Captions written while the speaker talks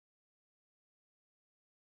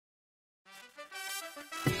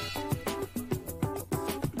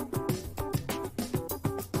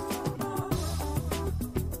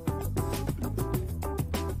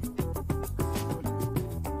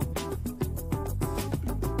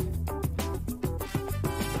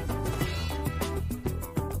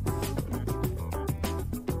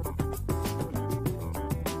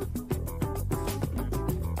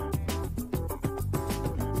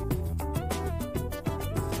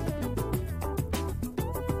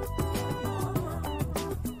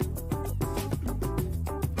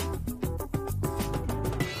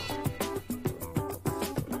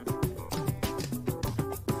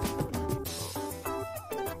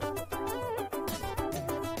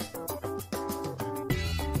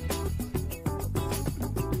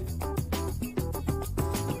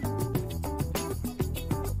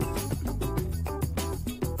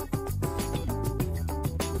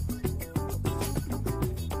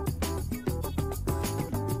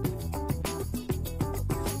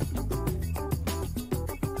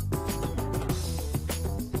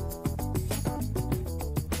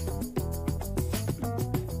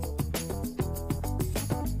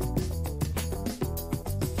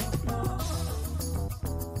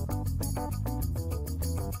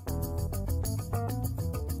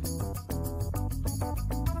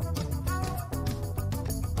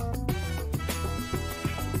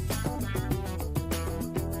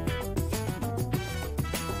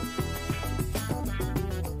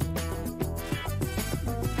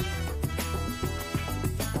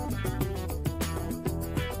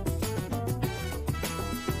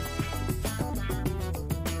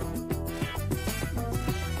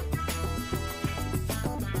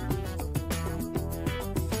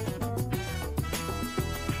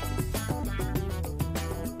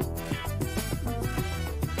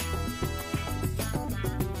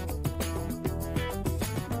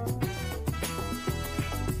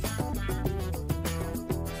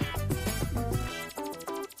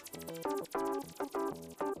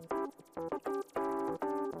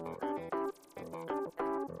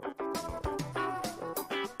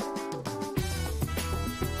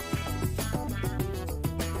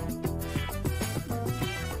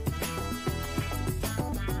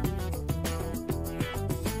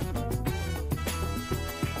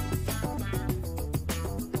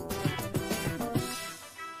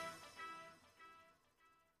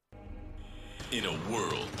In a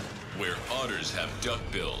world where otters have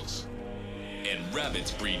duckbills and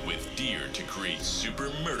rabbits breed with deer to create super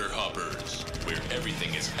murder hoppers, where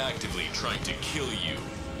everything is actively trying to kill you,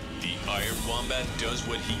 the Iron Wombat does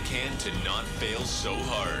what he can to not fail so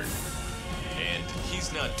hard. And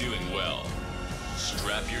he's not doing well.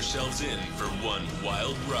 Strap yourselves in for one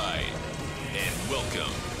wild ride, and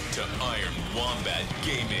welcome to Iron Wombat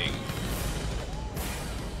Gaming.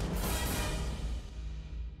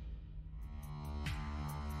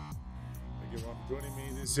 Joining me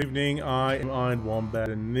this evening, I am Iron Wombat,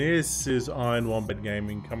 and this is Iron Wombat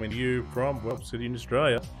Gaming coming to you from Wellp City in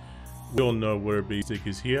Australia. We all know where a B-stick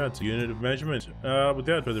is here, it's a unit of measurement.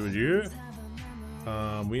 Without further ado,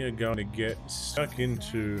 we are going to get stuck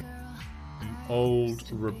into the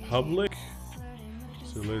Old Republic.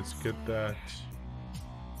 So let's get that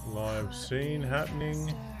live scene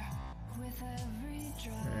happening.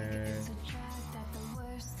 And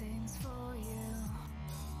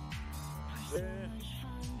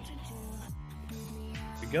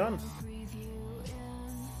begun.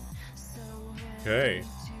 Okay.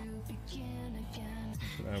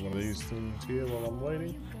 I have one of these things here while I'm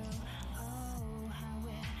waiting.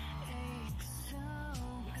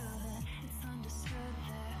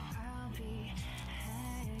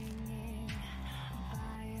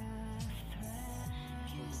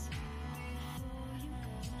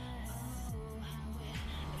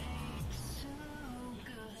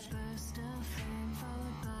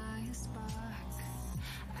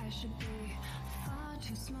 Should be far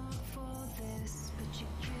too smart for this, but your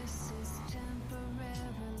kiss is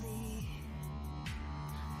temporarily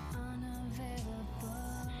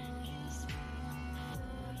unavailable.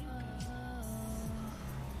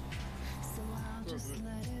 So I'll just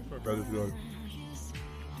let it go.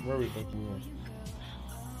 Where are we going?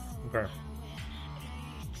 Okay.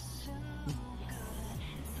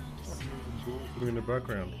 Putting in the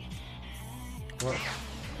background. What?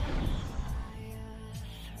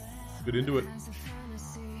 Get into it.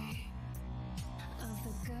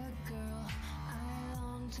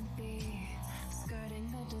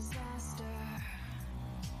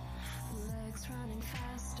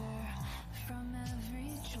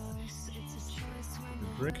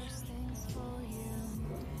 Drink.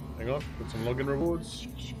 Hang on, put some login rewards.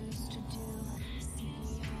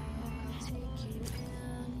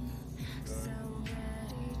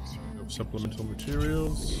 supplemental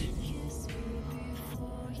materials.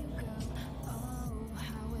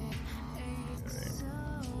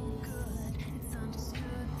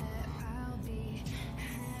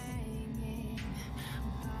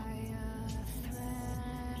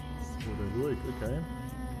 Okay.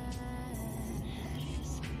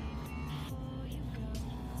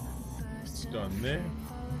 It's done there.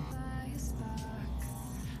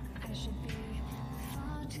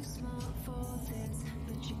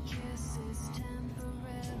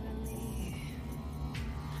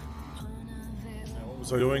 Now, what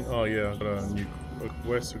was I doing? Oh yeah, I got a new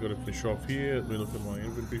quest. I've got to finish off here. Let me look at my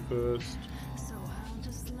inventory first.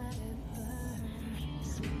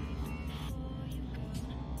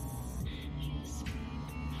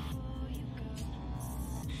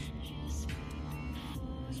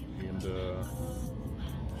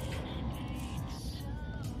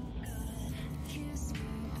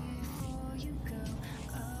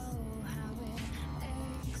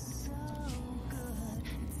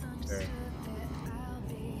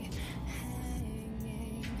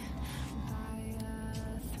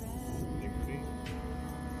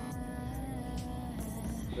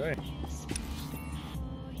 Okay.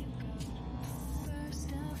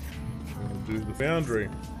 We'll do the Foundry.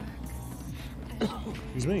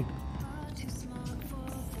 Excuse me.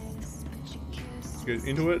 Let's get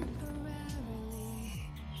into it.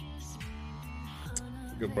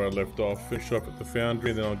 Get where I left off. Finish up at the Foundry,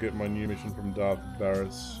 and then I'll get my new mission from Darth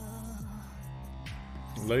Barris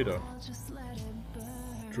later.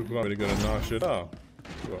 True, I'm gonna go to Nasha. Ah,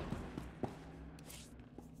 sure.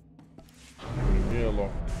 Here,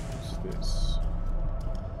 lock. What's this?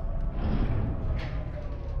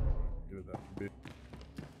 Give it that a bit.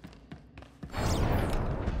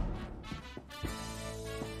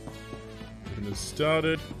 And it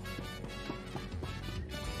started.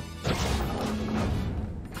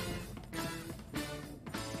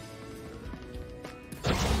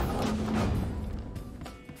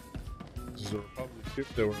 This is a Republic ship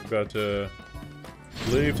that we're about to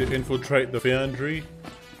leave to infiltrate the Foundry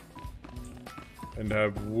and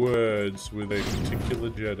have words with a particular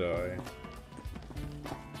Jedi.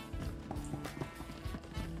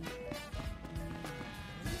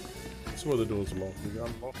 That's why the door's locked. We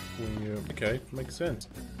unlock when you... Okay, makes sense.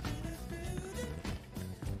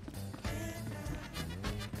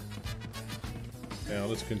 Now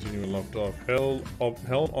let's continue and left off. Helm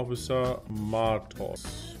Officer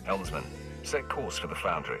Martos. Helmsman, set course for the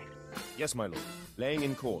Foundry. Yes, my lord. Laying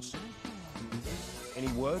in course. Any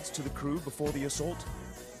words to the crew before the assault?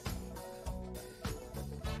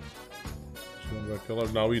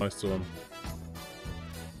 No, we nice to him.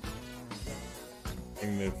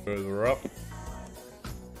 Bring them further up.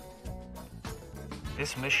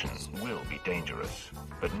 This mission will be dangerous,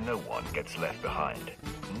 but no one gets left behind.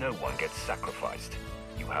 No one gets sacrificed.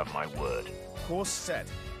 You have my word. Course set.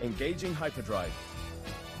 Engaging hyperdrive.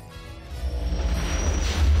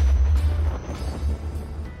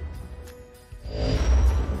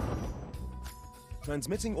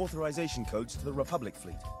 Transmitting authorization codes to the Republic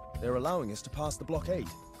fleet. They're allowing us to pass the blockade.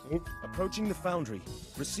 Approaching the Foundry.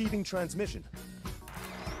 Receiving transmission.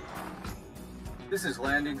 This is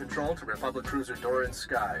landing control to Republic cruiser Doran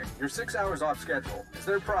Sky. You're 6 hours off schedule. Is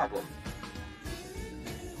there a problem?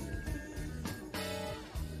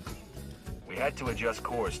 We had to adjust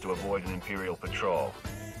course to avoid an Imperial patrol.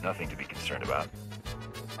 Nothing to be concerned about.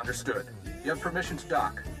 Understood. You have permission to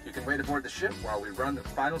dock. You can wait aboard the ship while we run the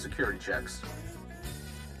final security checks.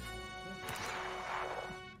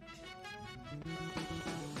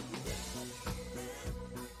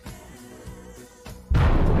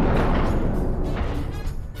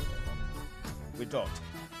 We're docked.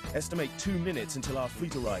 Estimate 2 minutes until our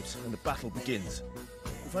fleet arrives and the battle begins.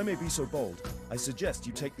 If I may be so bold, I suggest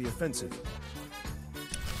you take the offensive.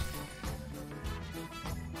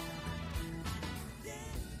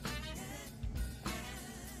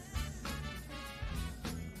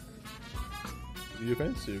 The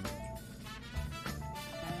offensive.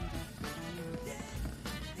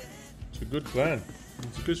 It's a good plan.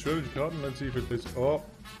 It's a good strategy, Cotton. Let's see if it is. Oh.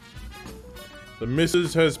 The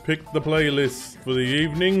missus has picked the playlist for the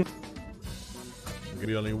evening. There's gonna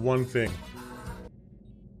be only one thing.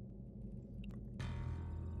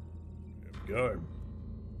 There we go.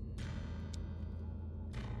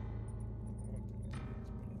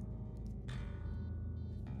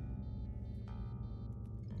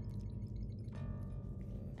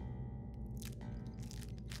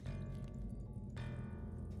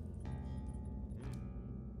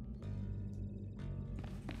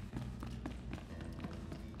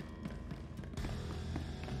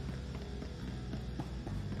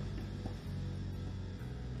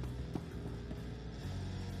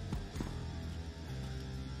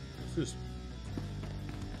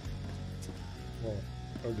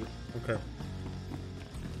 Okay.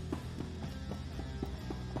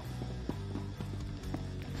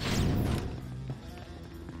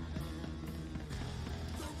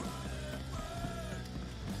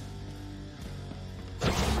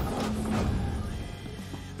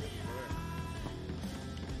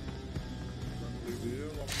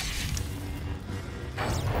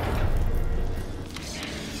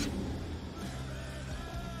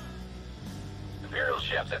 Imperial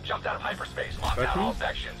ships have jumped out of hyperspace. Lock down all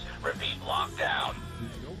sections. Repeat, lock down.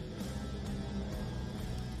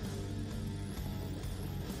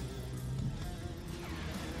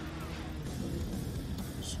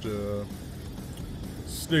 Just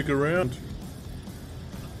sneak around.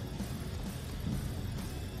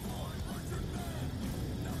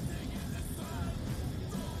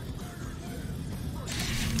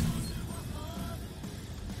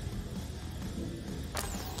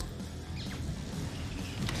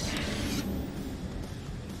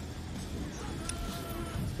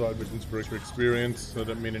 Side missions for extra experience. I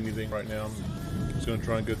don't mean anything right now. I'm just going to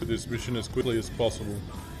try and go through this mission as quickly as possible.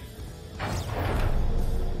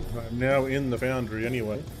 I'm now in the Foundry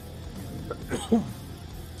anyway.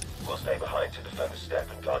 We'll stay behind to defend the step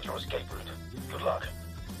and guard your escape route. Good luck.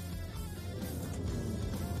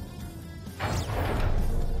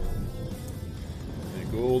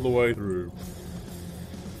 Sneak all the way through.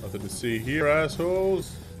 Nothing to see here,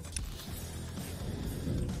 assholes.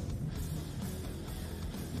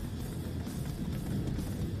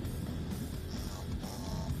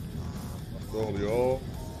 All y'all.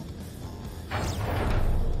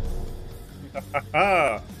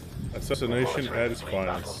 Assassination at its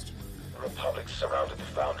finest. The Republic surrounded the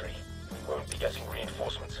Foundry. We won't be getting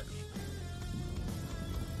reinforcements.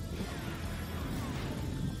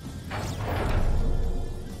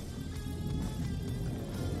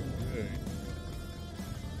 Okay.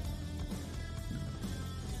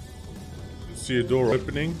 See a door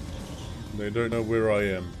opening. They don't know where I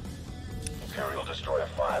am. Imperial destroyer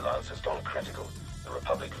fire lance has gone critical. The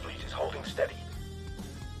Republic fleet is holding steady.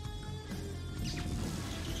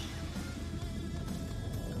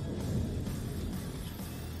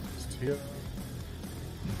 Just here.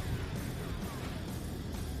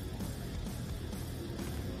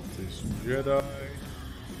 See some Jedi.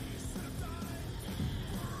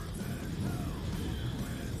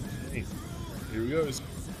 Hey, here he goes.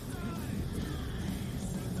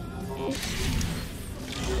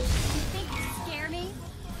 Scare me?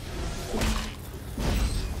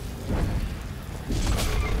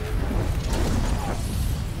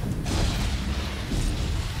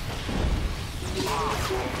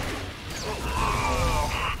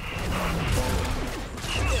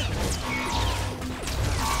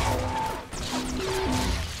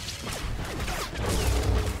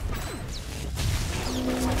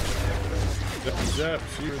 Zap,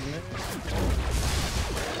 here and there.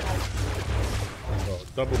 Oh,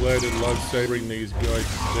 double-bladed lightsabering these guys.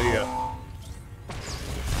 See ya.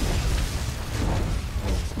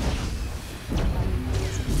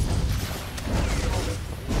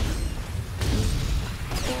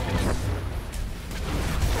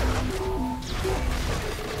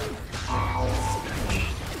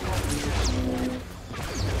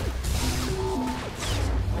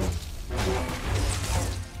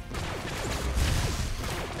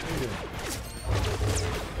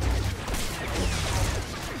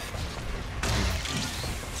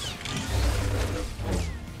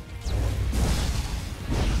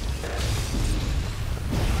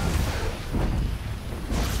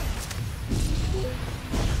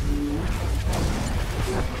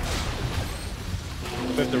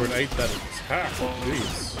 I bet there were 8 that attack.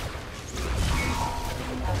 Jeez.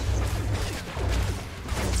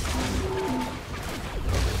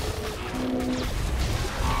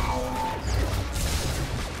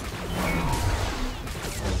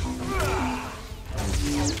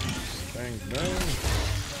 Bang, bang.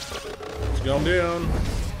 It's going down.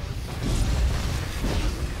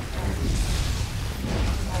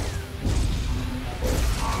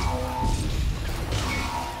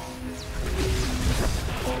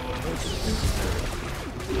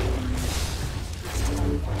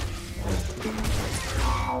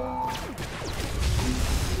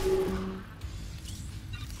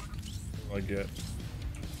 I get.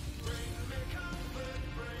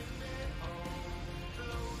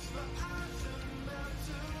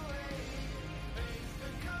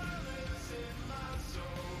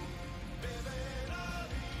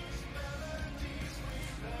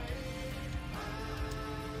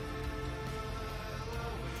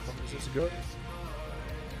 Is this good?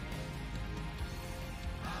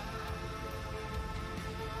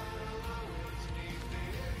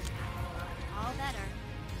 All better.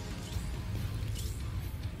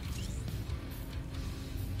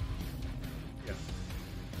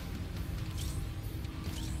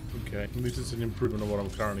 Okay, this is an improvement of what I'm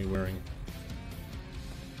currently wearing.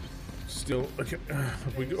 Still, okay.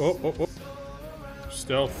 We go. Oh.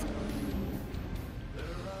 Stealth.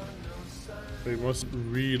 They mustn't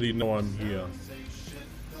really know I'm here.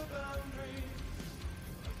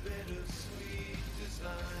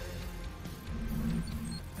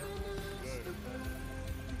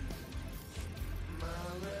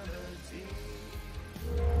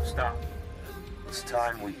 Stop. It's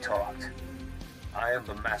time we talked. I am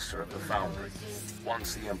the master of the Foundry.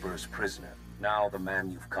 Once the Emperor's prisoner, now the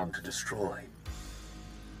man you've come to destroy.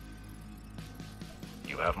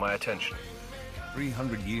 You have my attention.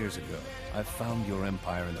 300 years ago, I found your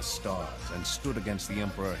empire in the stars and stood against the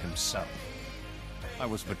Emperor himself. I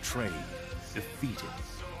was betrayed, defeated.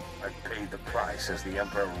 I paid the price as the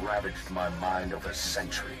Emperor ravaged my mind over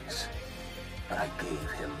centuries. But I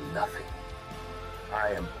gave him nothing. I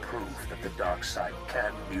am proof that the dark side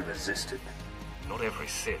can be resisted. Not every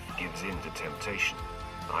Sith gives in to temptation.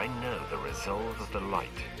 I know the resolve of the light.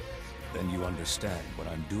 Then you understand what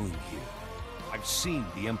I'm doing here. I've seen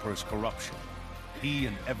the Emperor's corruption. He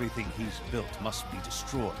and everything he's built must be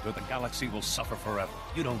destroyed, or the galaxy will suffer forever.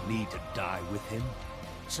 You don't need to die with him.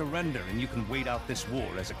 Surrender and you can wait out this war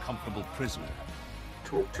as a comfortable prisoner.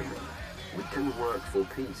 Talk to me. We can work for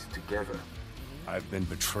peace together. I've been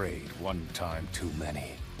betrayed one time too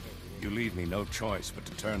many. You leave me no choice but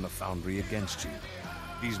to turn the Foundry against you.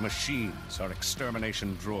 These machines are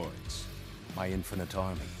extermination droids. My infinite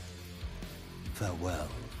army. Farewell.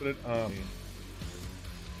 Infinite army.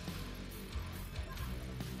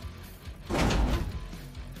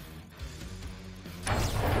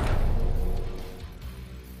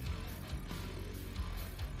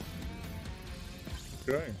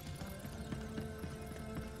 Okay.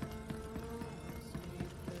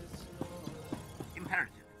 Imperative.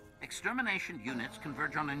 Extermination units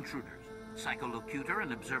converge on intruders. Psycholocutor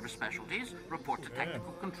and observer specialties report to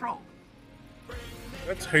technical control.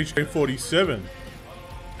 That's HK-47.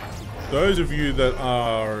 Those of you that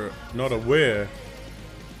are not aware,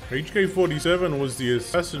 HK-47 was the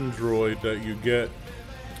assassin droid that you get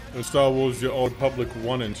in Star Wars The Old Republic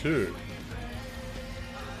 1 and 2.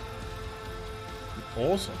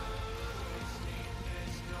 Awesome.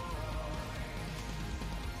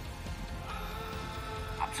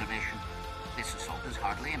 Observation. This assault is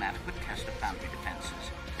hardly an adequate test of Foundry defenses.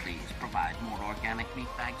 Please provide more organic meat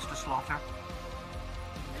bags to slaughter.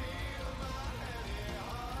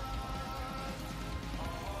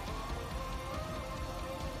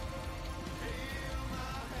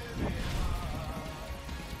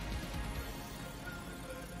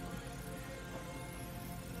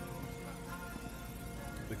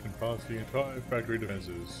 They can pass the entire factory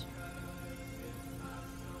defenses.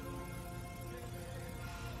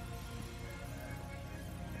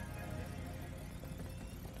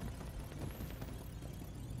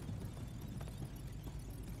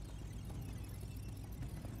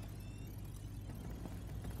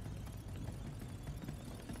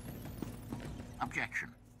 Objection.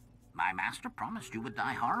 My master promised you would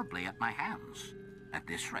die horribly at my hands. At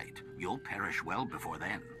this rate, you'll perish well before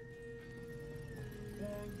then.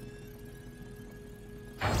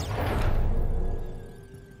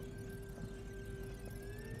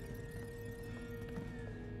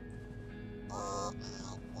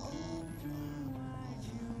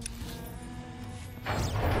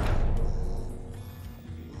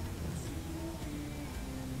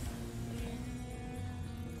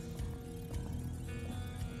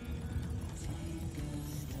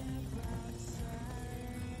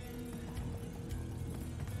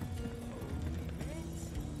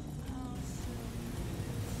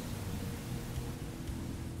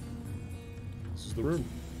 This is the room.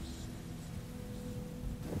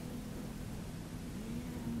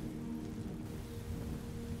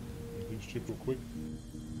 Let's check real quick.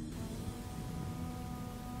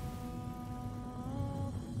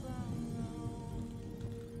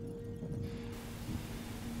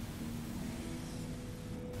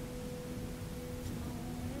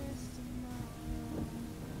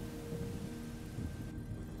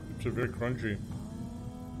 It's very crunchy.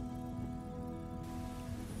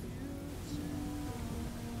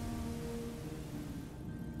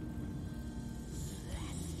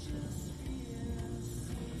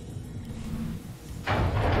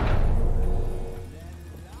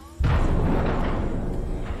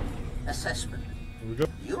 Assessment. Here we go.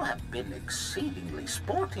 You have been exceedingly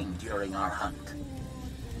sporting during our hunt.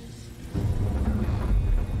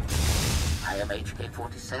 I am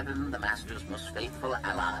HK-47, the Master's most faithful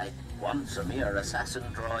ally. Once a mere assassin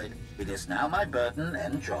droid, it is now my burden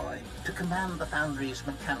and joy to command the Foundry's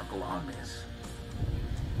mechanical armies.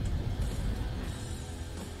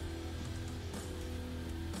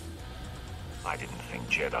 I didn't think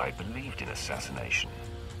Jedi believed in assassination,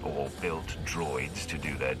 or built droids to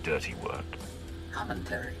do their dirty work.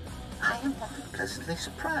 Commentary. I am often pleasantly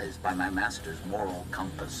surprised by my master's moral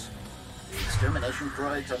compass. The extermination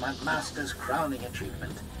droids are my master's crowning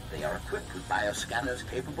achievement. They are equipped with bioscanners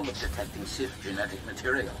capable of detecting Sith genetic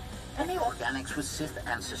material. Any organics with Sith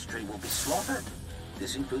ancestry will be slaughtered.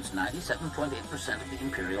 This includes 97.8% of the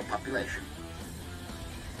Imperial population.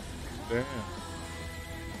 Damn.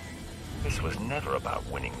 This was never about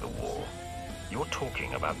winning the war. You're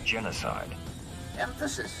talking about genocide.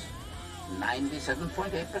 Emphasis.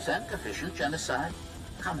 97.8% efficient genocide.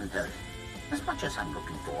 Commentary. As much as I'm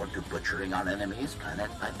looking forward to butchering our enemies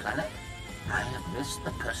planet by planet, I have missed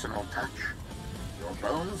the personal touch. Your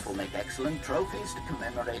bones will make excellent trophies to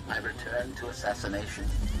commemorate my return to assassination.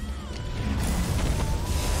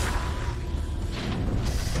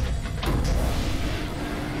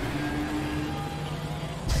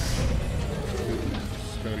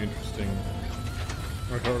 It's going to be interesting.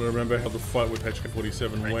 I can't really remember how the fight with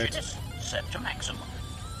HK-47 went. Set to maximum.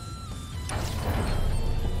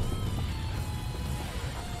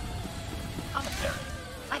 Commentary.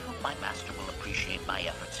 I hope my master will appreciate my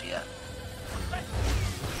efforts here.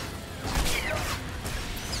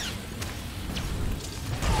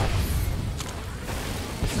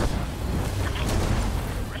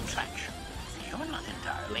 Retraction. You're not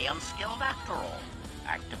entirely unskilled after all.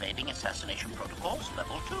 Activating assassination protocols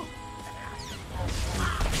level 2.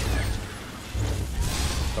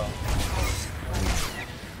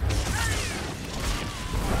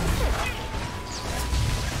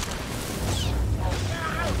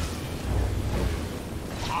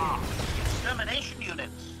 Extermination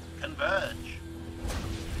units, converge.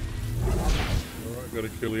 Alright, gotta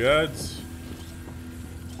kill the ads.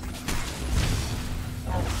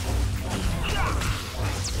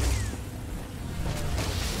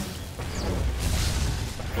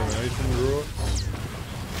 Extermination routes.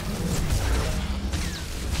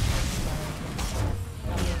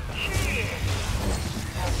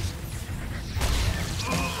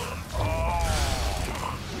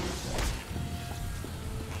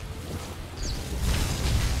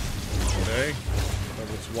 Okay, that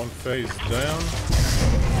was one phase down.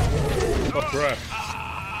 Oh crap.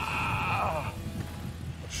 I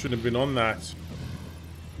shouldn't have been on that.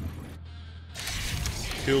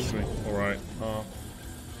 Kills me. Alright.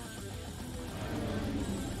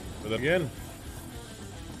 Do that again.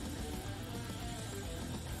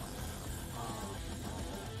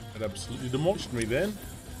 It absolutely demolished me then.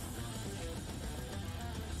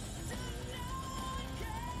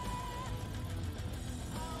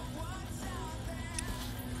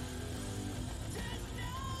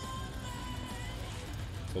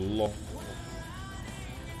 It's a lot.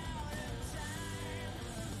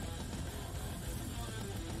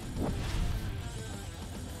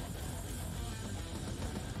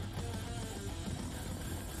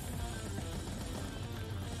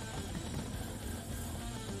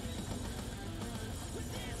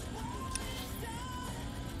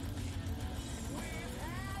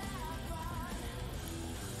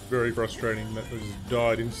 Very frustrating that it just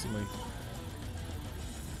died instantly.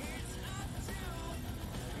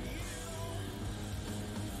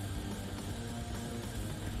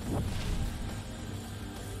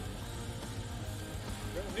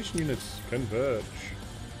 Mission units converge.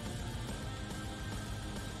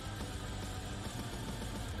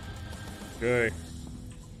 Okay.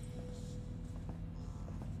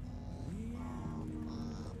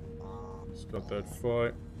 Just got that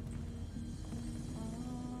fight.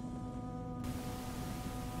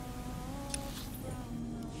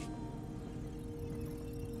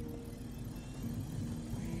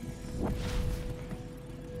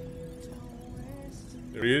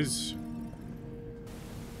 There he is.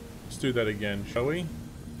 Let's do that again, shall we?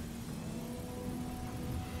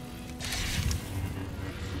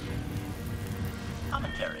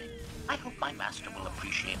 Commentary. I hope my master will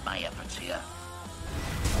appreciate my efforts here.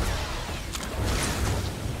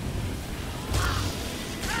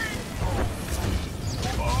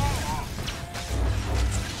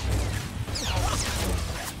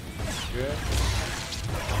 Yeah.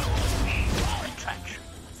 Retraction.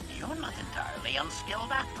 You're not entirely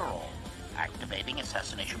unskilled after all. Activating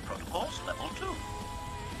assassination protocols level 2.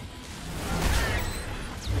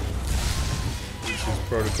 This is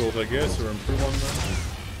protocols, I guess, or improve on that.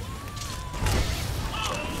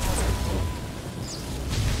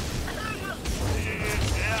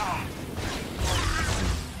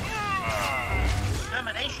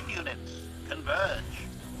 Extermination units, converge.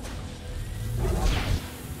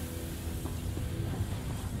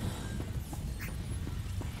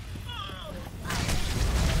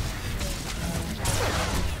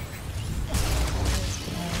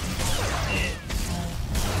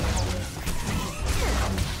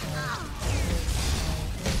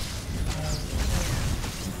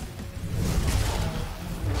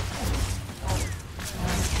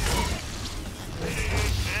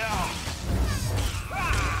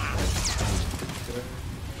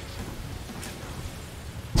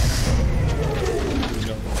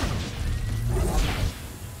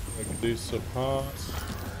 this apart.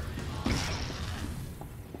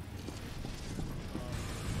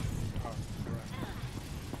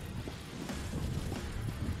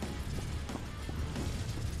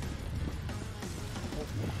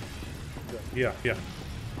 Yeah, yeah.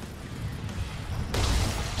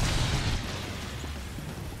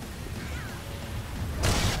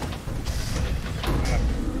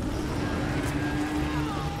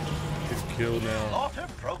 He's killed now. Auto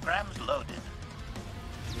programs loaded.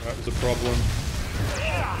 That was a problem.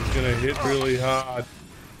 He's gonna hit really hard.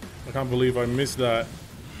 I can't believe I missed that.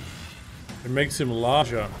 It makes him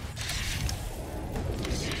larger.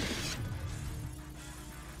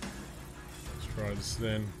 Let's try this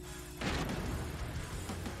then.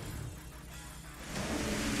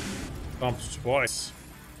 Bumps twice.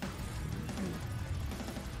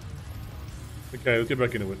 Okay, let's get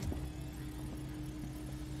back into it.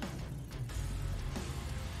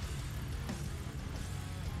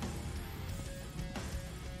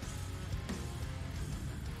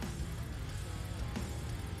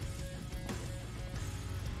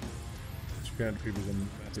 Japan people's a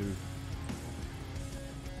massive.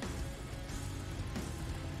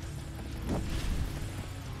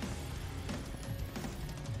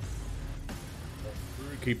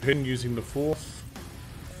 Keep hitting using the force.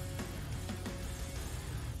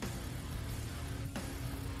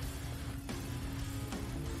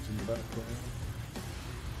 It's in the background.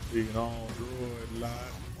 Being all droid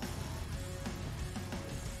like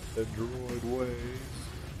the droid ways.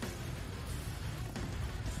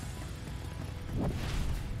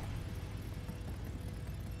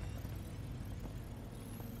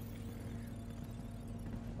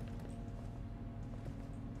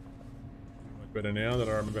 Better now that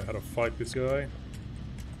I remember how to fight this guy.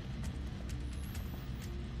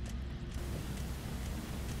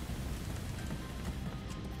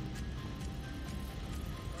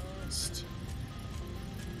 First.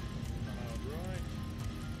 Alright.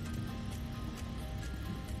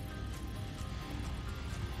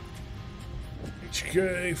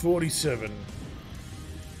 HK 47.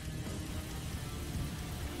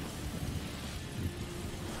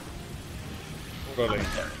 Orderly.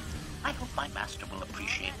 I hope my master will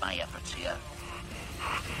appreciate my efforts here.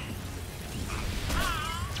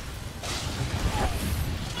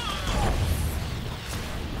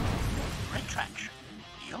 Retraction.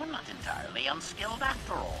 You're not entirely unskilled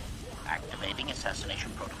after all. Activating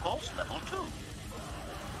assassination protocols level 2.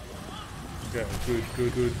 Okay, good,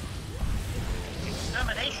 good, good.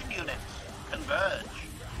 Extermination units, converge.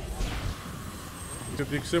 Except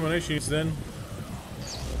the extermination units then.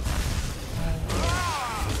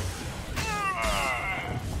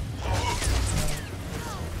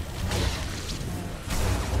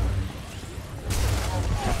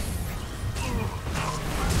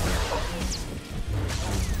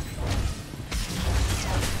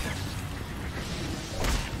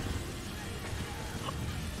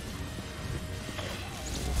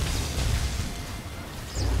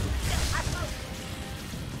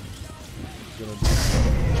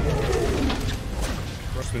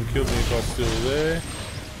 Rushman killed me if I was still there.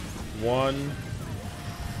 1,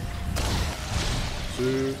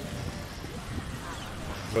 2.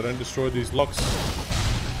 If I don't destroy these locks,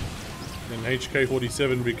 then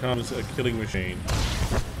HK-47 becomes a killing machine.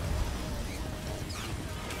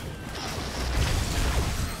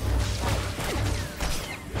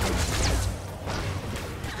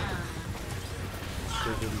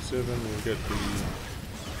 HK-47 will get the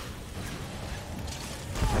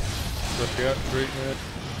struck out treatment.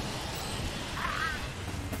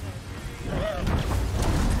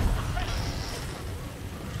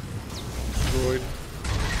 Destroyed.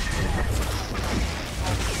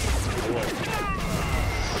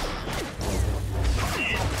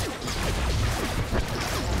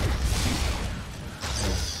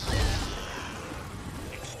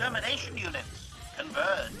 Extermination units,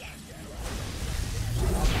 converge.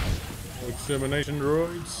 Extermination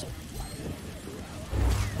droids.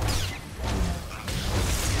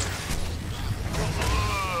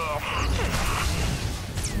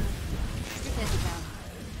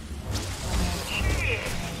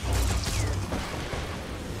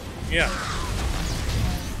 Yeah.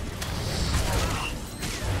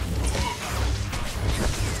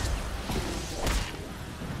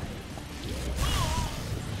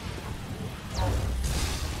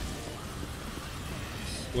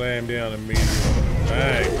 Slam down immediately.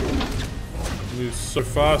 Bang. Moves so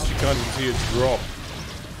fast you can't even see it drop.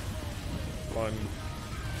 Fun.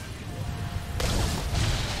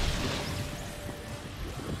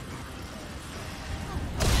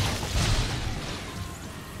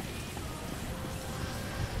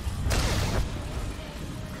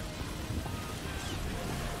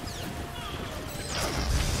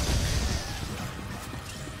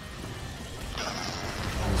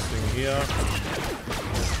 here.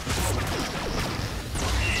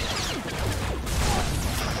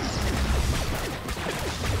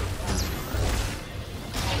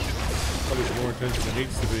 Probably more intense than it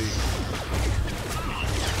needs to be.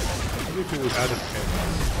 Maybe if it was out of 10.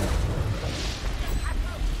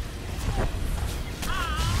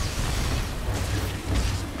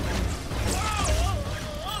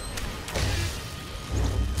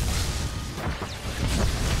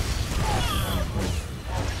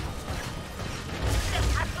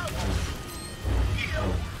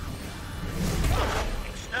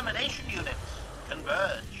 Extermination units,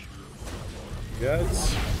 converge.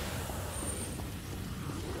 Yes.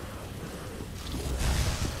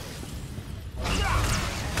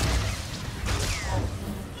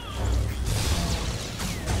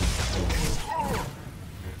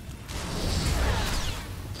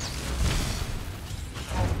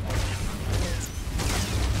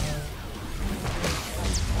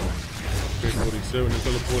 K-47 is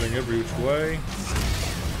teleporting every which way.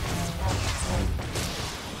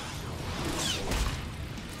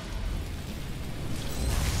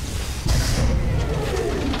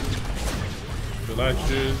 The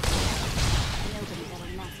latches.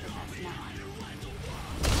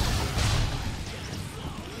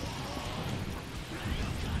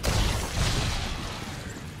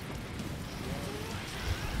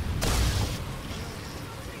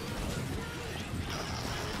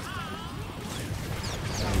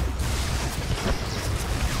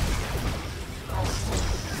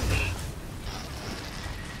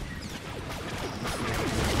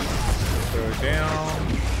 Throw it down.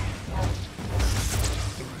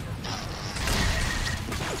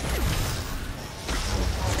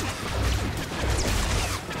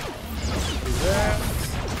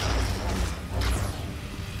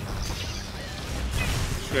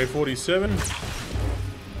 K-47.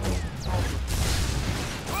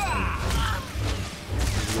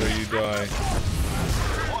 This is where you die.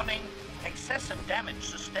 Warning, excessive damage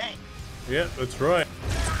sustained. Yeah, that's right.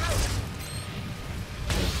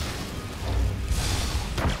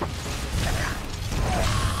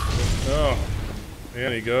 Oh,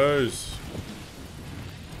 there he goes.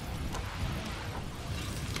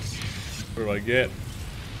 What do I get?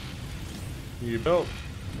 New belt.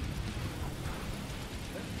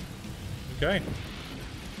 Okay.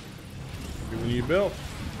 Give me a new belt.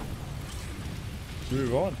 Let's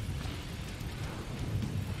move on.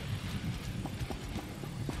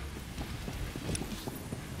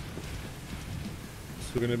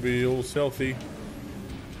 So we're gonna be all stealthy.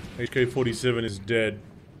 HK-47 is dead.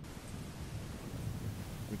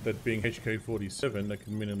 With that being HK-47, that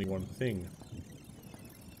can mean only one thing.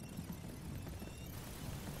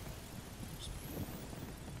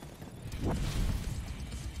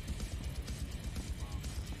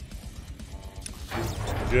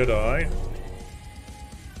 Jedi.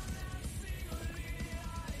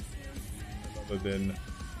 Other than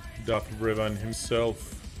Darth Revan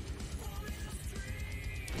himself.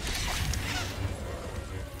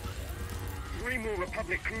 3 more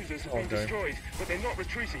Republic cruisers have been destroyed, but they're not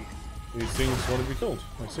retreating. These things want to be killed.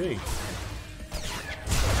 I see.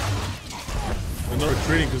 They're not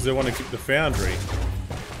retreating because they want to keep the Foundry.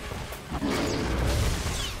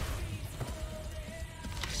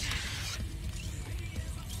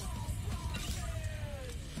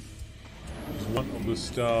 There's one of the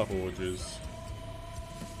Star Forges.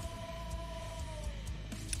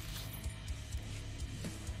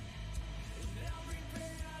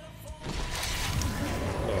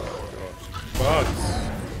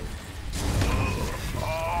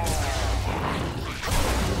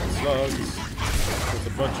 Slugs. There's a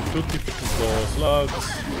bunch of filthy claw slugs.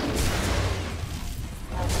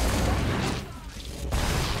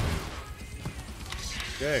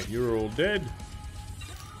 Okay, you're all dead.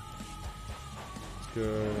 Let's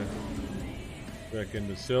go back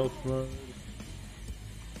into stealth mode.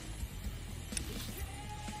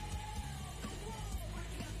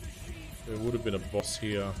 There would have been a boss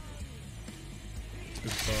here.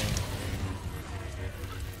 Good fun.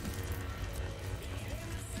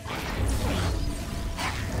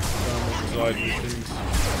 Side missions.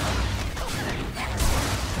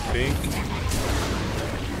 Pink.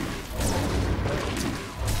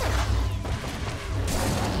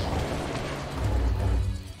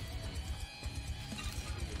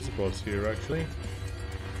 There's a boss here actually.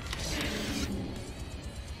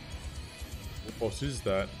 What boss is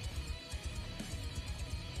that?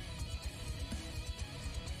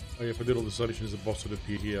 Oh yeah, if I did all the side missions, the boss would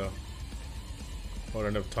appear here. I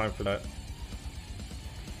don't have time for that.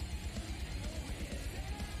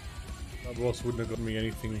 That boss wouldn't have got me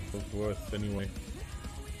anything of worth anyway.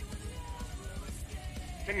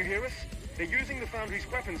 Can you hear us? They're using the Foundry's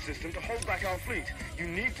weapons system to hold back our fleet. You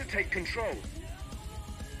need to take control.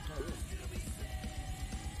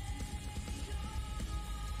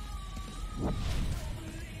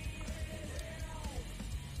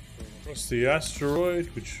 Across the asteroid,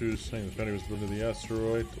 which was saying the Foundry was built into the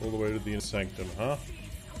asteroid, all the way to the inner sanctum, huh?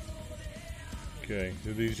 Okay,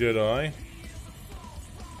 so these Jedi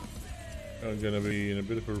are gonna be in a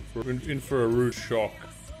bit of a in for a rude shock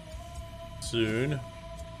soon.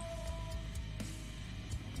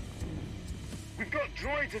 We've got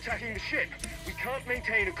droids attacking the ship. We can't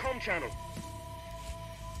maintain a comm channel.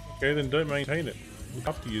 Okay, then don't maintain it. Look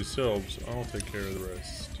after yourselves. I'll take care of the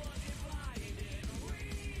rest.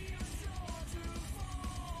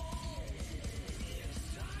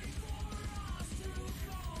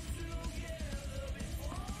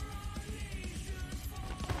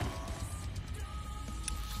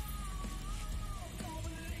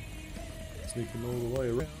 Sneaking all the way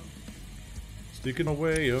around. Sneaking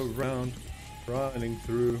away around. Running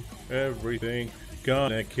through everything.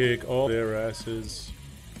 Gonna kick all their asses.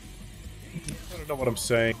 I don't know what I'm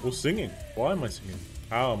saying. Well, singing. Why am I singing?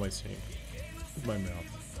 How am I singing? With my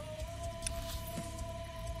mouth.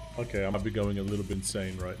 Okay, I might be going a little bit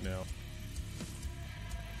insane right now.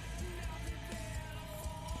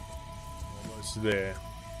 Almost there.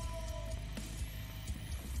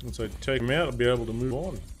 Once I take him out, I'll be able to move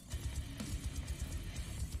on.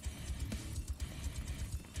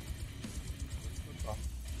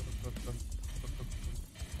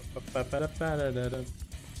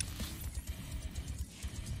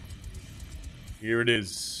 Here it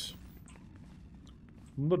is.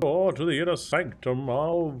 The door to the inner sanctum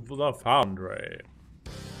of the Foundry.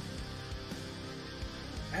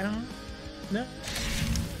 No.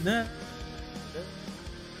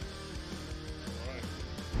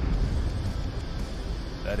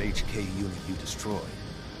 That HK unit you destroyed,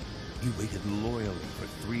 you waited loyally for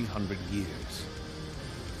 300 years.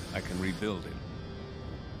 I can rebuild it,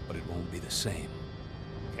 but it won't be the same.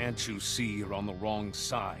 Can't you see you're on the wrong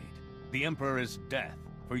side? The Emperor is death.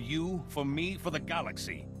 For you, for me, for the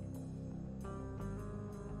galaxy.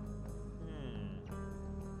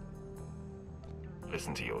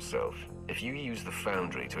 Listen to yourself. If you use the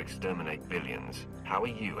Foundry to exterminate billions, how are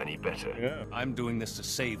you any better? Yeah. I'm doing this to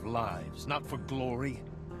save lives, not for glory.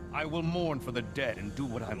 I will mourn for the dead and do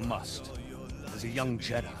what I must. As a young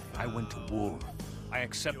Jedi, I went to war. I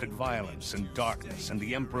accepted violence and darkness, and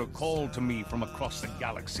the Emperor called to me from across the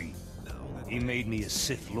galaxy. He made me a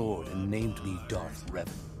Sith Lord and named me Darth Revan.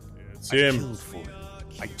 It's I him. killed for it.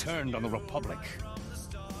 I turned on the Republic.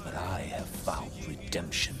 But I have found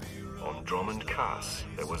redemption. On Drummond Cass,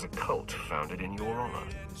 there was a cult founded in your honor.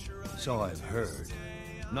 So I've heard.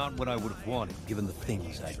 Not what I would have wanted, given the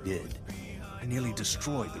things I did. I nearly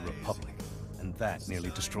destroyed the Republic, and that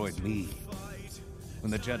nearly destroyed me.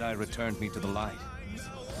 When the Jedi returned me to the light,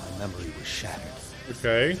 my memory was shattered.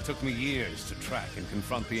 Okay. It took me years to track and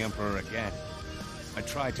confront the Emperor again. I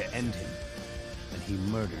tried to end him, and he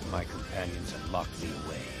murdered my companions and locked me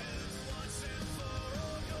away.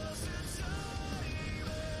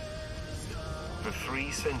 For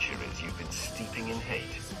 3 centuries, you've been steeping in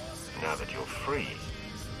hate. Now that you're free,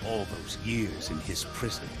 All those years in his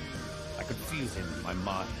prison, I could feel him in my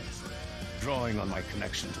mind, drawing on my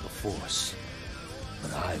connection to the Force.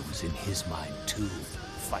 But I was in his mind too,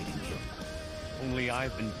 fighting him. Only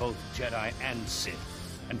I've been both Jedi and Sith,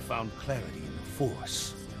 and found clarity in the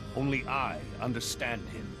Force. Only I understand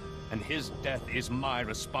him, and his death is my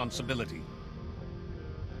responsibility.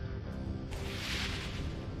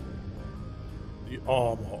 The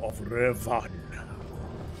armor of Revan.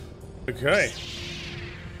 Okay.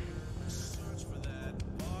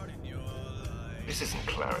 this isn't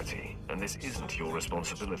clarity, and this isn't your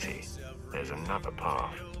responsibility. There's another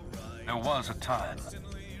path. There was a time,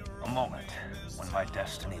 a moment, when my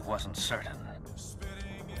destiny wasn't certain.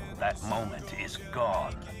 That moment is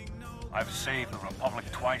gone. I've saved the Republic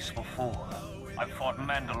twice before. I've fought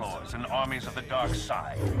Mandalores and armies of the dark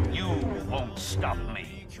side. You won't stop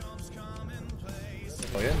me.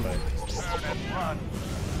 Oh yeah, mate. Turn and run.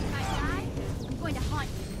 I'm going to haunt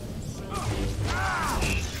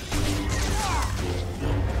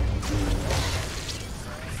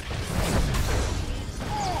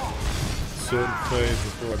Certain phase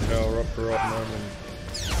before I power up for up moment.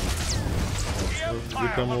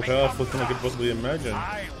 Become more powerful than I could possibly imagine.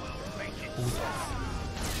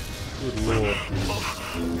 Good lord.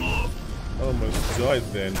 I almost died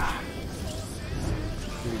then.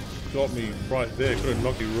 He got me right there, could have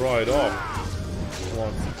knocked me right off.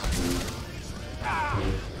 One.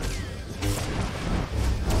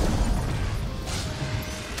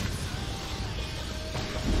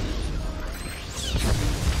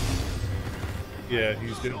 Yeah,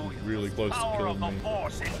 he's getting really close to killing me.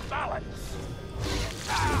 Force in balance.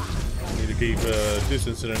 Need to keep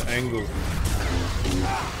distance at an angle.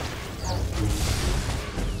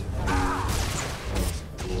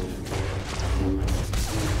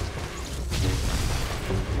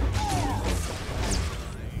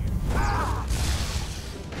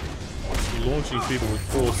 Launching people with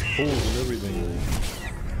force pulls and everything.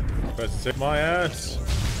 Tries to save my ass.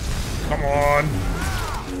 Come on.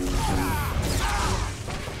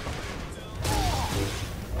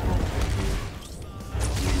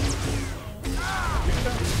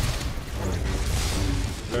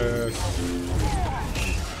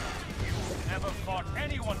 Never fought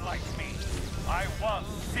anyone like me. I was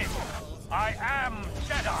Sith. I am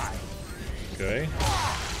Jedi. Okay.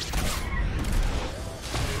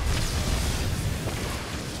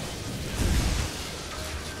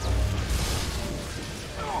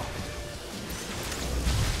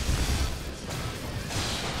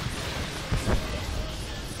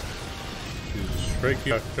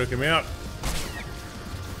 Check him out.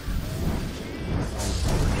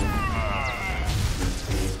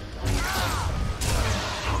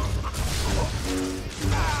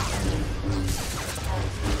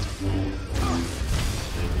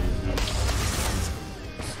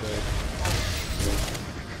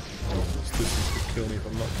 Kill me if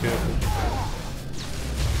I'm not careful.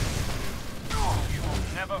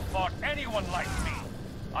 You've never fought anyone like me.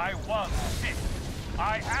 I was Sith.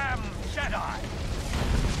 I am Jedi.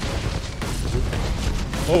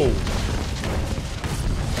 Oh!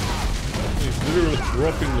 He's literally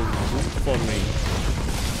dropping the roof on me.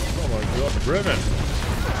 Oh my god, Revan!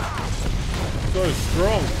 So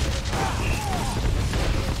strong!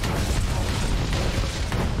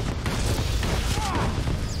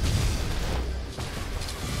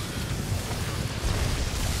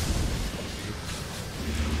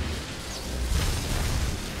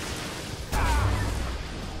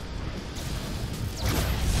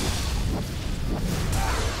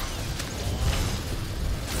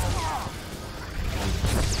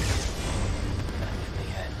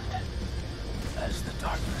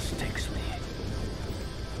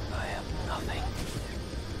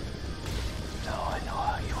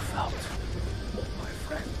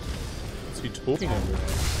 Talking about?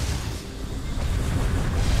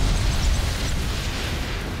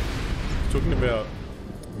 Talking about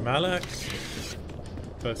Malak?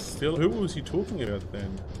 But still, who was he talking about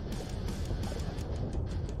then?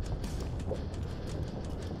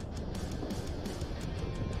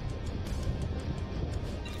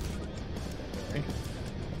 Okay.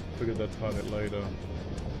 Figure that part out later.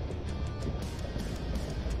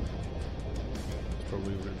 It's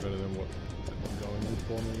probably a bit better than what I'm going with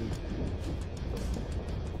for me.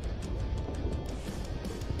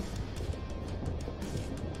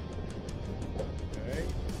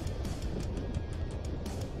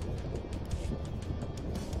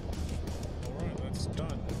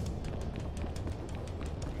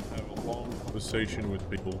 Conversation with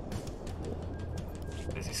people.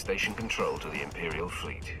 This is Station Control to the Imperial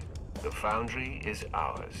Fleet. The Foundry is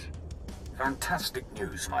ours. Fantastic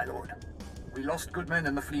news, my lord. We lost good men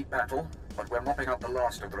in the fleet battle, but we're mopping up the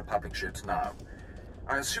last of the Republic ships now.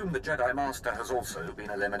 I assume the Jedi Master has also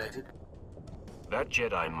been eliminated? That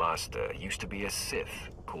Jedi Master used to be a Sith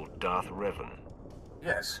called Darth Revan.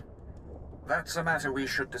 Yes. That's a matter we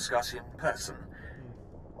should discuss in person.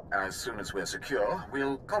 As soon as we're secure,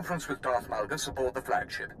 we'll conference with Darth Malgus aboard the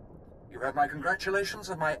flagship. You have my congratulations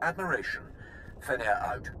and my admiration. Fenrir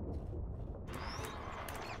out.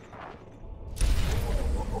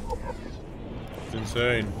 It's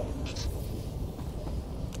insane.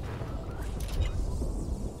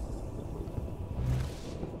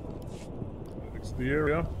 It's the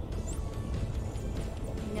area.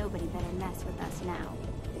 Nobody better mess with us now.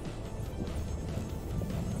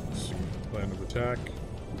 Plan of attack.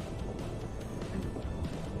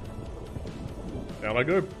 Down I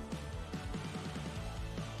go.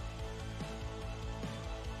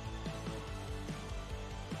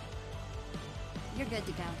 You're good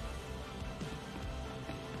to go.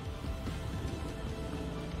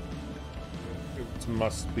 It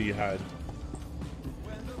must be had.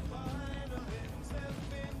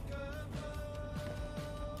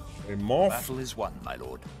 A morph. Battle is won, my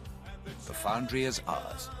lord. The Foundry is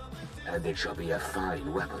ours. And it shall be a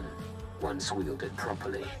fine weapon, once wielded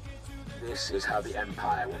properly. This is how the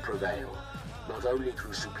Empire will prevail, not only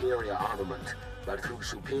through superior armament, but through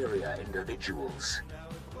superior individuals.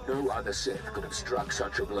 No other Sith could have struck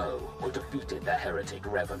such a blow or defeated the heretic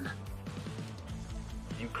Revan.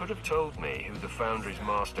 You could have told me who the Foundry's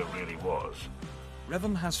master really was.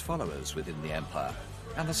 Revan has followers within the Empire,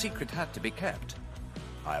 and the secret had to be kept.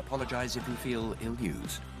 I apologize if you feel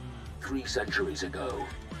ill-used. 3 centuries ago,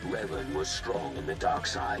 Revan was strong in the dark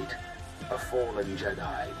side. A fallen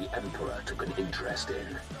Jedi the Emperor took an interest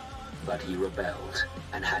in. But he rebelled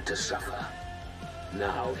and had to suffer.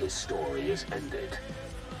 Now his story is ended.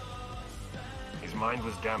 His mind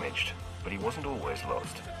was damaged, but he wasn't always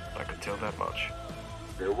lost. I could tell that much.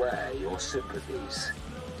 Beware your sympathies.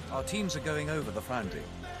 Our teams are going over the Foundry.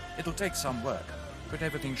 It'll take some work, but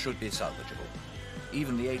everything should be salvageable.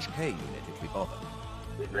 Even the HK unit if we bother.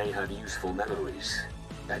 It may have useful memories,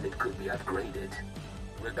 and it could be upgraded.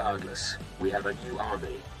 Regardless, we have a new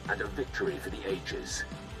army and a victory for the ages.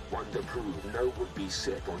 One to prove no would-be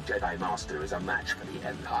Sith or Jedi Master is a match for the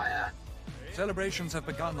Empire. Celebrations have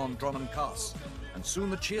begun on Drummond Pass, and soon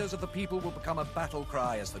the cheers of the people will become a battle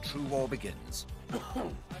cry as the true war begins.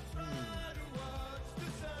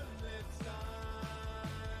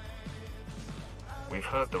 We've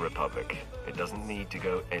hurt the Republic. It doesn't need to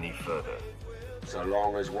go any further. So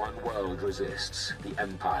long as one world resists, the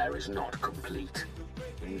Empire is not complete.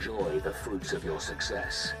 Enjoy the fruits of your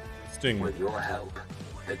success. Sting. With your help,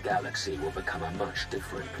 the galaxy will become a much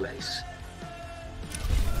different place.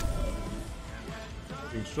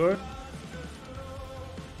 Think so?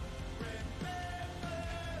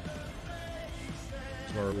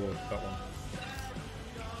 It's my reward, that one.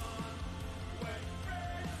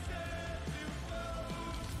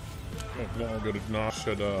 Oh, now I'll go to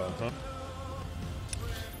Nashada, huh?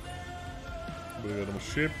 We got a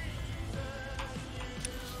ship.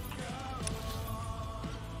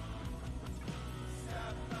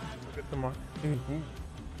 Look at the map.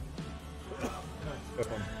 That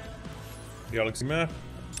one. Galaxy map.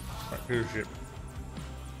 Right, here's a ship.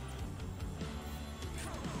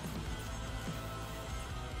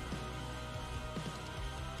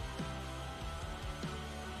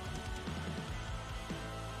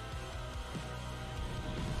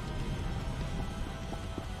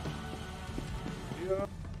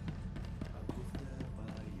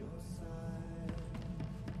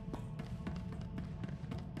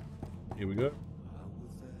 Here we go.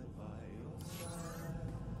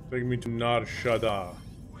 Take me to Nar Shaddaa.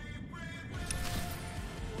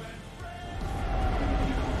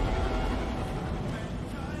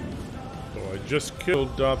 So I just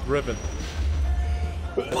killed Darth Revan.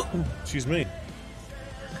 Excuse me.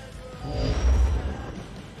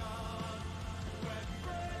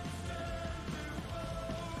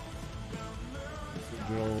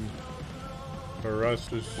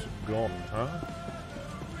 Harassed is gone, huh?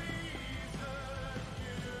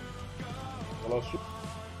 Hello, ship.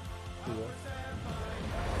 You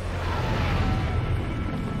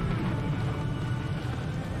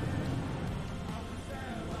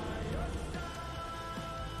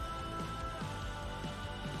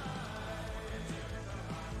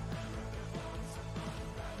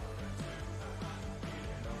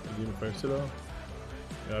gonna face it up?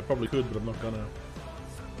 Yeah, I probably could, but I'm not gonna.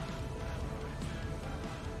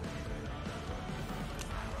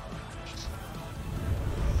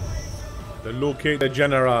 Then locate the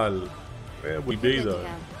general. Where will be though?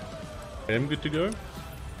 I am good to go.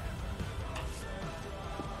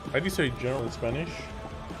 How do you say general in Spanish?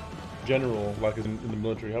 General, like in the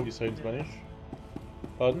military. How do you say it in Spanish?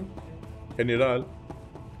 Pardon? General.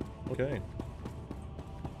 Okay.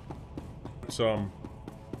 So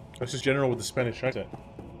that's just general with the Spanish accent.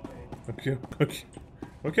 Okay. Okay.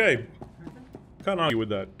 Okay. Can't argue with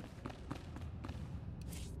that.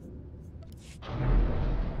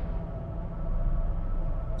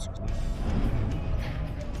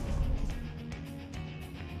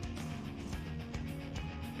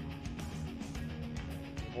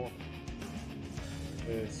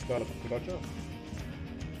 Start up production.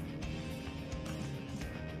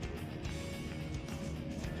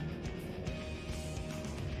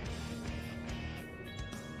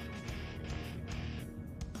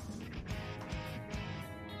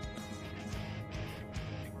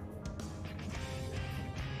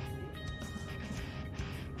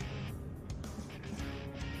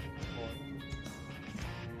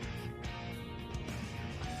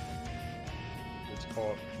 It's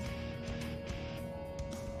hot.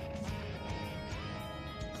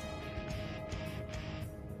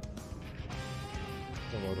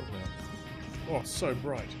 Oh, so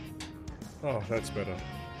bright. Oh, that's better.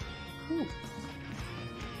 Whew.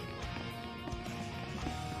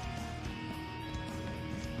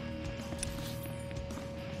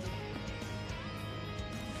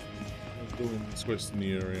 I'm doing this quest in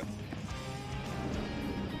the area.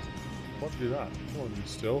 What do that? I want to be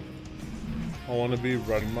stealth. I want to be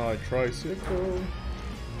riding my tricycle.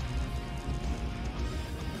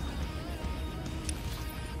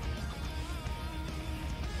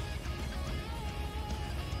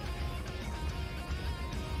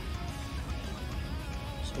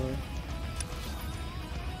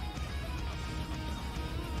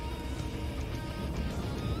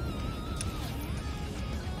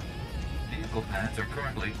 medical pads are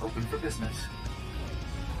currently open for business.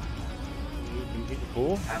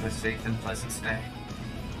 Cool. Have a safe and pleasant stay.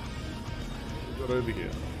 What got over here?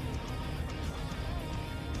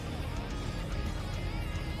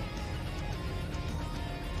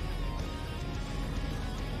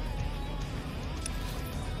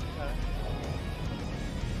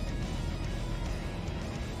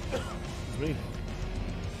 Me.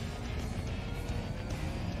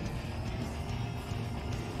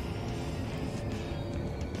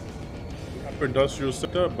 Upper industrial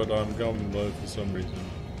sector, but I'm going low for some reason.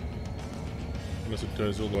 Unless it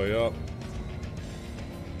turns all the way up.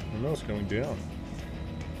 Oh no, it's going down.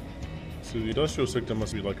 So the industrial sector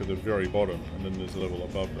must be like at the very bottom, and then there's a level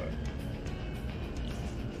above that.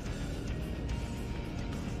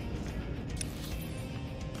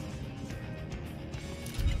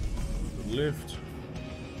 The lift.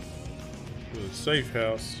 The safe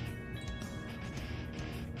house.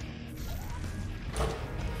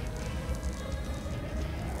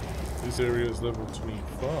 This area is level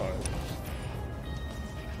 25.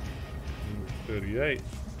 And 38.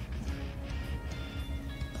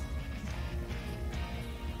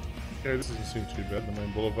 Okay, this doesn't seem too bad. The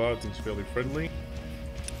main boulevard seems fairly friendly.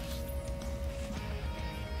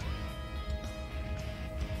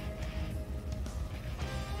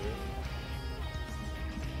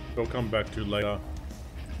 I'll come back to later.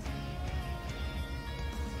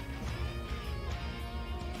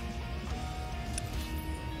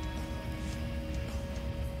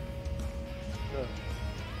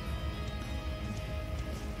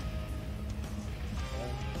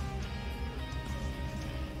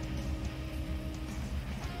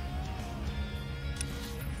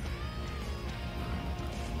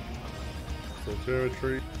 Full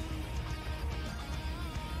territory.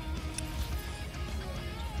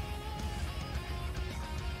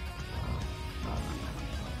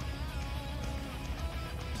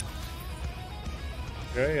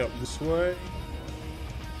 Okay, up this way.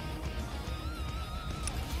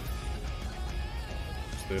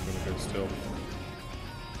 They're gonna go stealth.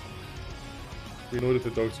 In order for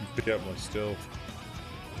the dogs to pick out my stealth.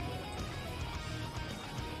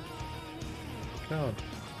 God.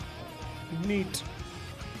 Neat.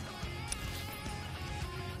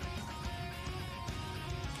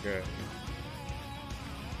 Okay.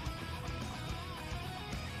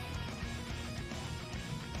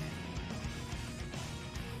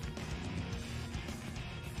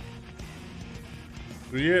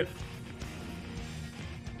 Yeah.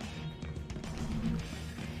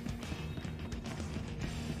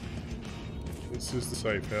 This is the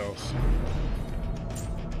safe house.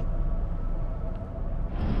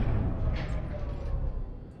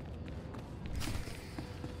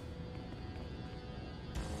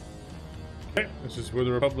 Okay, this is where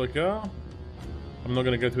the Republic are. I'm not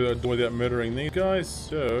going to go through that door without murdering these guys,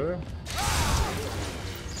 so...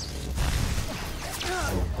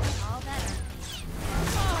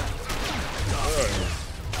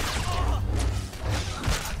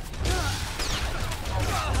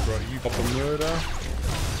 Right, you cop a murder.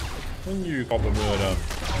 And you cop a murder.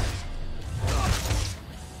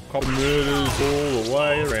 Cop murders all the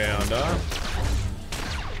way around, huh?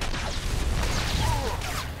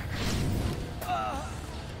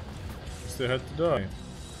 Guess they had to die.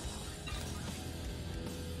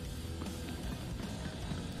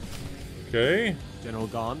 Okay. General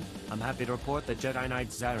Gon, I'm happy to report that Jedi Knight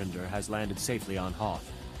Zarander has landed safely on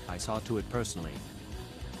Hoth. I saw to it personally.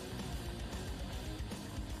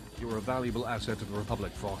 You're a valuable asset to the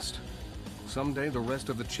Republic, Frost. Someday the rest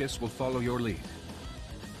of the Chiss will follow your lead.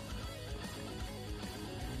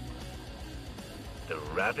 The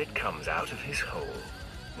rabbit comes out of his hole.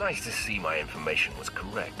 Nice to see my information was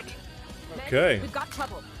correct. Okay. We've got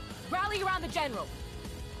trouble. Rally around the General.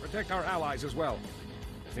 Protect our allies as well.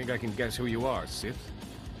 I think I can guess who you are, Sith.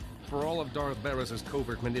 For all of Darth Barris's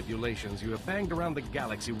covert manipulations, you have banged around the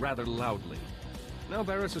galaxy rather loudly. Now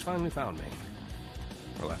Barris has finally found me.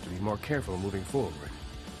 We'll have to be more careful moving forward.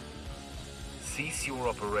 Cease your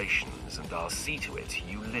operations and I'll see to it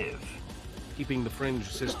you live. Keeping the fringe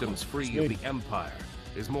systems free of the Empire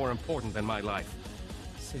is more important than my life.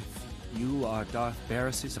 Sith, you are Darth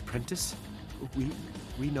Barris's apprentice?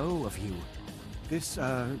 We know of you. This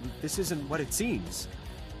isn't what it seems.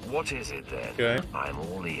 What is it then? Okay. I'm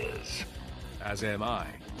all ears. As am I.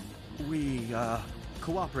 We,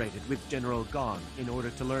 cooperated with General Gon in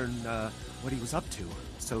order to learn, what he was up to,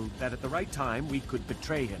 so that at the right time we could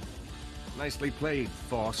betray him. Nicely played,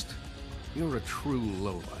 Faust. You're a true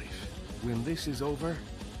lowlife. When this is over,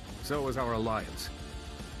 so is our alliance.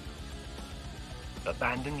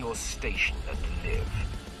 Abandon your station and live.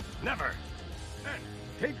 Never!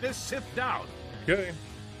 Take this Sith down. Okay.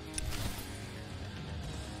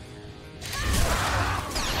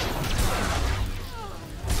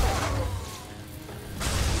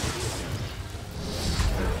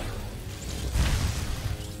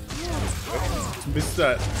 Missed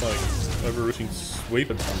that, like, overreaching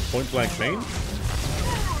sweep at point blank range.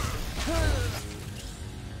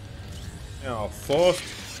 Now, first,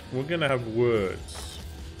 we're gonna have words.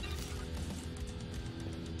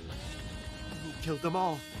 You killed them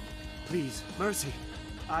all. Please, mercy.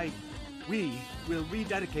 We will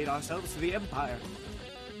rededicate ourselves to the Empire.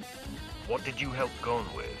 What did you help Gon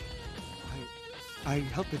with? I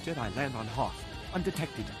helped the Jedi land on Hoth,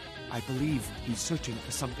 undetected. I believe he's searching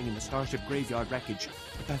for something in the Starship Graveyard wreckage,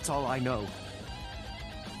 but that's all I know.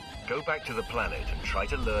 Go back to the planet and try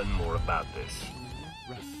to learn more about this.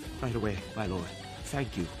 Right away, my lord.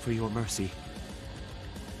 Thank you for your mercy.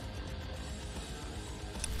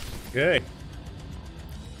 Okay.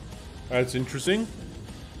 That's interesting.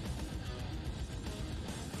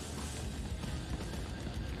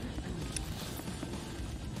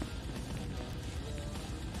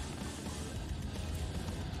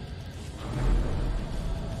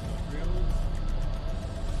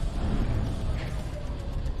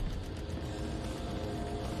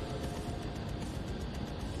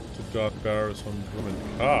 Darth Barris on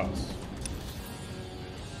Roman Pass.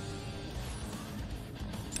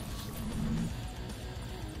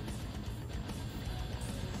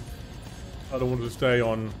 I don't want to stay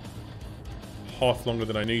on Hoth longer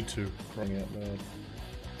than I need to. Crying out loud.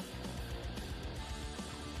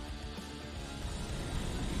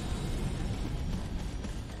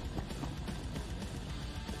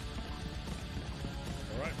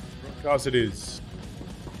 Alright, broadcast it is.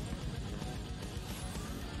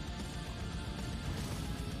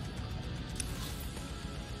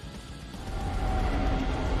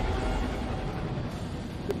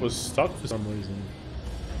 Was stuck for some reason.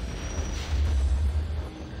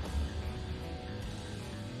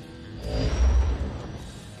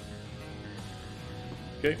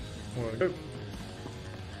 Okay, I want to go.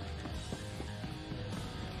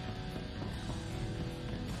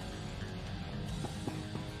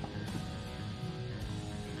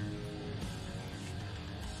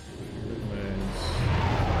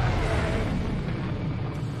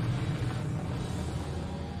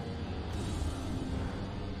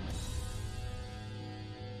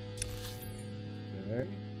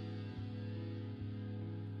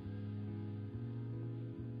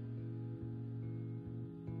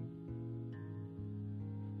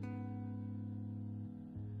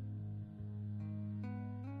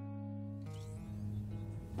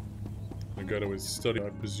 Go to his study, I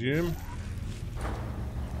presume.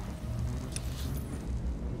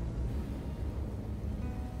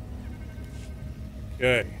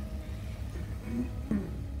 Okay.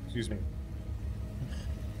 Excuse me.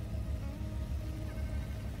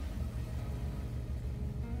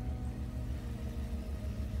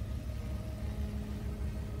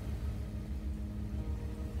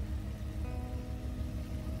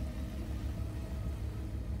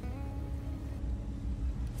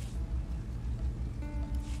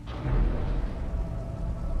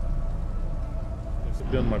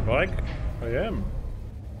 Be on my bike? I am.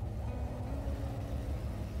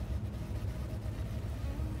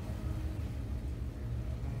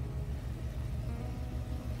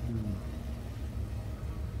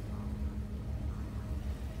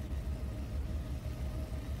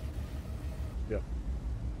 Yeah.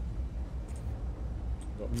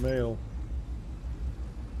 Got mail.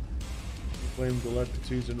 Claim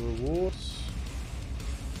galactitudes and rewards.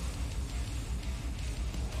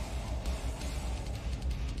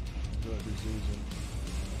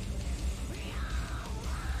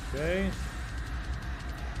 Okay.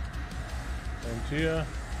 And here,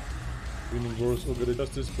 winning wars will get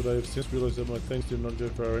justice, but I have since realized that my thanks did not go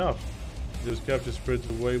far enough. This capture spread to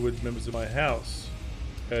the wayward members of my house.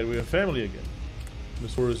 And we are family again. When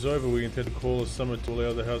this war is over, we intend to call a summit to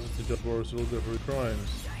allow the houses to judge Boris all go for his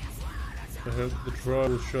crimes. I hope the trial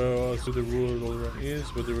will show us who the ruler all around is,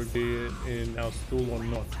 whether it be in our school or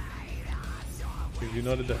not. We've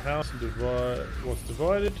united the house and divide what's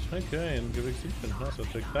divided. Okay, and give extinction. Nice, I'll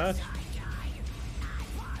take that.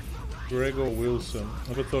 Gregor Wilson. I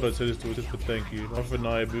never thought I'd say this to a Sith, but thank you. Alpha and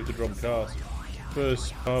I moved to Drum Cast.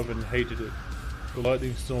 First, Parvin hated it. The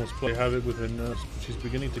lightning storms play havoc with her nerves, but she's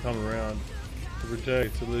beginning to come around. Every day,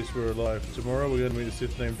 at least we're alive. Tomorrow we're going to meet a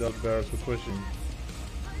Sith named Darth Barris for questioning.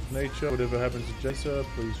 Nature, whatever happens to Jessa,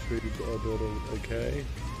 please treat our daughter okay.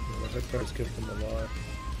 I hope Barris kept them alive.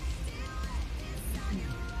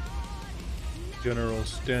 General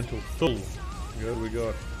Stantle Full. What we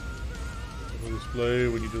got? On display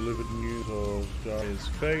when you delivered news of Darius'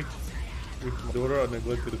 fate. With my daughter, I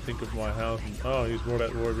neglected to think of my house. And, oh, he's more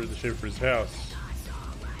about worried about the shape for his house.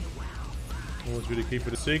 He wants me to keep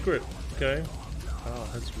it a secret. Okay. Oh,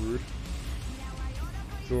 that's rude.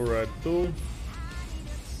 Joyride Thul.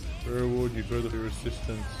 Reward you further for your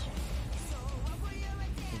assistance.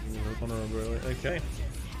 Okay.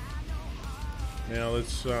 Now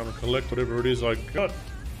let's collect whatever it is I got.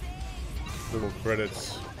 Little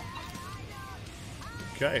credits.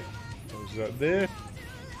 Okay. There's that there.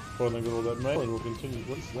 Finally got all that mail and we'll continue.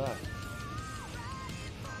 What is that?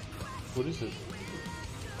 What is it?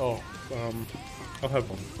 Oh, I'll have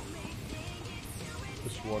one.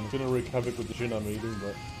 This one. It's gonna wreak havoc with the gin I'm eating,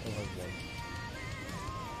 but I'll have one.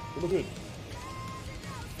 It'll good.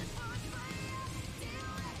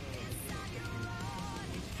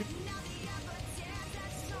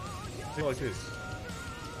 I feel like this.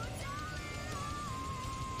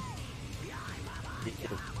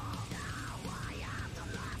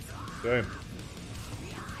 Okay.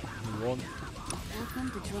 Welcome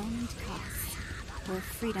to Drone's Cost, where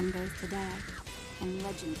freedom goes to die, and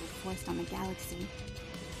legends are forced on the galaxy.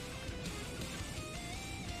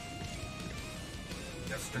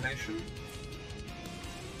 Destination?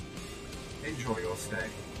 Enjoy your stay.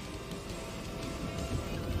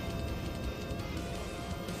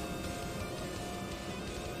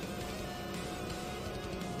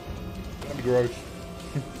 That'd be gross.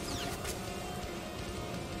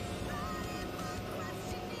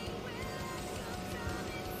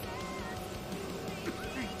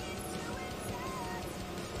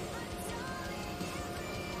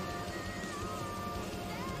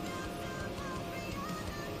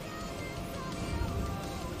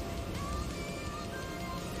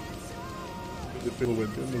 The fiddle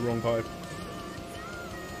went in the wrong pipe.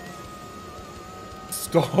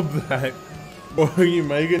 Stop that! Boy, you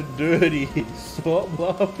make it dirty. Stop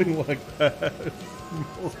laughing like that.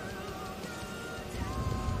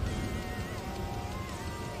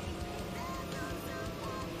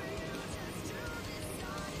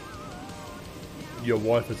 Your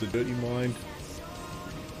wife has a dirty mind.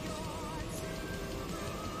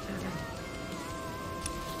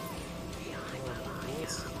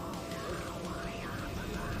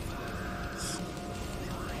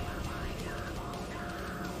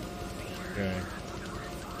 Okay.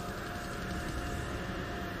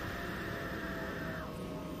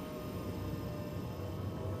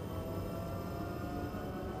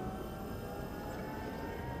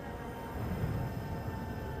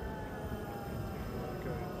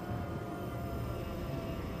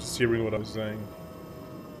 Just hearing what I was saying.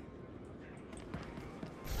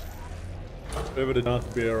 Over to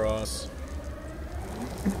Darth bear ass.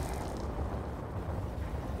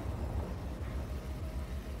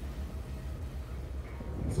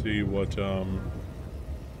 See what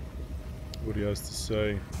he has to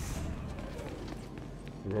say.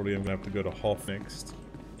 Probably I'm gonna have to go to Hoth next.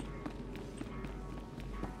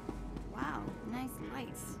 Wow, nice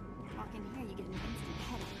lights. Walk in here, you get an instant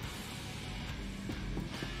headache.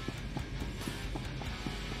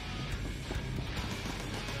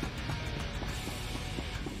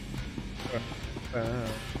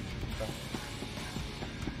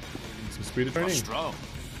 Some speed of training. You're strong,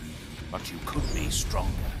 but you could be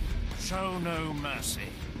stronger. Show no mercy.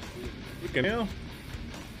 Okay, now.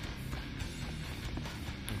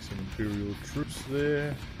 Some Imperial troops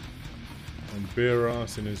there. And bear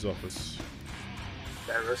ass in his office.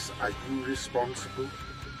 Barris, are you responsible?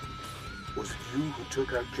 Was it you who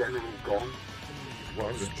took out General Gon? It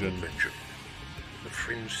was invention. The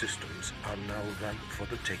fringe systems are now ripe for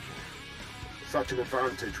the taking. Such an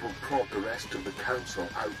advantage will prod the rest of the Council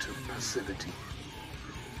out of passivity.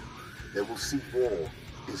 They will see war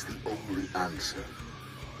is the only answer.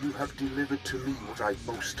 You have delivered to me what I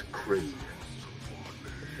most crave.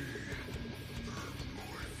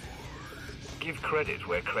 Give credit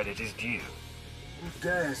where credit is due. Who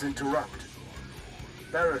dares interrupt?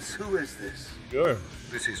 Barris, who is this? Go.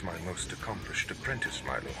 This is my most accomplished apprentice,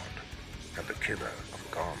 my lord, and the killer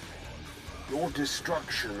of Gon. Your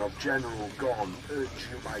destruction of General Gon urged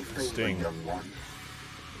you my favor, young one.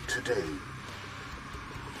 Today.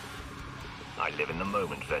 I live in the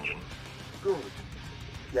moment, Vengeance. Good.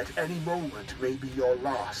 Yet any moment may be your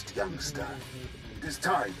last, youngster. It is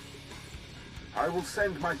time. I will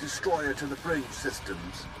send my destroyer to the fringe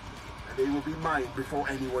systems, and they will be mine before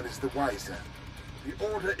anyone is the wiser.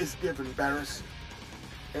 The order is given, Barris.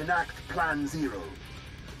 Enact Plan Zero.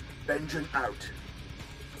 Vengeance out.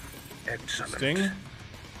 Excellent. Sting?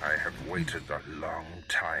 I have waited a long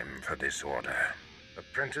time for this order.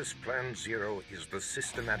 Apprentice Plan Zero is the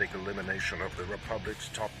systematic elimination of the Republic's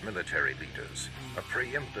top military leaders. A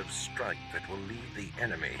preemptive strike that will leave the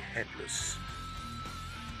enemy headless.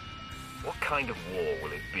 What kind of war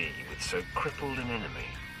will it be with so crippled an enemy?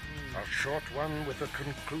 A short one with a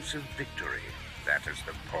conclusive victory. That is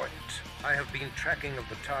the point. I have been tracking of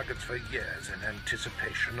the targets for years in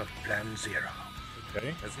anticipation of Plan Zero.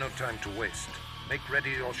 Okay. There's no time to waste. Make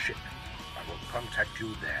ready your ship. I will contact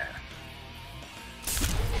you there.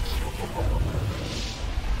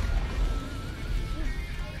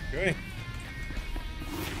 Okay.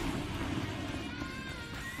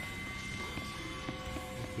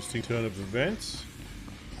 Interesting turn of events.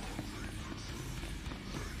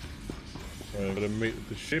 So I'm gonna meet with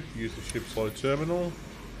the ship, use the ship's low terminal.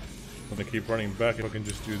 I'm gonna keep running back if I can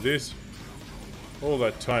just do this. All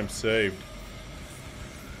that time saved.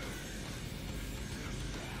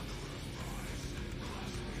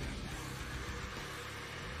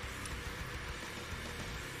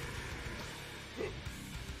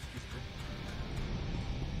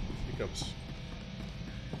 Hiccups.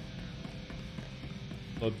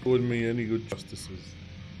 Not doing me any good justices.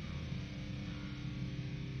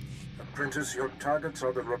 Apprentice, your targets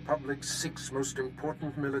are the Republic's 6 most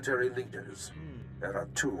important military leaders. There are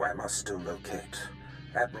 2 I must still locate.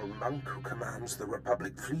 Admiral Monk, who commands the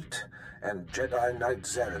Republic fleet, and Jedi Knight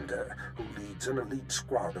Zerander, who leads an elite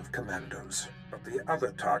squad of commandos. But the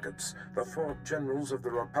other targets, the 4 generals of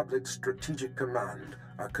the Republic's strategic command,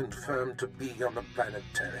 are confirmed to be on the planet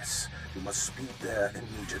Terrace. You must speed there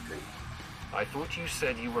immediately. I thought you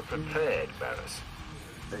said you were prepared, Barris.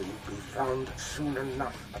 They will be found soon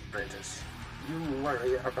enough, Apprentice. You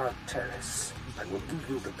worry about Terrace. I will give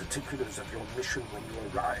you the particulars of your mission when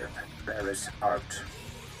you arrive. Barris out.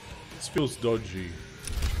 This feels dodgy.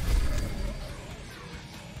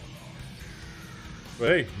 But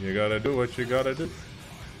hey, you gotta do what you gotta do.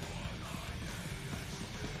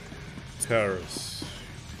 Terrace.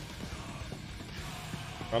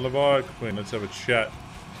 Levi, Quinn, let's have a chat.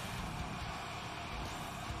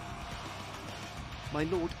 My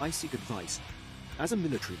lord, I seek advice. As a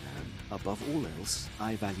military man, above all else,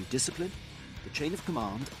 I value discipline, the chain of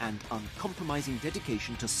command, and uncompromising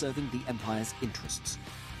dedication to serving the Empire's interests.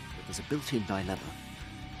 But there's a built-in dilemma.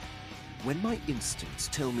 When my instincts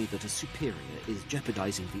tell me that a superior is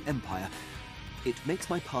jeopardizing the Empire, it makes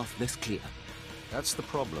my path less clear. That's the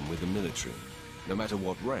problem with the military. No matter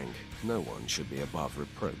what rank, no one should be above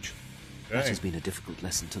reproach. That has been a difficult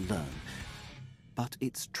lesson to learn. But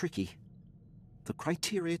it's tricky. The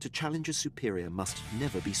criteria to challenge a superior must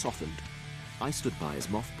never be softened. I stood by as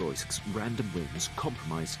Moff Broisk's random whims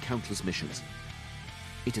compromised countless missions.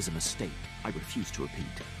 It is a mistake I refuse to repeat.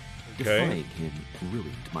 Defying him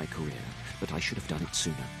ruined my career, but I should have done it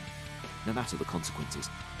sooner. No matter the consequences.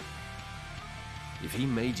 If he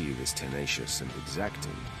made you this tenacious and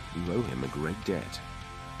exacting, you owe him a great debt.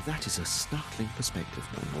 That is a startling perspective,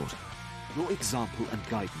 my lord. Your example and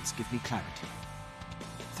guidance give me clarity.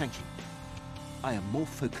 Thank you. I am more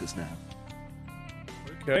focused now.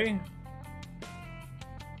 Okay.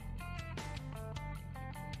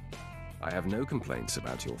 I have no complaints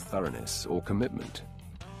about your thoroughness or commitment.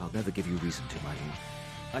 I'll never give you reason to, my lord.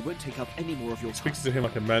 I won't take up any more of your time. Speaks to him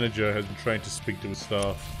like a manager has been trained to speak to his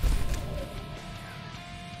staff.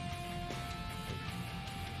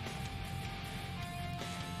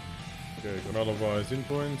 Okay, got Levi's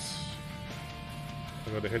influence.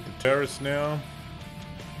 I gotta head to Terrace now.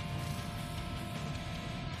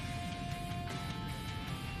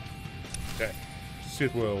 Okay,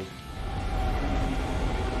 Sith World.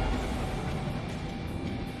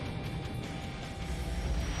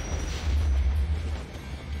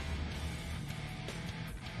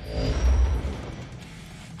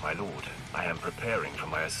 My lord, I am preparing for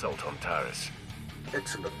my assault on Taris.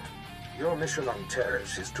 Excellent. Your mission on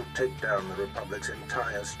Terrace is to take down the Republic's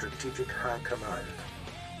entire strategic high command.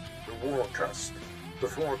 The War Trust, the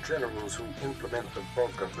 4 generals who implement the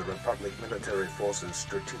bulk of the Republic military forces'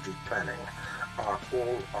 strategic planning, are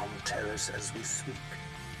all on Terrace as we speak.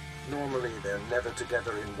 Normally, they're never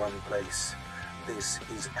together in one place. This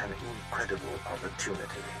is an incredible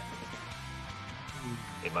opportunity.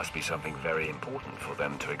 It must be something very important for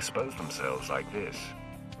them to expose themselves like this.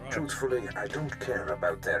 Truthfully, I don't care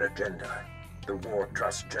about their agenda. The War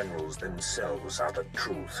Trust generals themselves are the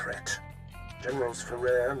true threat. Generals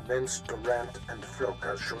Ferrer, Nance, Durant, and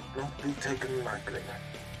Floka should not be taken lightly.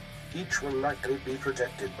 Each will likely be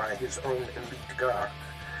protected by his own elite guard,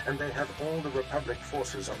 and they have all the Republic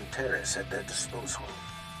forces on Terrace at their disposal.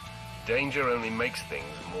 Danger only makes things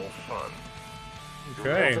more fun. Do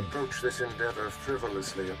not approach this endeavor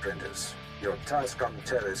frivolously, Apprentice. Your task on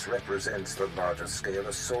Terrace represents the largest scale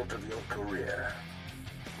assault of your career.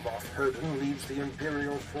 Moff Herden leads the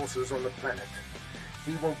Imperial forces on the planet.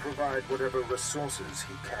 He will provide whatever resources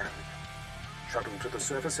he can. Shuttle to the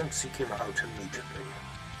surface and seek him out immediately.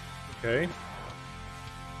 Okay.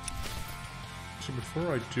 So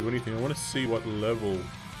before I do anything, I want to see what level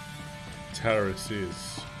Taris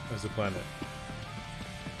is as a planet.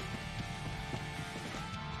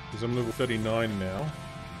 Because I'm level 39 now.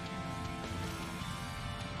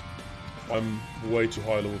 I'm way too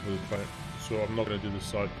high level for this planet, so I'm not going to do the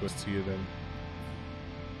side quests here then.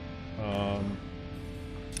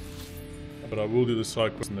 But I will do the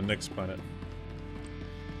side quest on the next planet.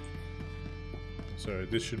 So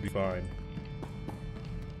this should be fine.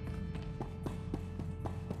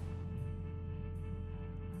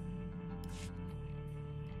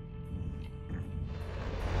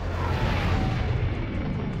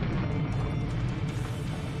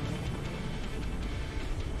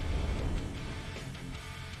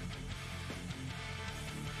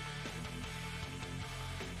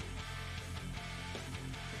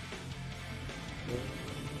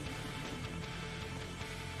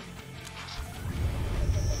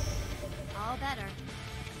 All better.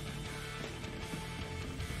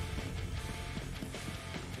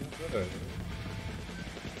 Good.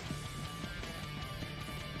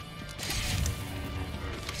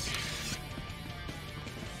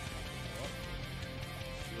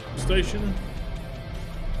 Station.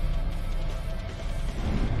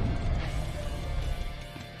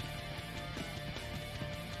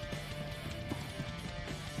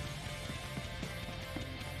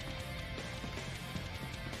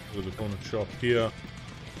 There's a corner shop here.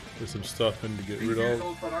 There's some stuff in to get rid of.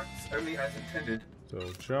 All products only as intended.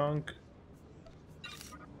 Sell junk.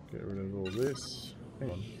 Get rid of all this.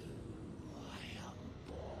 Hang on.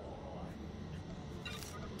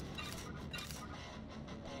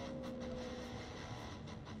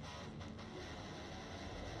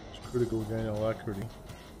 It's critical gain alacrity.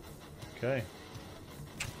 Okay.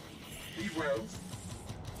 Be well.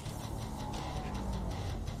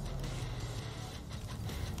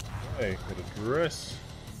 Hey, got a dress.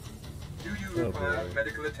 Do you require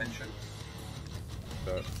medical attention?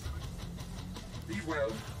 That. Be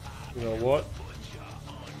well. You know what?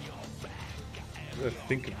 I'm gonna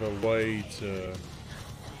think of a way to...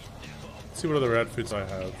 Let's see what other outfits I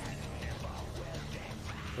have.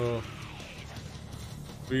 Oh.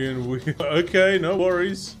 Being weird. Okay, no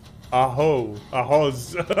worries. Aho.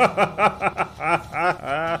 Ahoz.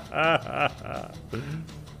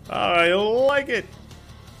 I like it.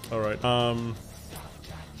 Alright, I'm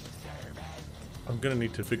gonna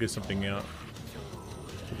need to figure something out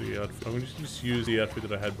for the outfit. I'm gonna just use the outfit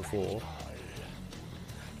that I had before.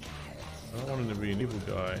 I don't want him to be an evil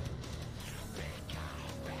guy.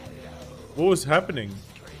 What was happening?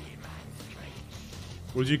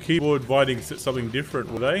 Was your keyboard biting something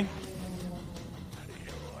different, were they?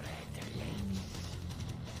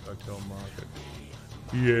 Hotel market.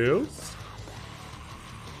 Yes?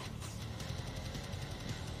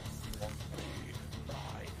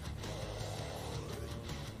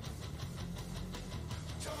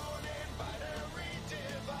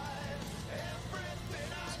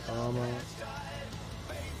 Armor.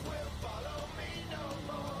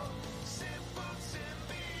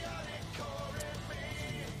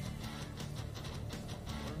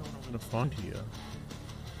 To find here.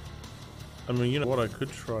 I mean, you know what? I could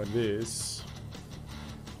try this.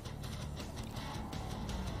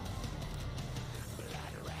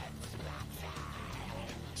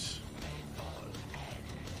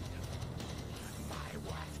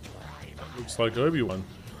 Looks like Obi-Wan.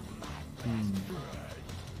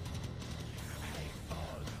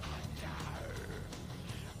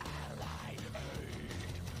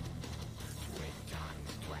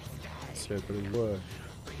 Said that it worked.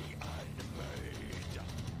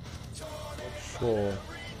 Sure.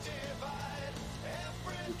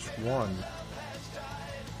 Which one?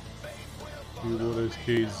 Few waters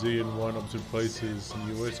keys Z and Y opposite places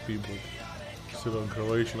in US keyboard. Still on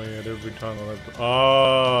Croatian at every time I have to.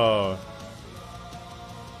 Oh,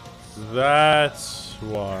 that's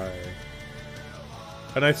why.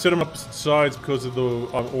 And I set them opposite sides because of the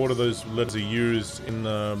order those letters are used in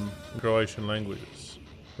Croatian languages.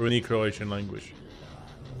 Or any Croatian language.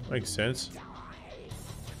 Makes sense.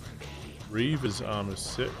 Reaver's armor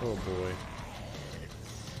set. Oh boy.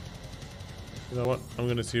 You know what? I'm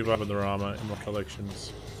gonna see if I have other armor in my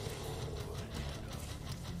collections.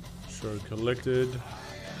 Show collected.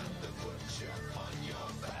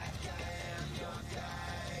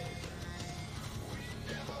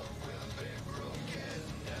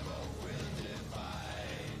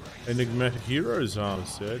 Enigmatic Heroes armor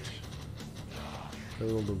set.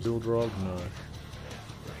 Herald of Zildrog, no.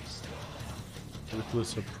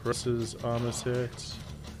 Ruthless Oppressors armor set.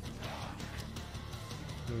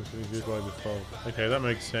 Okay, that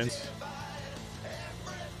makes sense.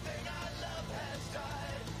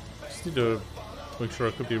 Just need to make sure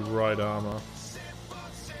I could be right armor.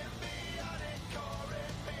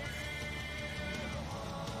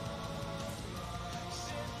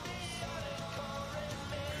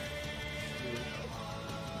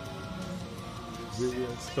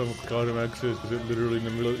 Some quantum access, is it literally in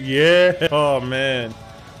the middle? Yeah! Oh man!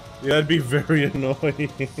 Yeah, that'd be very annoying.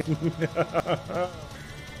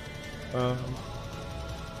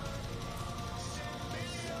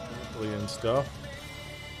 And stuff.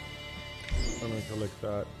 I'm gonna collect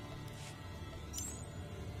that.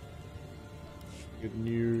 Get a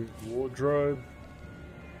new wardrobe.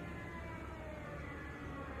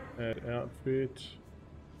 Add outfit.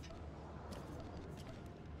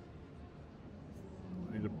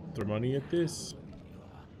 I need to throw money at this.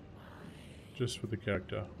 Just for the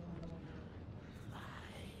character.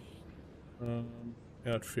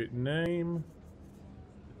 Outfit name.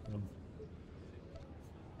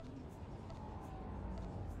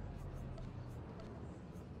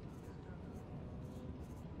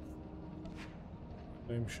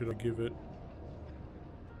 Name should I give it?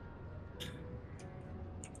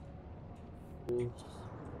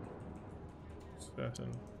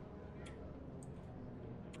 Assassin.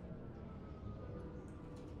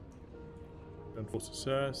 Force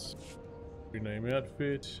Assass. Rename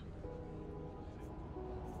outfit.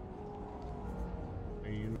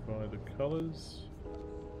 Unify the colors.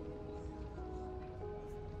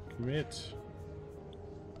 Commit.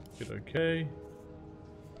 Hit OK.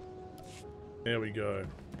 There we go.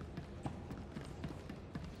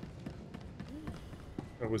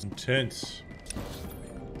 That was intense.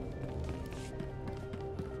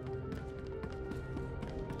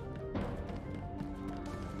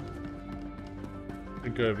 I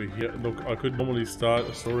think over here, look, I could normally start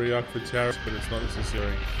a story arc for Taris, but it's not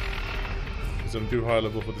necessary. Because I'm too high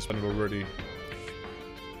level for this one already.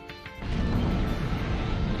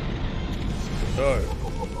 So.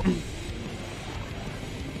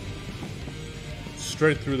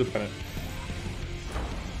 Straight through the planet.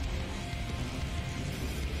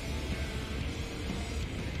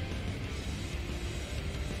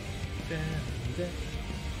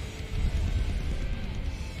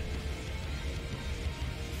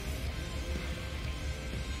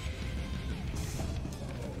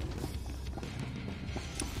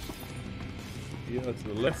 Yeah, to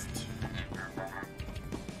the left.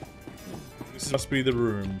 This must be the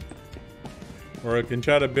room where I can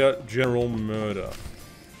chat about general murder.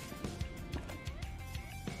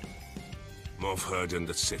 Moff Herden,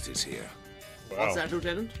 the Sith is here. Wow. What's that,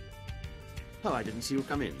 Lieutenant? Oh, I didn't see you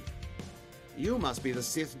come in. You must be the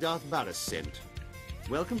Sith Darth Barris sent.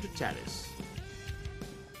 Welcome to Taris.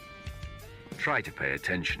 Try to pay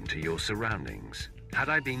attention to your surroundings. Had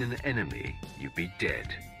I been an enemy, you'd be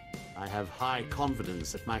dead. I have high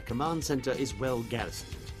confidence that my command center is well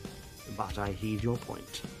garrisoned. But I heed your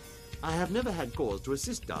point. I have never had cause to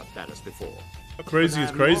assist Darth Barris before. Crazy is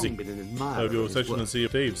crazy. Been an admirer of your his section work. of Sea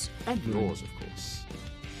of Thieves. And yours, of course.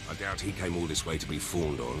 I doubt he came all this way to be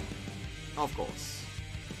fawned on. Of course.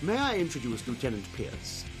 May I introduce Lieutenant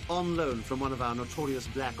Pierce, on loan from one of our notorious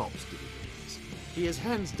Black Ops divisions. He is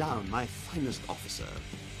hands down my finest officer.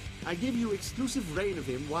 I give you exclusive reign of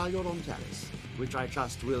him while you're on Taris, which I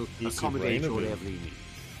trust will accommodate your every need.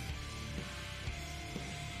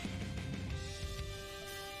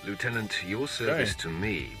 Lieutenant, your service to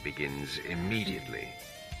me begins immediately.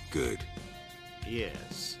 Good.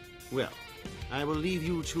 Yes. Well, I will leave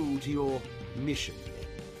you two to your mission.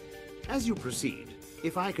 As you proceed,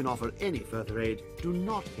 if I can offer any further aid, do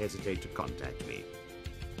not hesitate to contact me.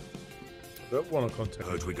 I don't want to contact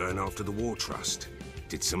Heard we're going after the War Trust.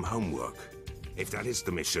 Did some homework. If that is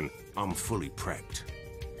the mission, I'm fully prepped.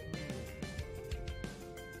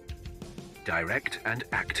 Direct and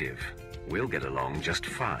active. We'll get along just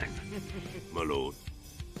fine. My lord,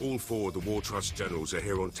 all four of the War Trust generals are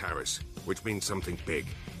here on Taris, which means something big.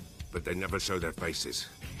 But they never show their faces.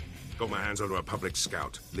 Got my hands on a public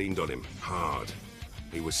scout, leaned on him hard.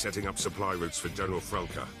 He was setting up supply routes for General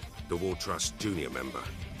Frelka, the War Trust junior member.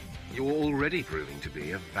 You're already proving to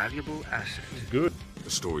be a valuable asset. Good. The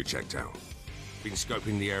story checked out. Been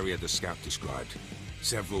scoping the area the scout described.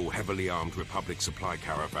 Several heavily armed Republic supply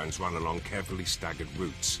caravans run along carefully staggered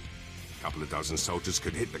routes. Couple of dozen soldiers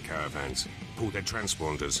could hit the caravans, pull their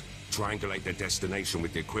transponders, triangulate their destination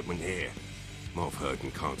with the equipment here. Moff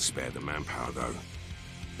Herden can't spare the manpower, though.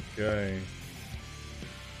 Okay.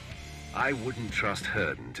 I wouldn't trust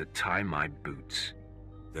Herden to tie my boots.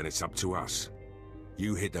 Then it's up to us.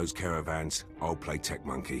 You hit those caravans, I'll play tech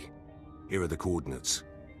monkey. Here are the coordinates.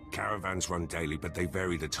 Caravans run daily, but they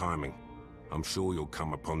vary the timing. I'm sure you'll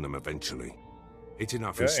come upon them eventually. Hit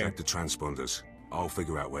enough and snag the transponders. I'll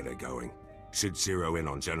figure out where they're going. Should zero in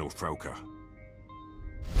on General Frelker.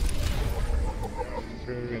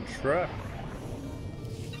 Very trap.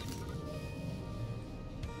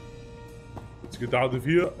 Let's get out of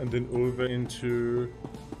here and then over into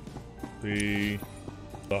the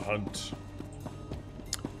hunt.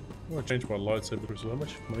 I want to change my lightsaber crystal. How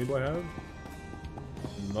much money do I have?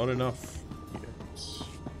 Not enough yet.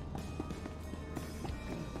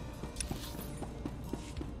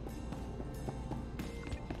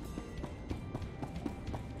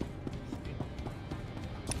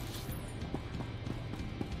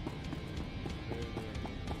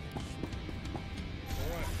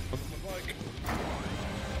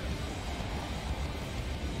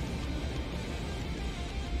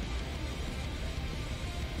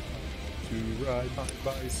 To ride my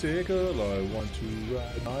bicycle, I want to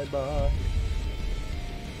ride my bike.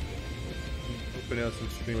 Open out some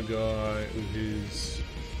streamer guy with his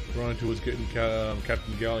run towards getting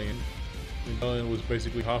Captain Galleon. And Galleon was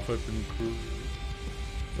basically half open crew.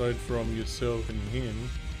 Aside from yourself and him,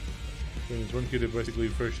 there's one kid who basically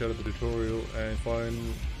fresh out of the tutorial and find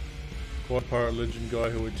quite Pirate Legend guy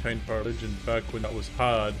who attained Pirate Legend back when that was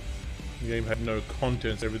hard. The game had no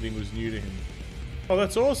contents, everything was new to him. Oh,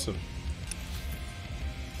 that's awesome!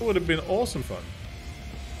 That would have been awesome fun.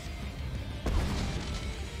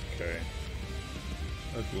 Okay.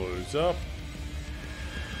 That blows up.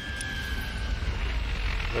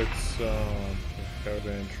 Let's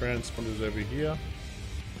caravan transponders over here.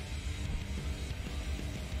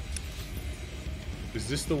 Is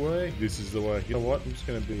this the way? This is the way. You know what? I'm just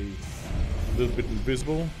gonna be a little bit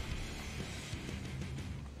invisible.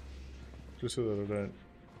 Just so that I don't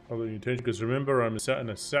other attention, because remember I'm an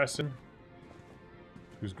assassin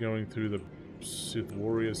who's going through the Sith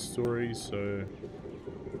warrior story, so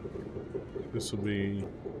this will be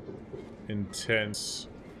intense.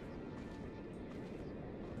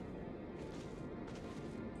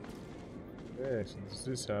 Yeah, so there's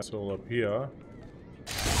this asshole up here.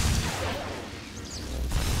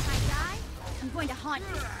 I'm going to haunt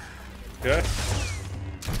you. Okay.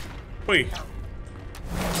 Wait.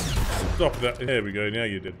 Stop that. There we go. Now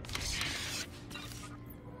you did.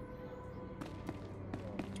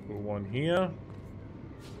 Put one here.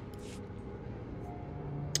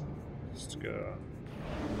 Let's go.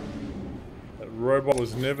 That robot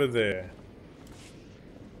was never there.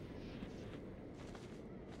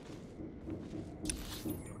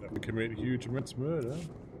 Don't have to commit huge amounts of murder.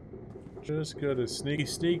 Just gotta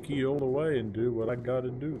sneaky all the way and do what I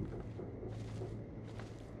gotta do.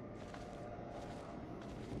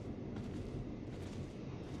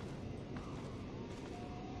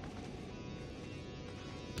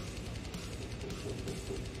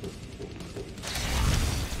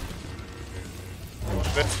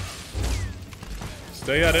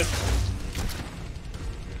 Stay at it.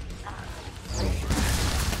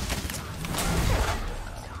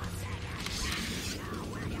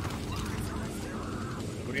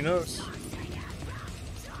 Nobody knows.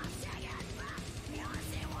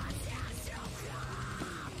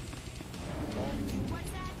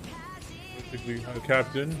 Basically,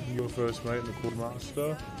 Captain, your first mate and the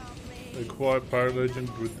Quartermaster. A quiet pirate legend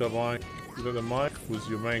with the mic. The mic was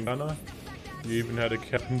your main gunner. You even had a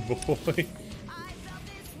cabin boy.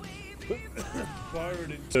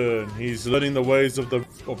 Pirate in turn. He's learning the ways of the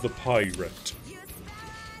pirate.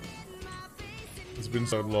 It's been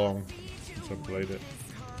so long since I played it.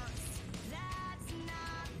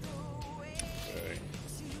 Okay.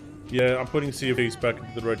 Yeah, I'm putting Sea of Thieves back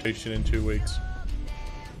into the rotation in 2 weeks.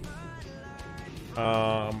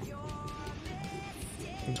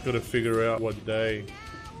 Just got to figure out what day.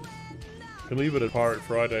 Can leave it at Pirate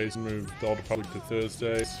Fridays and move the Old Republic to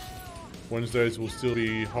Thursdays. Wednesdays will still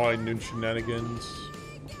be high noon shenanigans.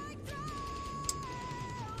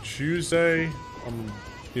 Tuesday, I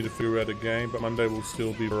need to figure out a game, but Monday will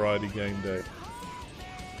still be variety game day.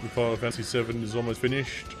 The Final Fantasy VII is almost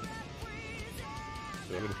finished,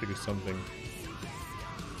 so I've got to figure something.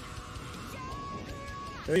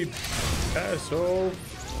 Hey, asshole!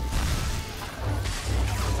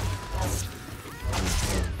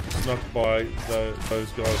 Snuck by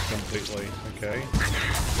those guys completely. Okay.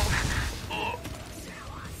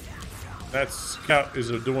 That scout is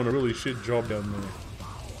doing a really shit job down there.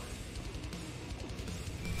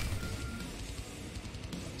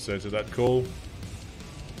 So to that call.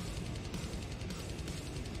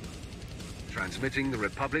 Transmitting the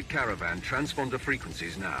Republic Caravan transponder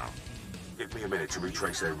frequencies now. Give me a minute to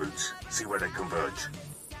retrace their routes, see where they converge.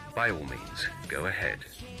 By all means, go ahead.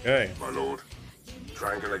 Okay. My lord,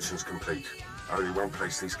 triangulation's complete. Only one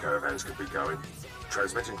place these caravans could be going.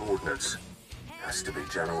 Transmitting coordinates. Has to be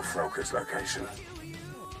General Frelker's location.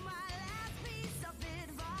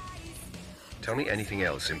 Tell me anything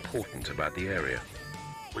else important about the area.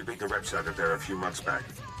 We beat the reps out of there a few months back.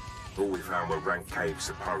 All we found were rank caves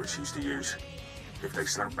that pirates used to use. If they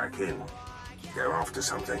snuck back in, they're after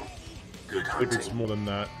something. Good I think hunting. it's more than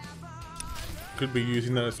that. Could be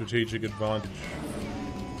using that as strategic advantage.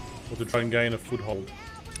 Or to try and gain a foothold.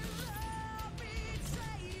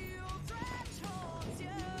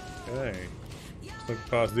 Okay. Let's look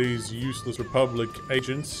past these useless Republic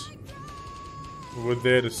agents. We're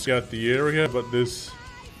there to scout the area, but this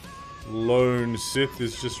lone Sith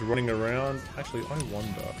is just running around. Actually, I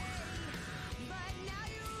wonder.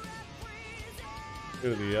 Go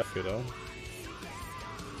to the outfitter.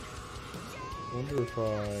 I wonder if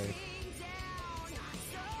I...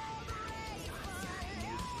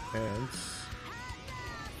 Pants.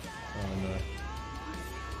 Oh no.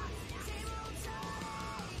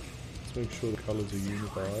 Let's make sure the colors are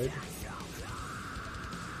unified.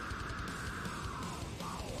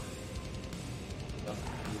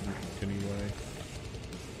 Anyway.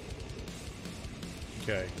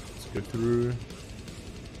 Okay, let's go through.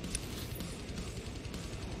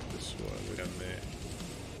 This way, we're down there.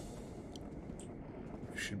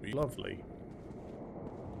 Should be lovely.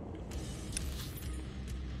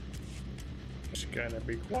 It's gonna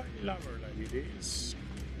be quite lovely, it is.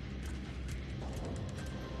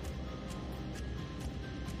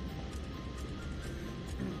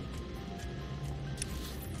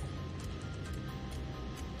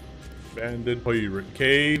 Abandoned pirate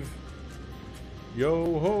cave.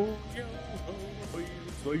 Yo ho, please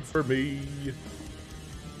wait for me.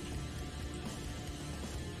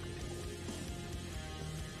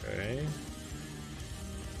 Okay.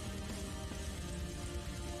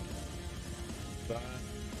 That.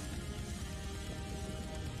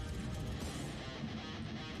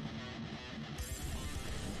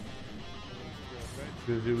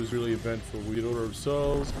 Because it was really eventful. We did Order of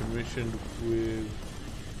Souls, commissioned with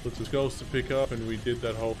lots of skulls to pick up, and we did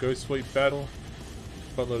that whole Ghost Fleet battle.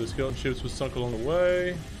 Quite a lot of skeleton ships was sunk along the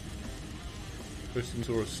way. First we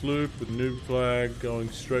saw a sloop with a noob flag going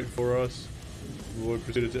straight for us. We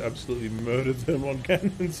proceeded to absolutely murder them on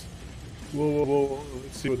cannons. Whoa, whoa, whoa,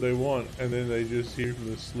 let's see what they want. And then they just hear from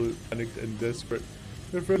the sloop, panicked and desperate.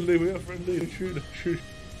 We're friendly, we are friendly, shoot, shoot.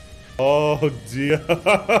 Oh dear.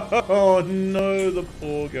 Oh no, the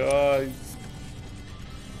poor guys.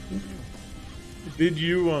 Did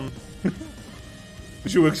you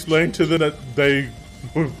did you explain to them that they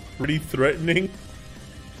were pretty threatening?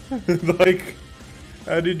 Like,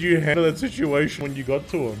 how did you handle that situation when you got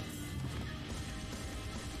to them?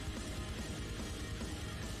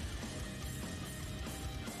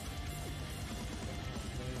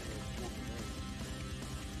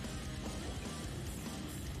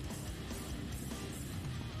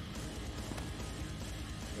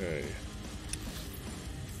 Okay.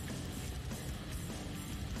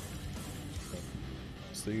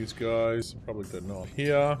 These guys probably got not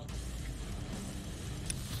here.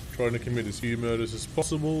 Trying to commit as few murders as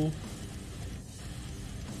possible.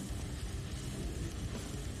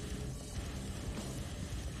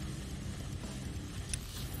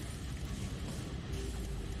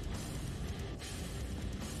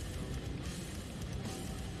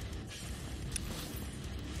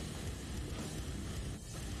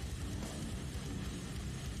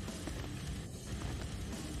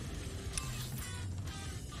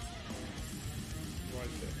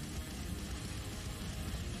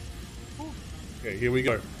 Okay, here we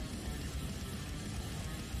go.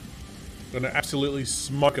 Gonna absolutely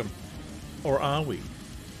smoke them. Or are we?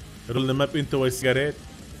 Roll them up into a cigarette.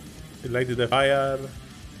 Light the fire. There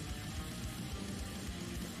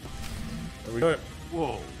we go.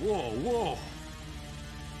 Whoa, whoa, whoa.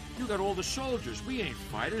 You got all the soldiers. We ain't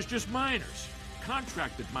fighters, just miners.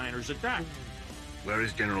 Contracted miners at that. Where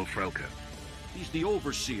is General Frelker? He's the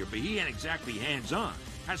overseer, but he ain't exactly hands-on.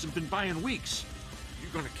 Hasn't been by in weeks. You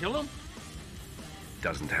gonna kill him?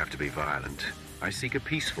 Doesn't have to be violent. I seek a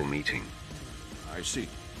peaceful meeting. I see.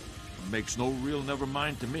 Makes no real never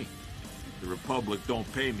mind to me. The Republic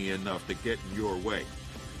don't pay me enough to get in your way.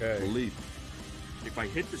 Okay. Believe me. If I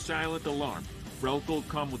hit the silent alarm, Frelk will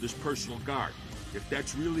come with his personal guard. If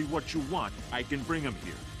that's really what you want, I can bring him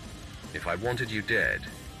here. If I wanted you dead,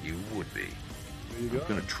 you would be. I'm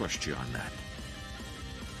gonna trust you on that.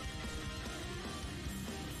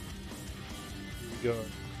 Here we go.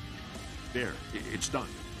 There, it's done.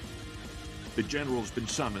 The General's been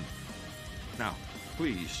summoned. Now,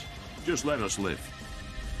 please, just let us live.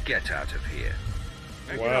 Get out of here.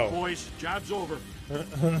 Make it Wow. up, boys. Job's over.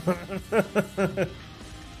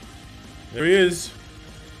 There he is.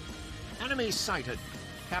 Enemy sighted.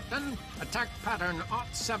 Captain, attack pattern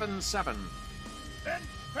 077. Then,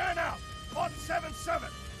 fan out! On 7-7!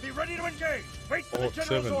 Be ready to engage! Wait for the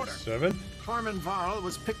General's order! 7-7? Corman Varl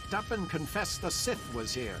was picked up and confessed the Sith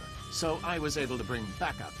was here, so I was able to bring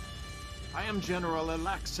backup. I am General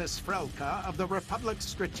Alaxis Frelka of the Republic's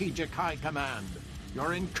Strategic High Command.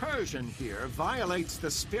 Your incursion here violates the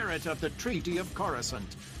spirit of the Treaty of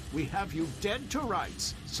Coruscant. We have you dead to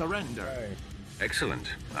rights. Surrender. Excellent.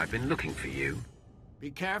 I've been looking for you. Be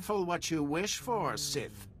careful what you wish for,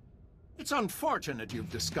 Sith. It's unfortunate you've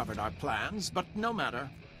discovered our plans, but no matter.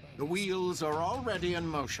 The wheels are already in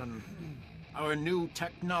motion. Our new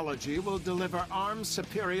technology will deliver armed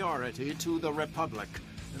superiority to the Republic,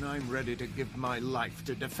 and I'm ready to give my life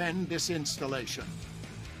to defend this installation.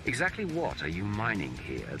 Exactly what are you mining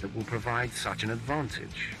here that will provide such an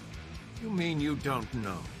advantage? You mean you don't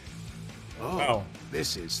know? Oh, Wow.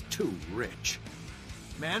 This is too rich.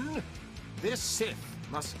 Men, this Sith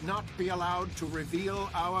must not be allowed to reveal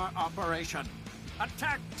our operation.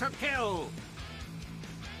 Attack to kill!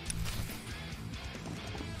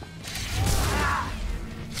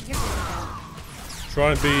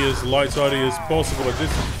 Trying to be as light-sided as possible, but this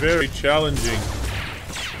is very challenging.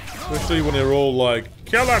 Especially when they're all like,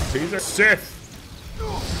 kill him, he's a Sith!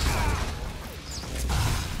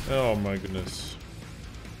 Oh my goodness.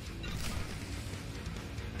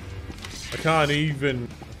 I can't even...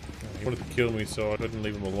 He wanted to kill me, so I couldn't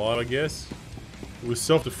leave him alive, I guess. It was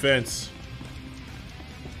self-defense.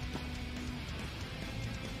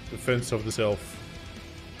 Defense of the self.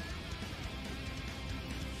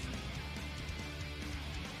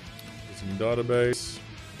 Some database.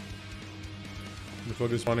 The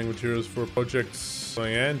focus mining materials for Project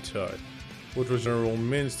Scientide. Fortress General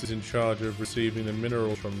Minst is in charge of receiving the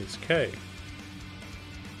minerals from this cave.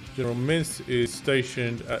 General Minst is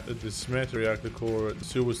stationed at the Dismet reactor core at the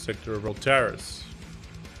sewer sector of Altaris.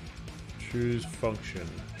 Choose function.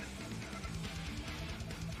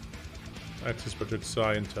 Access Project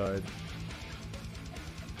Scientide.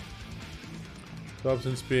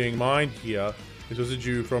 Substance being mined here is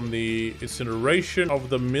residue from the incineration of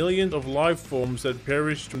the millions of life forms that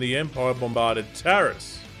perished when the Empire bombarded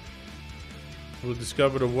Taris. We've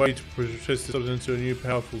discovered a way to process the substance to a new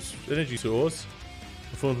powerful energy source.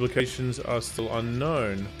 The full implications are still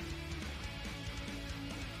unknown.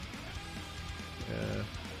 Yeah.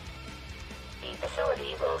 The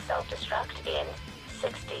facility will self-destruct in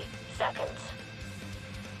 60 seconds.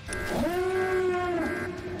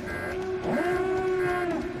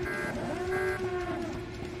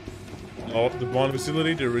 Of the bond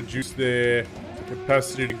facility to reduce their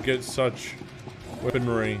capacity to get such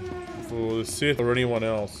weaponry for the Sith or anyone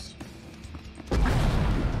else.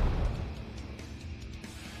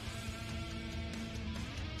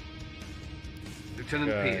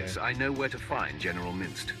 Lieutenant Pierce, I know where to find General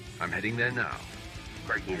Minst. I'm heading there now.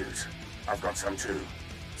 Great news. I've got some too.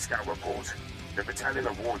 Scout report. The battalion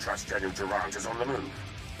of War Trust General Durant is on the move.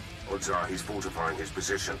 Odds are he's fortifying his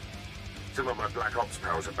position. Some of my Black Ops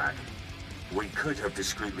pals are back. We could have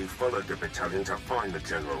discreetly followed the battalion to find the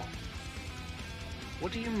General.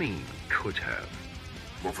 What do you mean, could have?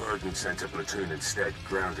 Mulverden sent a platoon instead,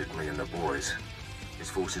 grounded me and the boys. His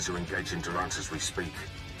forces are engaging Durant as we speak.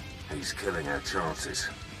 He's killing our chances.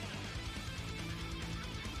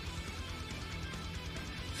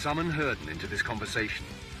 Summon Herden into this conversation.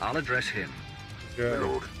 I'll address him. Yeah. My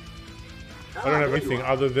lord. I don't have anything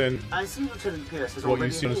other than I see Lieutenant Pierce has what you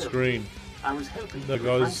already see on the appeared. screen. I was hoping The to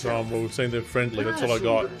guys myself. were saying they're friendly, Can that's all I assume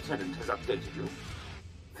got. The Lieutenant has updated you.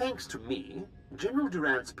 Thanks to me, General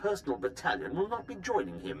Durant's personal battalion will not be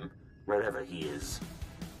joining him, wherever he is.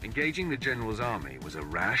 Engaging the General's army was a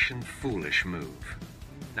rash and foolish move.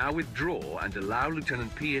 Now withdraw and allow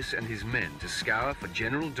Lieutenant Pierce and his men to scour for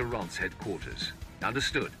General Durant's headquarters.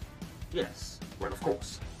 Understood? Yes, well, of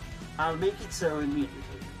course. I'll make it so immediately.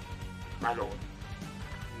 My lord.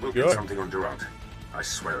 We'll get something on Durant. I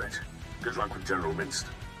swear it. Good luck with General Minst.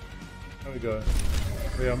 There we go.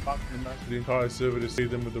 Yeah, I'm marking the map for the entire server to see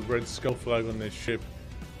them with the red skull flag on their ship.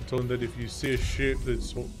 I told them that if you see a ship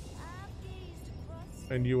that's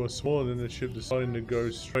and you are smaller than the ship deciding to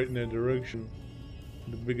go straight in their direction,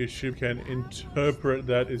 the bigger ship can interpret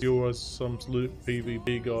that as you are some absolute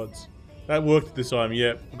PvP gods. That worked this time,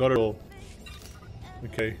 yep, got it all.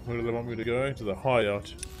 Okay, where do they want me to go? To the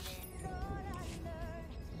hideout.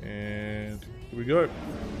 And here we go.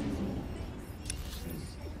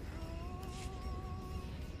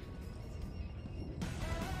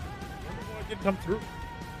 come through.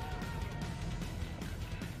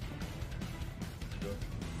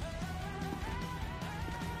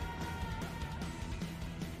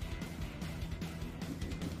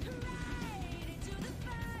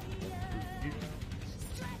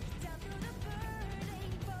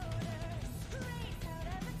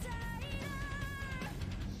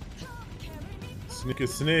 Sneaky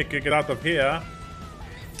snake, get out of here.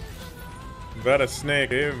 Very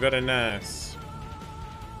snaky, very nice.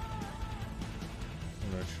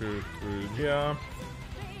 I'm gonna shoot through here.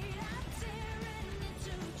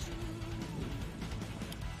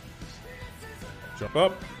 Jump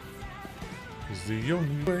up. 'Cause the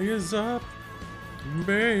only way is up,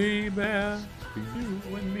 baby. For you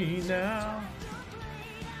and me now.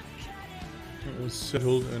 It was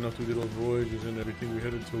settled, and after the little voyages and everything, we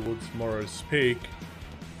headed towards Morrow's Peak.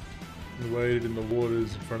 We waited in the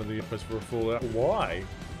waters in front of the Empress for a fallout. Why?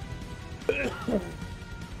 Is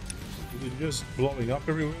it just blowing up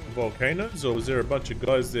everywhere with volcanoes, or was there a bunch of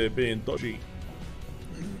guys there being dodgy?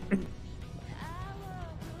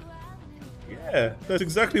 Yeah, that's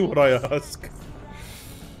exactly what I ask.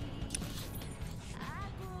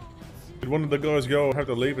 Did one of the guys go have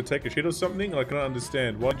to leave and take a shit or something? I can't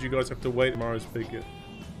understand. Why did you guys have to wait at Morrow's Peak yet?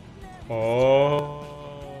 Oh.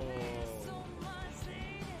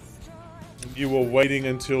 You were waiting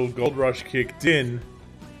until Gold Rush kicked in,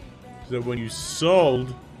 so that when you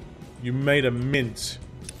sold, you made a mint.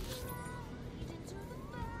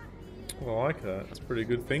 I like that. That's pretty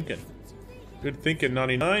good thinking. Good thinking,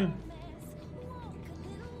 99.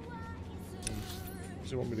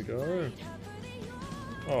 Does it want me to go?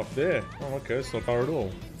 Oh, up there. Oh, okay. It's not far at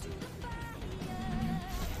all.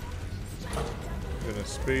 Gonna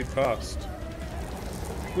speed past.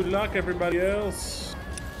 Good luck, everybody else.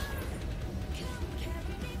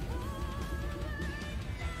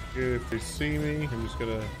 If they see me, I'm just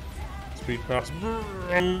gonna speed past.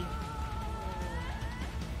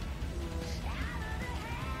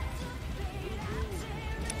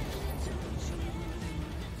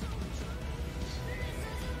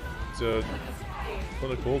 It's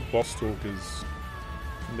what are they called? Boss stalkers.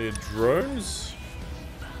 And they're drones?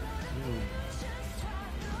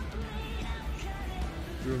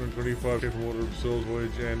 225k from water of Soul's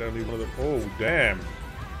Voyage and only one of them. Oh, damn.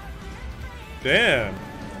 Damn.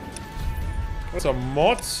 That's a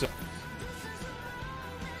monster.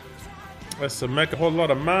 That's to make a whole lot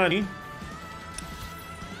of money.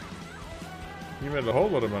 You made a whole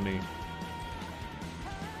lot of money.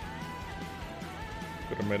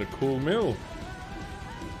 Could have made a cool mill.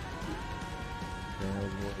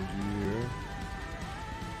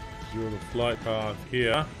 You're the flight path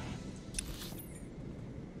here.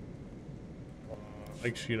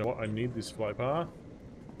 Actually, you know what? I need this flight path.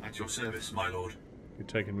 At your service, my lord. You're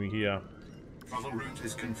taking me here. Travel route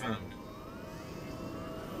is confirmed.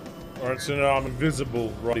 Alright, so now I'm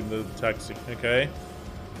invisible riding the taxi, okay?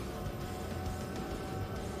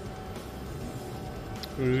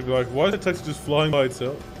 You'd be like, why is the taxi just flying by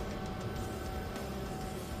itself?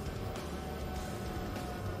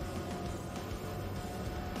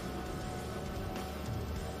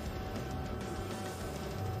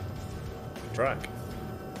 Track.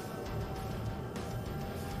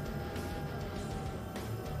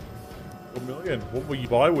 $1 million. What will you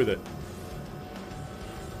buy with it?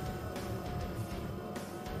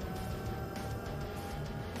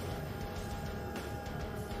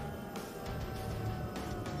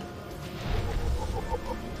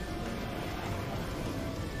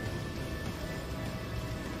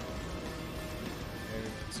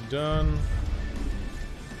 It's done.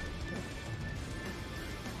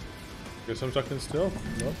 Guess I'm stuck in still?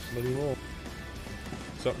 Nope, not anymore.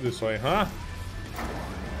 It's up this way, huh?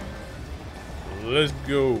 Let's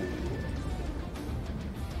go.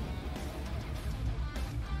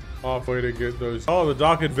 Halfway to get those. Oh, the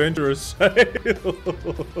Dark Adventurers sales.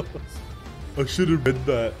 I should have read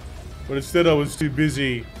that. But instead I was too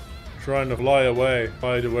busy trying to fly away,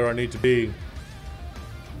 fly to where I need to be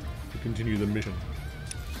to continue the mission.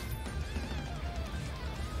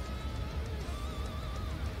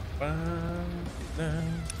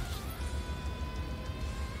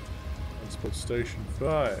 Transport Station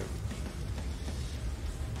 5.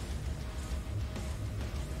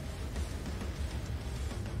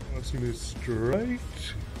 Let's go straight.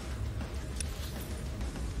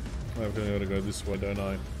 I've got to go this way, don't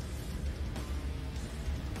I?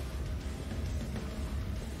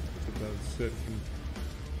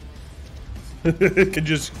 It can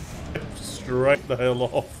just straight the hell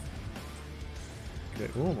off. Okay,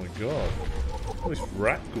 oh my god. All these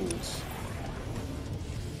rat ghouls.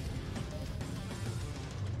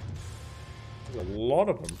 There's a lot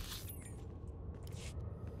of them.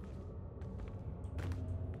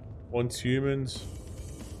 Once humans,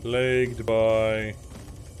 plagued by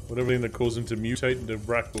whatever thing that caused them to mutate into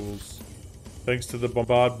Brackles, thanks to the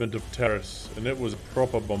bombardment of Taris. And it was a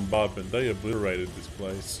proper bombardment. They obliterated this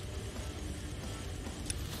place.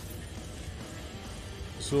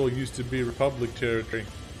 This all used to be Republic territory.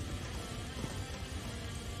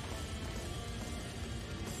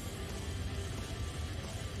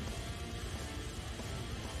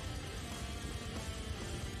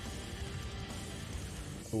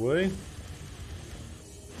 Away.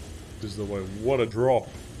 This is the way. What a drop.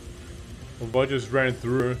 If I just ran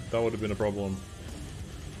through, that would have been a problem.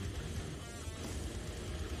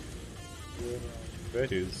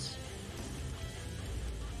 That is.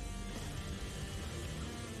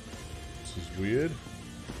 This is weird.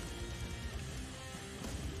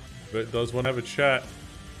 But it does want to have a chat.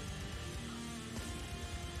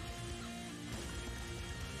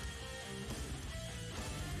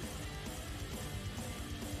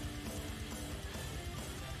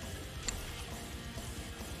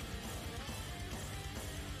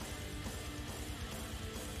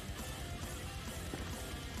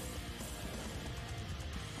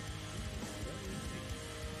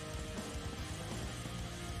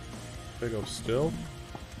 Take off still.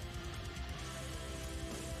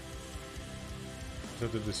 Just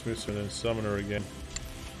have to dismiss her and then summon her again.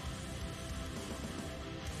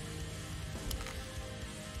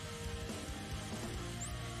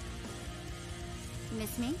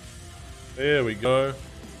 Miss me? There we go.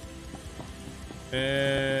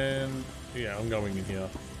 And yeah, I'm going in here.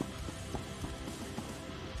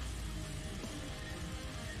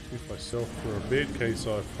 Keep myself for a bit in case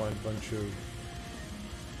I find a bunch of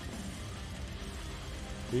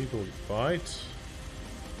people to fight.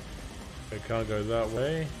 I can't go that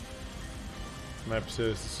way. Map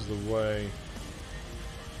says this is the way.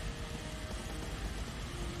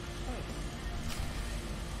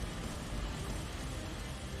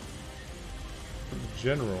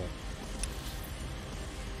 General.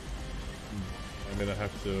 I'm gonna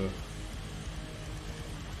have to.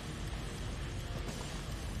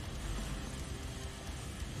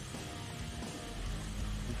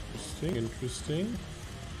 Interesting.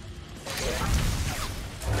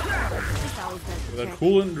 That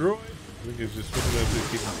coolant droid? I think it's just looking at to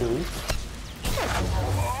keep it cool.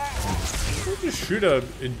 Did you just shoot a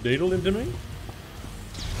needle into me?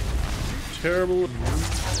 Terrible.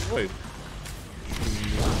 Wait.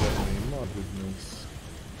 My goodness.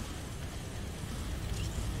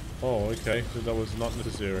 Oh, okay. So that was not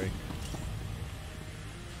necessary.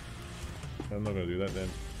 I'm not gonna do that then.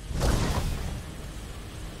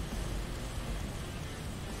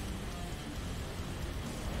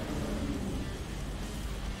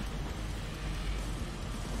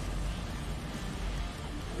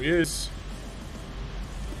 He is.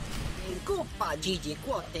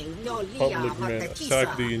 Public man,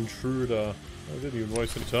 attack the intruder. I didn't even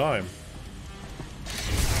waste any time.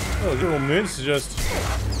 Oh, little Mince just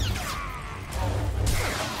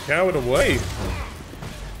cowered away.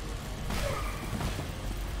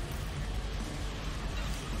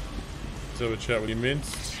 Let's have a chat with you,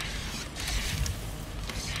 Mince.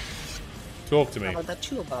 Talk to me. Well,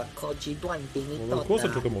 of course I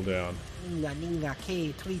took them all down.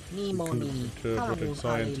 Interpreting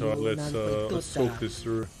science, let's talk this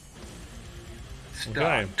through.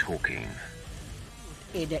 Stop talking.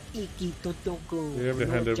 We have to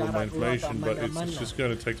hand over my information, but it's just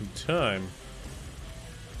going to take some time.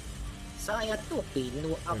 I'm not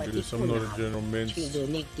a General Mince.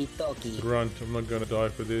 Grunt, I'm not going to die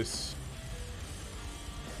for this.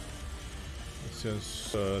 It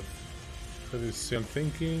says, that is sound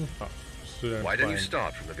thinking. Oh, why don't you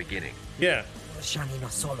start from the beginning? Yeah. There's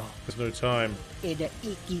no time.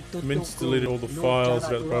 Mince deleted all the files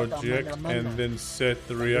about the project and then set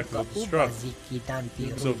the reactor to destruct.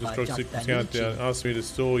 Self-destruct sequence countdown. Ask me to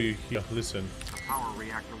store you here. Listen. The power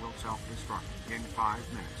reactor will self-destruct in 5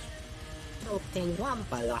 minutes.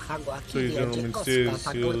 So your gentleman says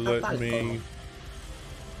he'll let me...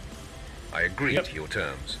 I agree to your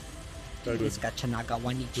terms.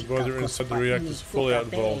 Supervisor inside the reactor is fully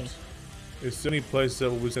outvolved. It's the only place that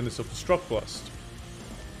will withstand the self-destruct blast.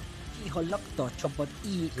 If you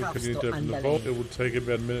need to open the vault, it will take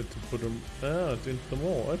about a minute to put them out into them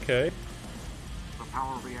all. Okay. The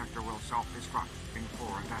power reactor will self-destruct in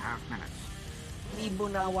 4.5 minutes.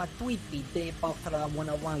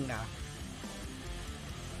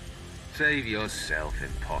 Save yourself,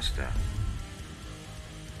 imposter.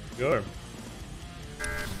 Go.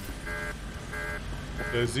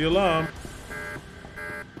 There's the alarm.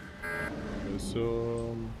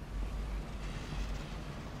 So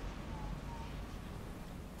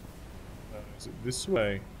is it this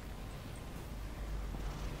way?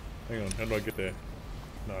 Hang on, how do I get there?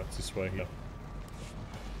 No, it's this way here.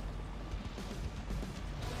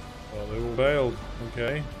 Oh, they all failed.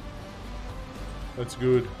 Okay. That's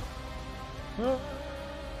good. Ah.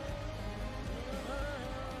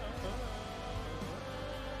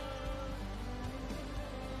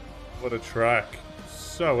 What a track.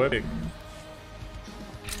 So epic.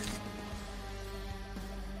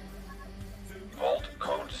 Vault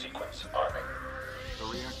code sequence arming. The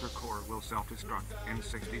reactor core will self-destruct in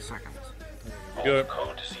 60 seconds. Vault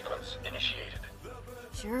code sequence initiated.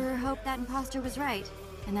 Sure hope that imposter was right,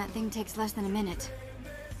 and that thing takes less than a minute.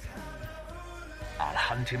 I'll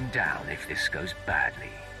hunt him down if this goes badly.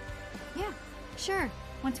 Yeah, sure.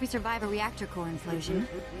 Once we survive a reactor core implosion.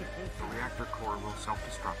 The reactor core will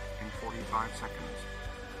self-destruct in 45 seconds.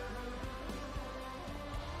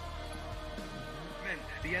 Men,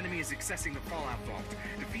 the enemy is accessing the Fallout Vault.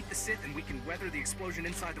 Defeat the Sith and we can weather the explosion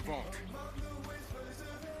inside the vault.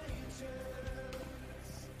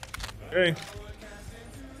 Okay.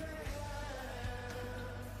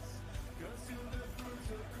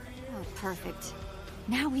 Oh, perfect.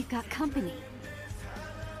 Now we've got company.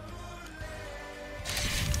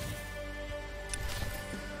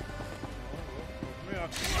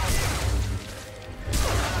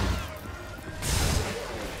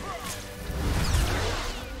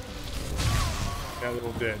 Yeah, they're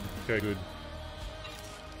all dead. Okay, good.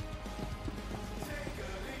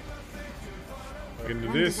 Into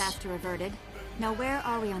One this. disaster averted. Now where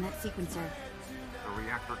are we on that sequencer? The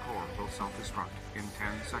reactor core will self-destruct in 10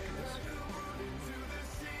 seconds.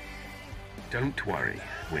 Don't worry,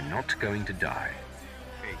 we're not going to die.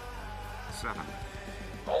 8, 7.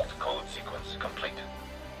 Vault code sequence complete.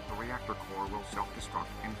 The reactor core will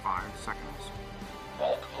self-destruct in 5 seconds.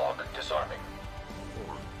 Vault lock disarming.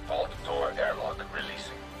 4. Vault door airlock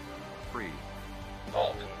releasing. 3.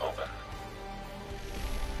 Vault open.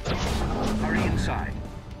 Hurry inside.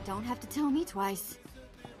 Don't have to tell me twice.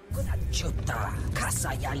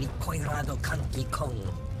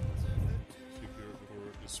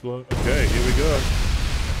 Okay, here we go.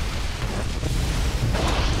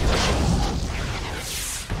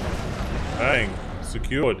 Bang,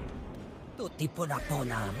 secured. Could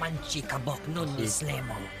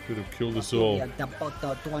have killed us all.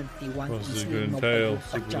 What's this good entail?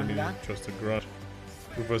 Secretly just a grunt.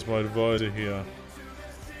 Who's my advisor here?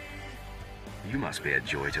 You must be a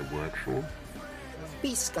joy to work for.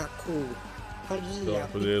 Go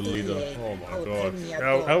for their leader. Oh my god.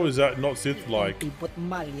 How is that not Sith-like? Been more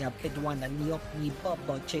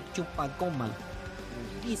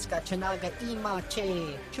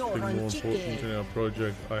important in our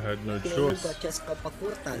project, I had no choice.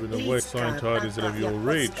 Even the West Sign Tide is out of your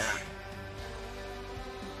reach.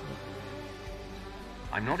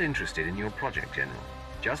 I'm not interested in your project, General.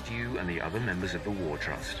 Just you and the other members of the War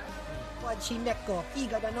Trust. See, the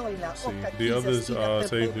others are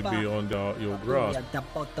safely beyond your grasp.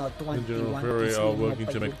 And General Ferry are working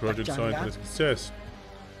to make Project Science a success.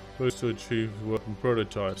 Supposed to achieve working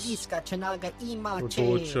prototypes.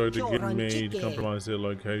 Reports show the Git made compromise their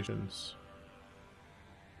locations.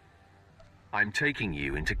 I'm taking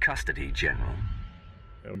you into custody, General.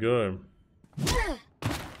 There we go.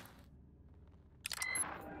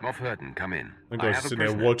 Moff Hurden, come in. I have a prisoner.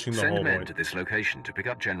 There watching the Send hallway. men to this location to pick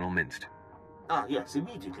up General Minst. Ah, yes,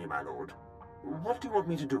 immediately, my lord. What do you want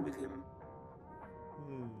me to do with him?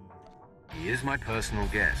 He is my personal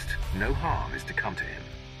guest. No harm is to come to him.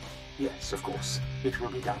 Yes, of course. It will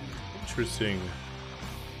be done. Interesting.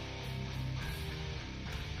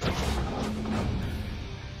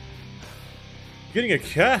 Getting a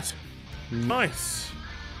cat? Nice.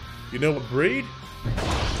 You know what breed?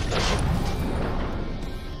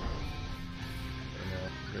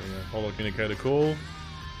 Holocommunicator call.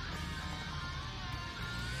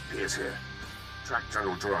 Pierce here. Track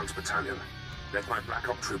General Durant's battalion. Left my Black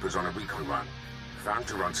Op troopers on a recon run. Found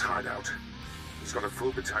Durant's hideout. He's got a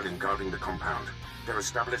full battalion guarding the compound. They're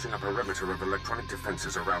establishing a perimeter of electronic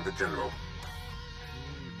defenses around the General.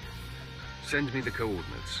 Send me the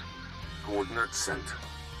coordinates. Coordinates sent.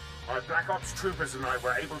 My Black Ops troopers and I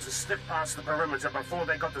were able to slip past the perimeter before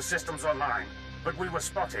they got the systems online. But we were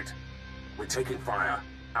spotted. We're taking fire.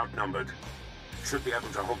 Outnumbered. Should be able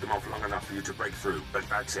to hold them off long enough for you to break through, but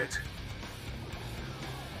that's it.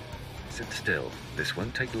 Sit still. This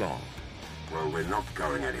won't take long. Well, we're not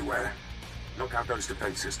going anywhere. Knock out those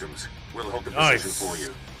defense systems. We'll hold the position for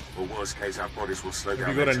you. Or worst case, our bodies will slow down.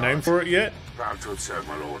 Have you got a name for it yet? Proud to have served,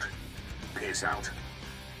 my lord. Peace out.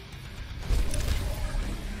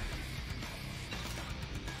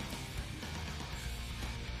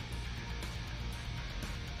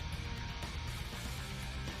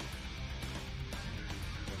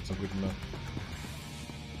 We good enough.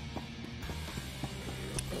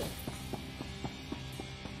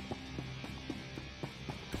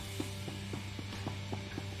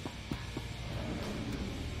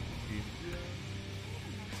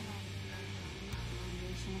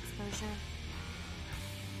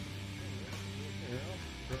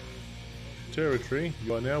 Territory.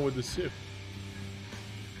 You are now with the Sith.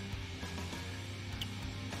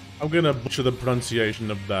 I'm gonna butcher the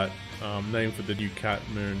pronunciation of that name for the new cat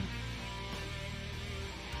moon.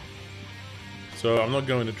 So I'm not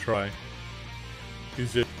going to try.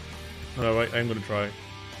 Is it? No, wait, I'm gonna try.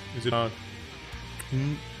 Is it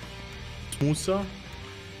Musa?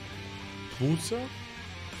 Musa?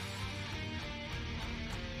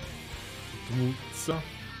 Musa?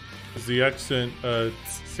 Is the accent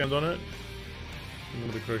sound on it?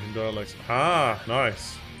 The Croatian dialects. Ah,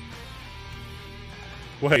 nice.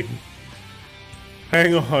 Wait.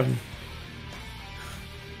 Hang on.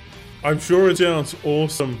 I'm sure it sounds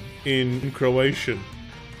awesome in Croatian.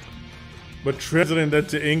 But translating that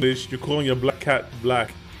to English, you're calling your black cat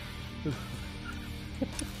black.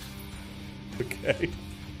 Okay.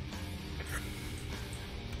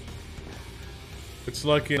 It's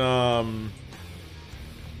like in, not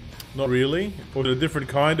really, or a different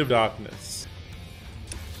kind of darkness.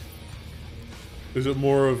 Is it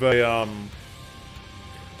more of a,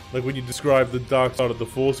 like when you describe the dark side of the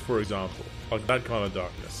Force, for example? Like that kind of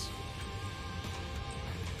darkness.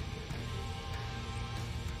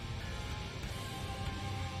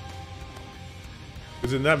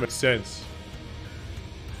 Doesn't that make sense?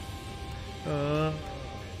 I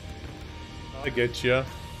get ya.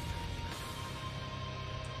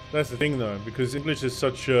 That's the thing though, because English is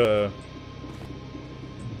such a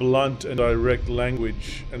blunt and direct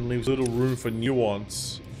language and leaves little room for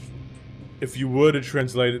nuance. If you were to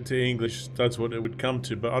translate it to English, that's what it would come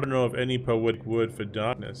to, but I don't know of any poetic word for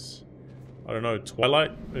darkness. I don't know,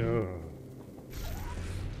 twilight? Ugh.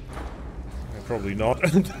 Probably not.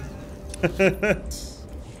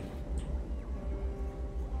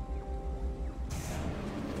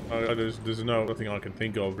 There's nothing I can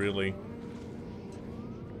think of, really.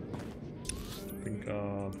 I think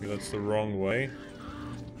that's the wrong way.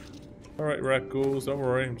 Alright, rat ghouls, don't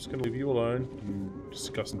worry, I'm just gonna leave you alone, you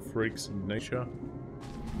disgusting freaks in nature.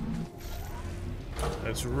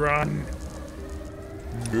 Let's run!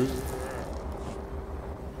 Let's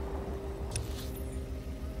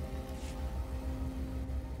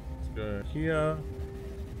go here.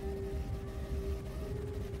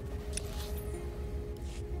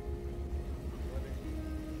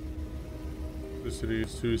 The city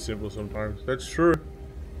is too simple sometimes. That's true.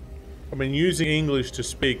 I mean, using English to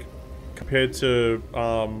speak compared to,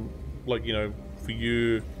 like, you know, for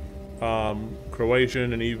you,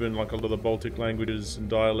 Croatian and even like a lot of the Baltic languages and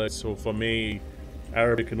dialects, or for me,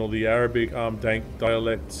 Arabic and all the Arabic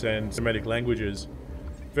dialects and Semitic languages,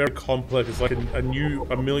 very complex. It's like a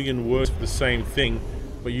million words for the same thing,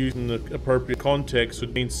 but using the appropriate context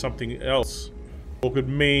would mean something else, or could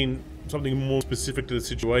mean something more specific to the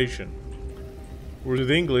situation. Whereas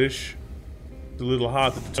with English, it's a little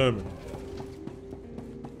hard to determine.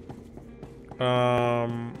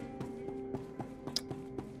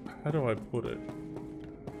 How do I put it?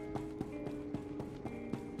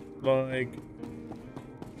 Like,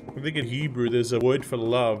 I think in Hebrew there's a word for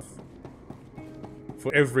love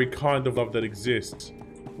for every kind of love that exists.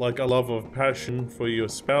 Like a love of passion for your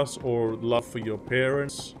spouse or love for your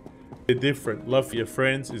parents. They're different. Love for your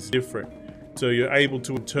friends is different. So you're able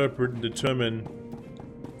to interpret and determine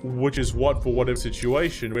which is what for whatever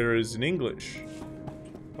situation, whereas in English,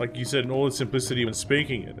 like you said, in all its simplicity when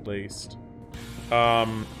speaking it, at least,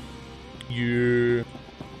 your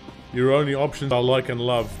only options are like and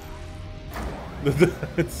love.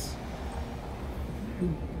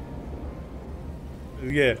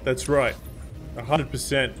 Yeah, that's right.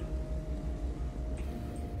 100%.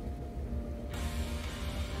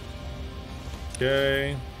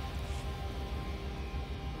 Okay.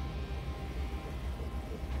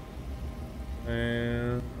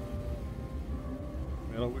 And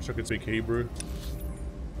man, I wish I could speak Hebrew.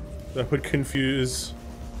 That would confuse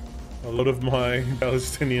a lot of my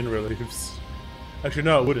Palestinian relatives. Actually,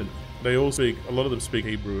 no, it wouldn't. They all speak, a lot of them speak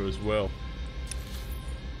Hebrew as well.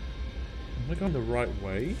 Am I going the right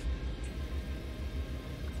way?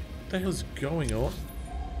 What the hell's going on?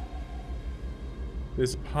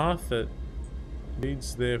 There's a path that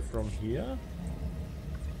leads there from here?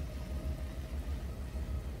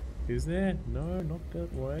 Is there? No, not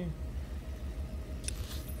that way.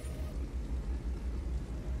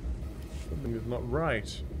 Something is not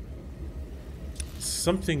right.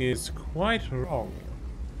 Something is quite wrong.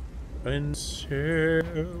 And so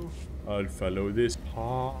I'll follow this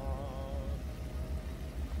path.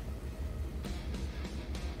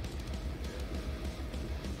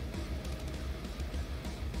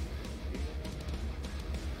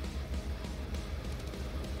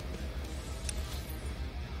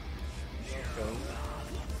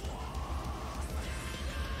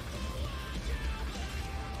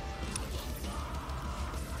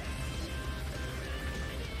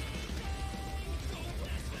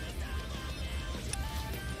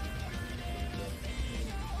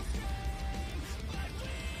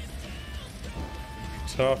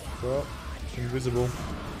 Tough. Well, invisible.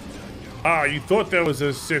 Ah, you thought there was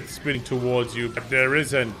a Sith spinning towards you, but there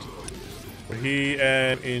isn't. He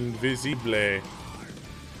and invisible. I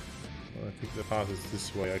think the path is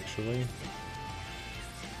this way, actually.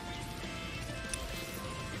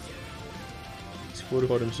 He's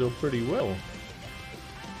fortified himself pretty well.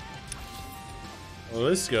 Well,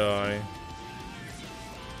 this guy,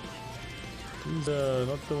 he's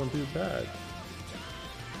not doing too bad.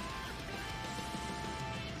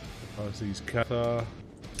 Obviously, he's kata.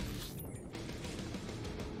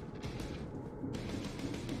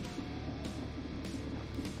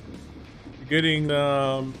 Getting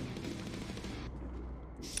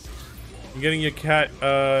your cat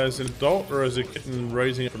as an adult or as a kitten,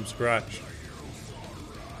 raising it from scratch?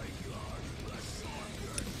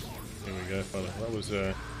 Here we go, fella. That was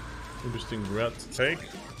a interesting route to take.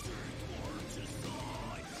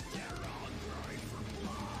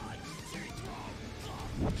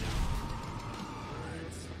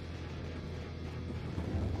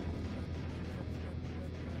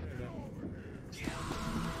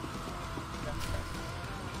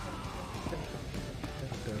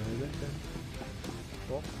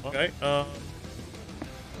 Okay,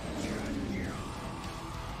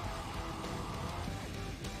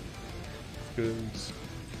 because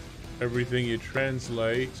everything you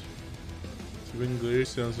translate to English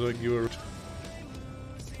sounds like you were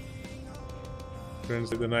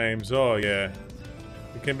translate the names. Oh yeah,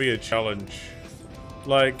 it can be a challenge.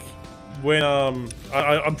 Like when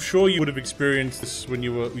I'm sure you would have experienced this when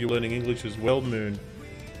you were learning English as well, Moon.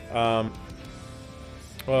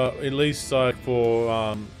 Well, at least like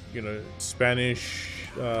for you know, Spanish,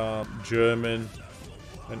 German,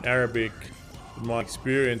 and Arabic, in my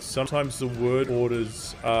experience, sometimes the word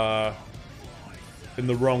orders are in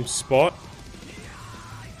the wrong spot.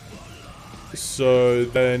 So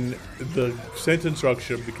then the sentence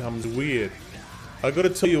structure becomes weird. I gotta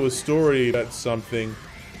tell you a story about something,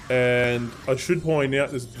 and I should point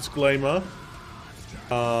out this disclaimer.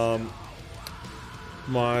 My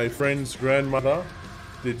friend's grandmother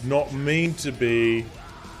did not mean to be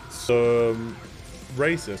so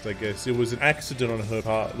racist, I guess. It was an accident on her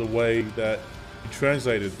part, the way that she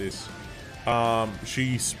translated this.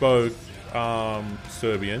 She spoke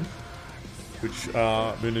Serbian, which,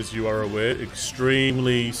 as you are aware,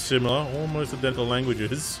 extremely similar, almost identical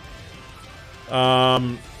languages.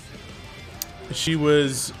 She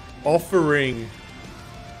was offering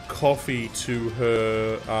coffee to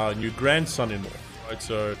her new grandson-in-law, right?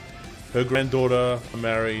 So her granddaughter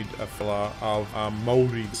married a fella of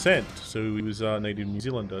Maori descent, so he was a native New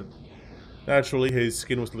Zealander. Naturally, his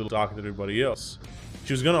skin was a little darker than everybody else.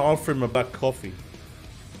 She was going to offer him a black coffee,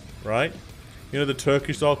 right? You know, the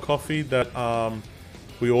Turkish-style coffee that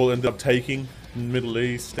we all ended up taking in the Middle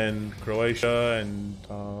East and Croatia and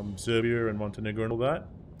Serbia and Montenegro and all that?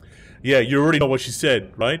 Yeah, you already know what she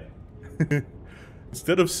said, right?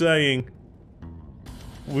 Instead of saying,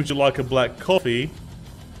 "Would you like a black coffee?"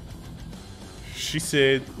 she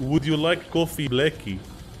said, "Would you like coffee blackie?"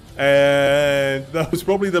 And that was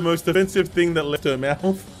probably the most offensive thing that left her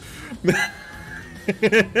mouth.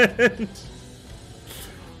 And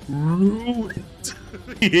ruined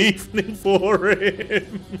the evening for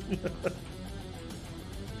him.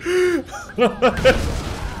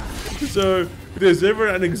 So, if there's ever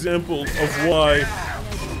an example of why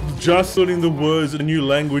just learning the words in a new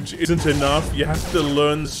language isn't enough, you have to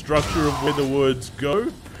learn the structure of where the words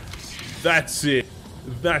go, that's it.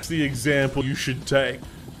 That's the example you should take.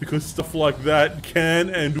 Because stuff like that can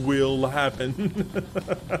and will happen.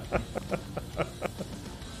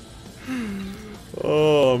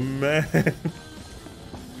 Oh man.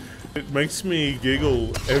 It makes me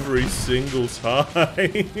giggle every single time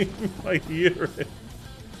I hear it.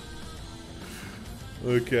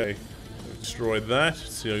 Okay. Destroy that.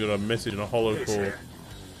 See, I got a message and a holo call.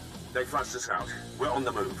 They flushed us out. We're on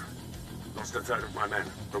the move. Lost a third of my men,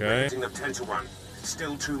 but Okay. we're hitting them 10 to 1.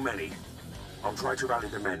 Still too many. I'll try to rally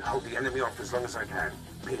the men, hold the enemy off as long as I can.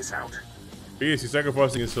 Pierce out. Yes, you're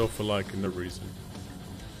sacrificing yourself for like no reason.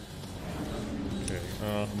 Okay,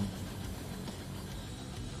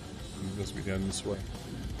 supposed to be down this way.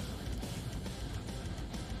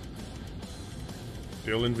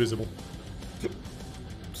 Still invisible.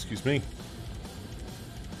 Excuse me.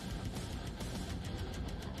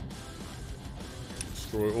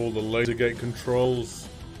 Destroy all the laser gate controls.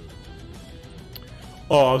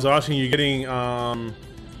 Oh, I was asking you, getting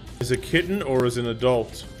as a kitten or as an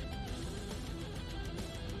adult?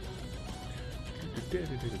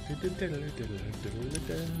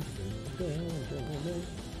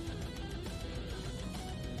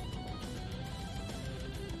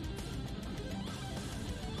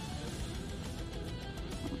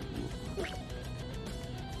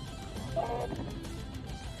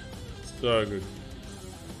 So good.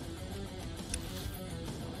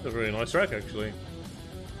 It's a very nice track, actually.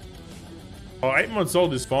 Oh, 8 months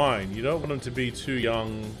old is fine. You don't want them to be too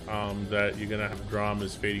young that you're gonna have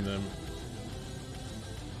dramas feeding them.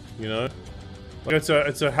 You know, like it's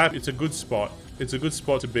a good spot. It's a good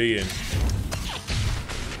spot to be in.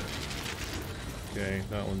 Okay,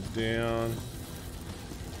 that one's down.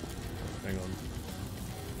 Hang on.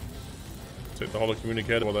 Take the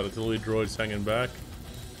holocommunicator while that artillery droid's hanging back.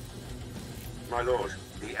 My lord,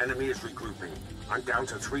 the enemy is regrouping. I'm down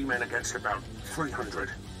to 3 men against about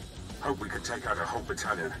 300. Hope we can take out a whole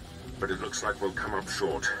battalion, but it looks like we'll come up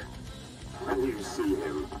short. When you see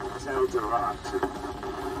him, tell Darth.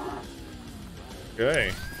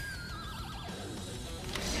 Okay.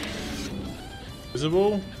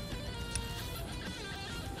 Visible. Go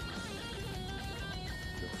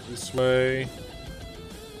this way.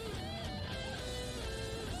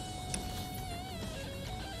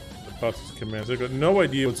 The passes commands. I've got no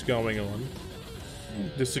idea what's going on.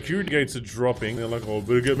 The security gates are dropping. They're like, oh,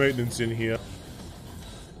 better get maintenance in here.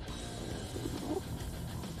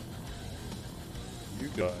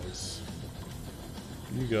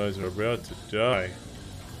 You guys are about to die. If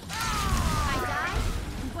I die,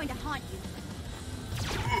 I'm going to haunt you.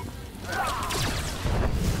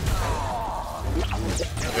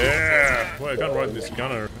 Yeah! Boy, I got right in this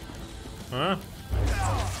gunner. Huh?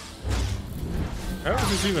 How is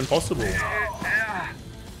this even possible?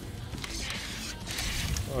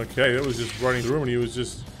 Okay, that was just running through him and he was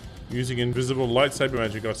just using invisible lightsaber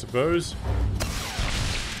magic, I suppose.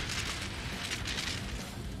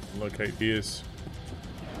 Locate Pierce.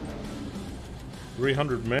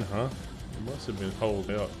 300 men, huh? It must have been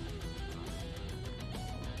holed out.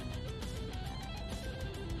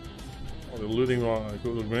 Oh, they're looting my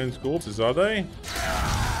good men's corpses, are they?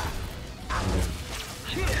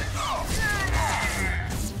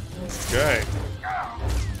 Okay.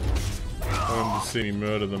 I want them to see me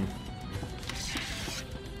murder them.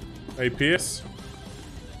 Hey, Pierce.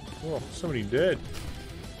 Oh, somebody dead.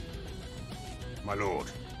 My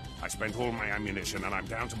lord, I spent all my ammunition and I'm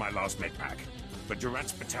down to my last medpack. But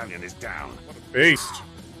Durant's battalion is down. What a beast.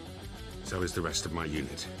 So is the rest of my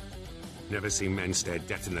unit. Never seen men stare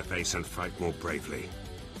death in the face and fight more bravely.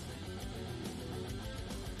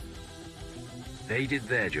 They did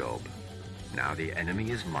their job. Now the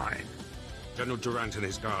enemy is mine. General Durant and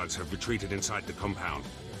his guards have retreated inside the compound.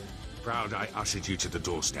 Proud I ushered you to the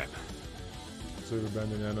doorstep. Save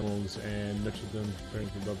abandoned animals and nurture them for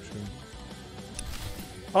adoption.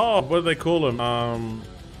 Oh, what do they call them?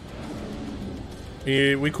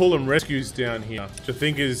 Yeah, we call them rescues down here, which I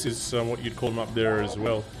think is what you'd call them up there as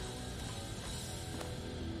well.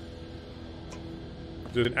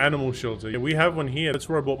 There's an animal shelter. Yeah, we have one here. That's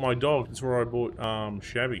where I bought my dog. That's where I bought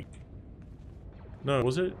Shabby. No,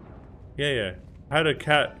 was it? Yeah. I had a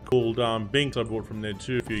cat called Binks I bought from there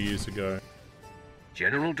too a few years ago.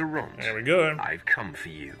 General Durant. There we go. I've come for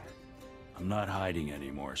you. I'm not hiding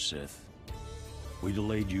anymore, Sith. We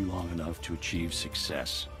delayed you long enough to achieve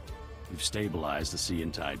success. We've stabilized the Sea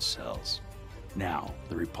and Tide cells. Now,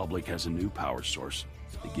 the Republic has a new power source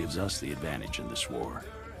that gives us the advantage in this war.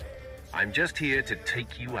 I'm just here to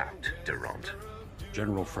take you out, Durant.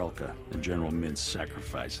 General Frelka and General Mint's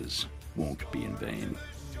sacrifices won't be in vain.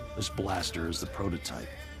 This blaster is the prototype,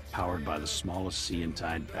 powered by the smallest Sea and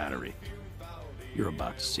Tide battery. You're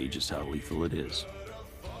about to see just how lethal it is.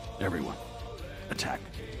 Everyone, attack.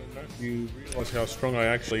 You realize how strong I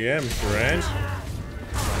actually am, Durant.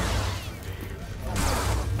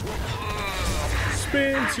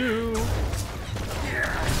 Spin two.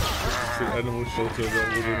 It's an animal shelter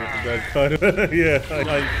that wasn't that kind of. Yeah,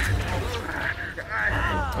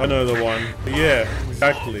 I know the one. But yeah,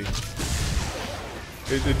 exactly.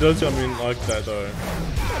 It does come in like that though.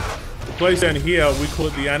 The place down here, we call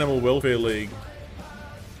it the Animal Welfare League.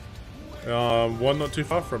 One not too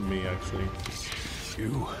far from me, actually.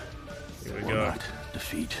 You Here we will go. not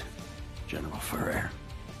defeat General Ferrer.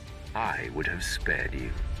 I would have spared you.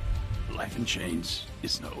 Life in chains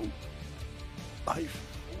is no life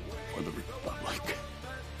for the Republic.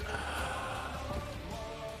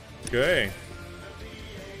 Okay.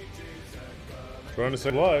 Trying to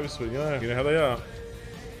save lives, but you know how they are.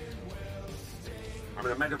 I'm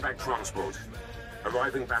in a medevac transport.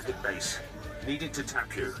 Arriving back at base. Needed to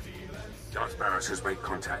tap you. Darth Barris has made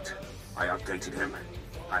contact. I updated him.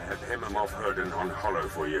 I have him and Moff Herden on Hollow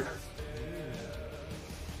for you.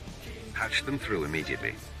 Patch them through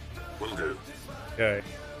immediately. Will do. Okay.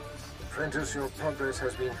 Apprentice, your progress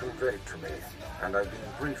has been conveyed to me, and I've been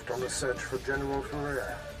briefed on the search for General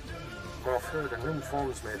Ferrer. Moff Herden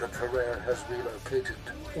informs me that Ferrer has relocated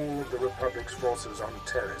all of the Republic's forces on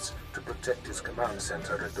Terrace to protect his command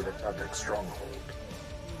center at the Republic stronghold.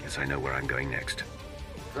 Guess I know where I'm going next.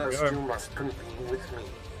 First, you must convene with me.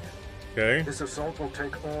 Okay. This assault will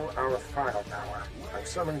take all our firepower. I've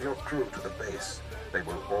summoned your crew to the base. They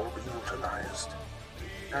will all be utilized.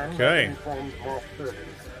 And Okay. I've informed Moff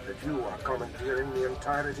Herden that you are commandeering the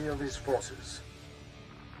entirety of his forces.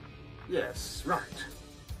 Yes, right.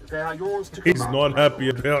 They are yours to He's command, not my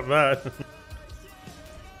happy lord. about that.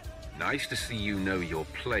 Nice to see you know your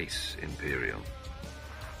place, Imperial.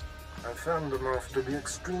 I found them off to be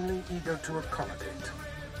extremely eager to accommodate.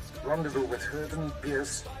 Rendezvous with Herden,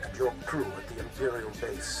 Pierce, and your crew at the Imperial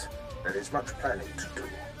base. There is much planning to do.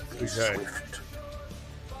 Be Okay. swift.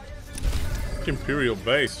 Imperial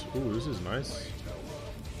base. Ooh, this is nice.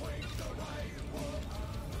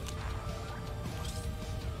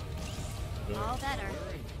 All better.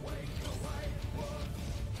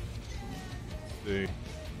 See.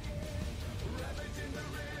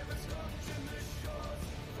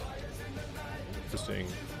 Interesting.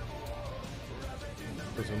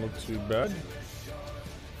 Doesn't look too bad.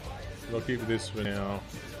 I'll keep this for now.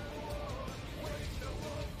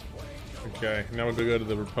 Okay, now we're gonna go to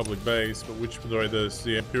the Republic base, but which, sorry,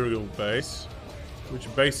 the Imperial base.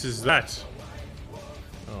 Which base is that?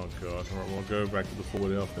 Oh god, alright, we'll go back to the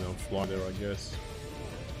forward elf and I'll fly there, I guess.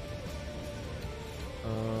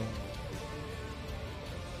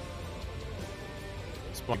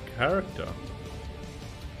 It's my character.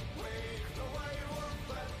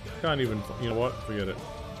 Can't even, you know what, forget it.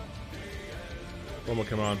 One more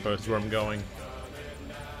command post where I'm going.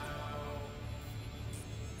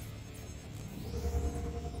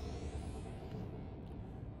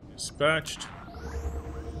 Dispatched.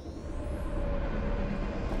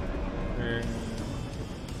 And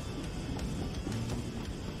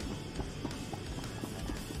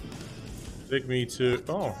take me to,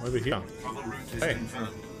 oh, over here. Travel route is Hey.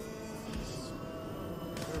 confirmed.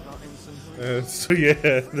 So yeah,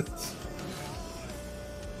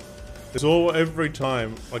 it's all every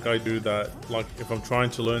time like I do that. Like if I'm trying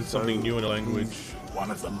to learn something new in a language, One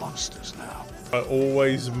of the monsters now. I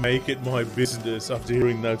always make it my business after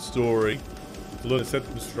hearing that story to learn the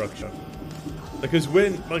sentence structure. Because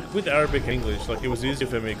when, like with Arabic and English, like it was easier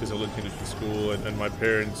for me because I learned English in school, and my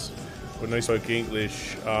parents, when they spoke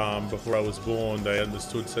English before I was born, they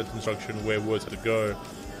understood sentence structure and where words had to go.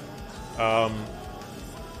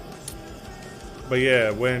 But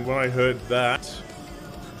yeah, when I heard that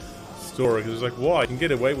story, because it was like, wow, I can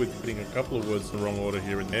get away with putting a couple of words in the wrong order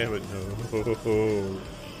here and there, but no.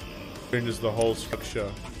 Changes the whole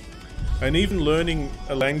structure. And even learning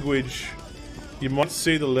a language, you might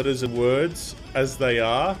see the letters and words as they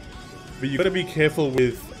are, but you've got to be careful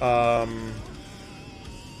with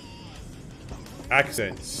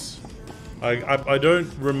accents. I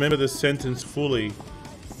don't remember the sentence fully,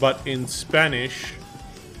 but in Spanish,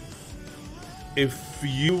 if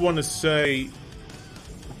you want to say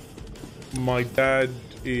my dad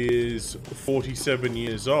is 47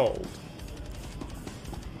 years old,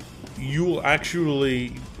 you'll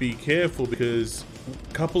actually be careful because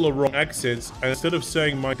a couple of wrong accents, and instead of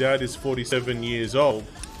saying my dad is 47 years old,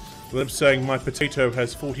 I'm saying my potato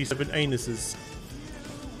has 47 anuses.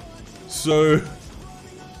 So,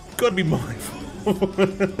 gotta be mindful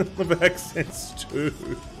of accents too.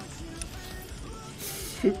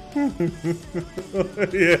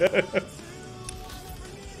 Yeah.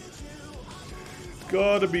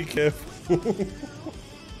 Gotta be careful.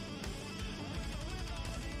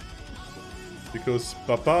 Because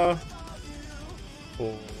papa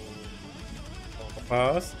or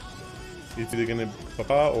papas, it's either gonna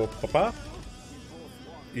papa or papa.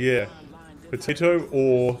 Yeah. Potato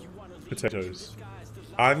or potatoes.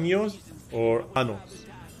 Años or anos.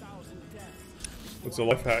 It's a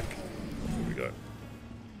life hack. Here we go.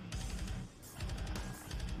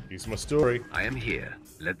 Here's my story. I am here.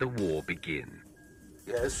 Let the war begin.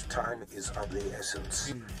 Yes, time is of the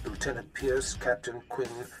essence. Lieutenant Pierce, Captain Quinn,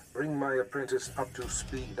 bring my apprentice up to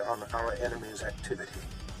speed on our enemy's activity.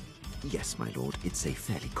 Yes, my lord, it's a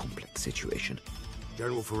fairly complex situation.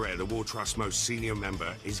 General Ferrer, the War Trust's most senior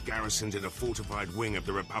member, is garrisoned in a fortified wing of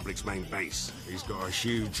the Republic's main base. He's got a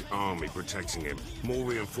huge army protecting him. More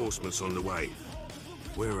reinforcements on the way.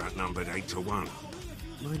 We're outnumbered 8 to 1.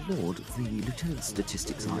 My lord, the lieutenant's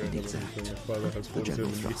statistics are inexact. The general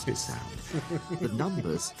thrust is sound. The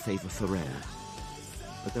numbers favour Ferrer,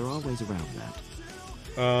 but there are ways around that.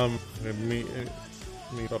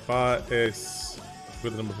 Mi papá es...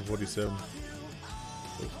 With the number for 47.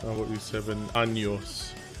 47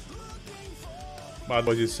 años.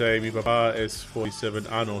 Otherwise you say, mi papá es 47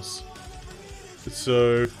 años.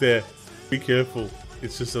 So, there. Be careful.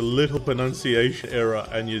 It's just a little pronunciation error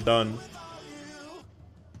and you're done.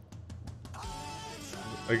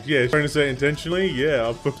 Like, yeah, trying to say it intentionally? Yeah,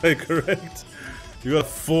 I'll put that correct. You gotta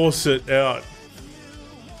force it out.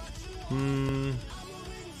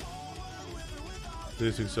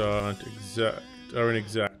 These aren't exact. Are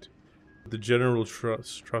inexact. The general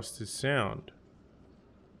trust is sound.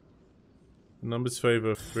 The numbers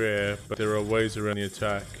favor fair, but there are ways around the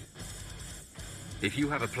attack. If you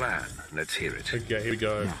have a plan, let's hear it. Okay, here we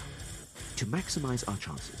go. Now, to maximize our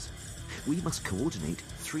chances, we must coordinate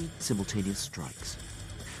 3 simultaneous strikes.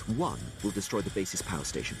 One will destroy the base's power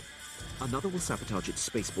station. Another will sabotage its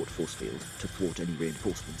spaceport force field to thwart any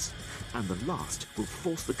reinforcements. And the last will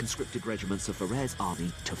force the conscripted regiments of Ferrer's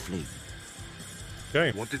army to flee.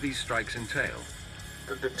 Okay. What do these strikes entail?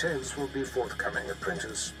 The details will be forthcoming,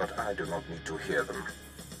 apprentice, but I do not need to hear them.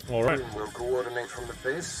 All right. We will coordinate from the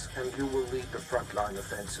base, and you will lead the frontline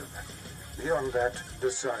offensive. Beyond that,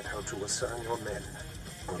 decide how to assign your men.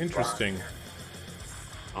 Goodbye. Interesting.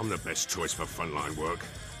 I'm the best choice for frontline work.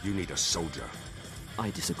 You need a soldier. I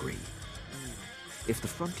disagree. If the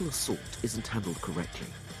frontal assault isn't handled correctly,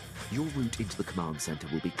 your route into the command center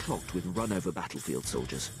will be clogged with run-over battlefield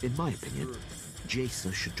soldiers. In my opinion,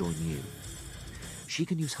 Jaisa should join you. She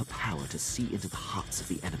can use her power to see into the hearts of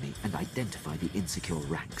the enemy and identify the insecure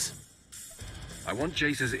ranks. I want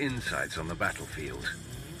Jace's insights on the battlefield.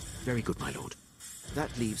 Very good, my lord.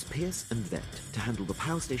 That leaves Pierce and Vet to handle the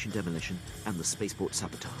power station demolition and the spaceport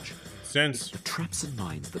sabotage. Sense. If the traps and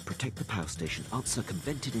mines that protect the power station aren't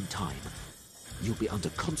circumvented in time, you'll be under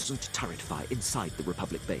constant turret fire inside the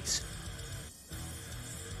Republic base.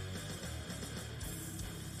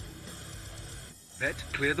 Vet,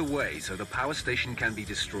 clear the way so the power station can be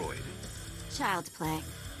destroyed. Child's play.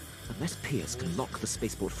 Unless Pierce can lock the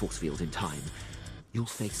spaceport force field in time, you'll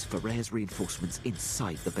face Ferrer's reinforcements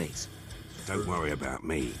inside the base. Don't worry about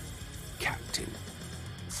me, Captain.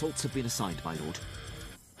 Assaults have been assigned, my lord.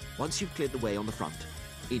 Once you've cleared the way on the front,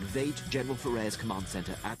 invade General Ferrer's command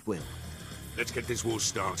center at will. Let's get this war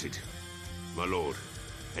started. My lord,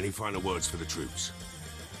 any final words for the troops?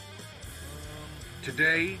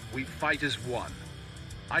 Today, we fight as one.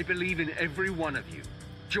 I believe in every one of you.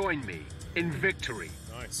 Join me in victory.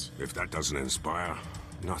 Nice. If that doesn't inspire,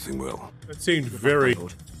 nothing will. That seemed very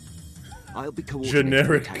I'll be coordinating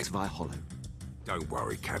generic. attacks via Hollow. Don't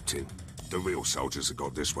worry, Captain. The real soldiers have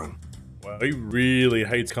got this one. Wow, he really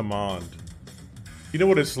hates command. You know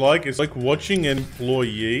what it's like? It's like watching an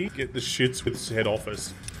employee get the shits with his head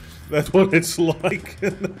office. That's what it's like.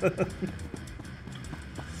 Yeah.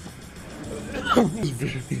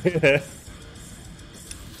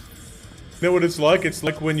 You know what it's like? It's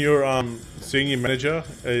like when your senior manager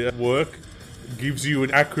at work gives you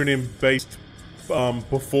an acronym-based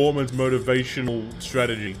performance motivational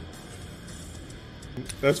strategy.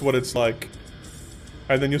 That's what it's like.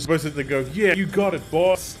 And then you're supposed to go, yeah, you got it,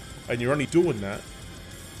 boss. And you're only doing that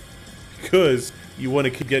because you want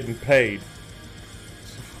to keep getting paid.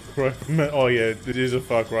 Oh yeah, it is a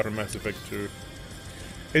Far Cry from Mass Effect 2.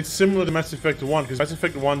 It's similar to Mass Effect 1, because Mass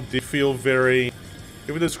Effect 1 did feel very...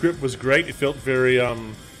 Even though the script was great, it felt very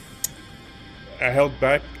held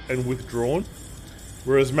back and withdrawn.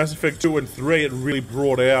 Whereas Mass Effect 2 and 3, it really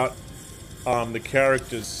brought out the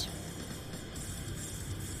characters.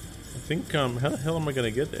 I think, how the hell am I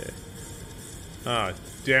going to get there? Ah,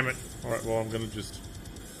 damn it. Alright, well, I'm going to just...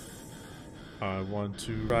 I want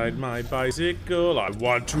to ride my bicycle. I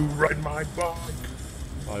want to ride my bike.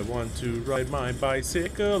 I want to ride my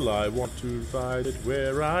bicycle. I want to ride it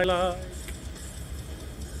where I like.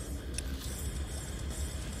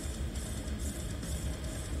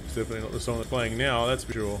 It's definitely not the song that's playing now, that's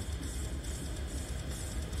for sure.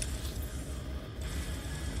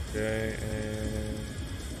 Okay, and...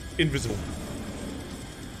 Invisible.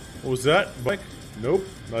 What was that? Bike? Nope,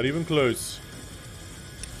 not even close.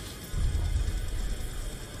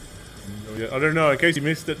 I don't know, in case you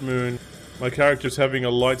missed it, Moon, my character's having a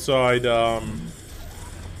light side,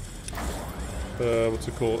 what's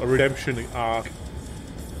it called? A redemption arc.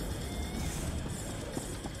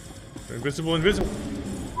 Invisible, invisible.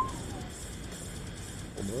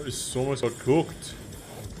 Almost got cooked.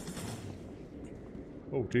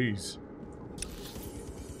 Oh, jeez.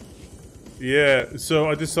 Yeah, so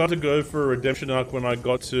I decided to go for a redemption arc when I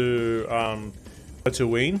got to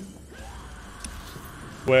Tatooine.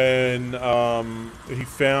 When he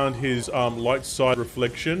found his light side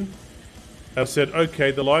reflection. I said,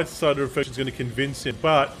 okay, the light side reflection is going to convince him,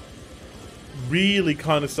 but really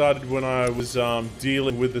kind of started when I was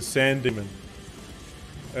dealing with the sand demon.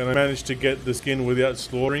 And I managed to get the skin without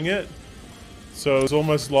slaughtering it. So it's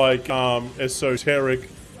almost like esoteric.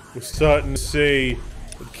 We're starting to see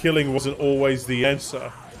that killing wasn't always the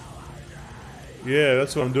answer. Yeah,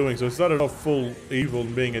 that's what I'm doing. So I started off full evil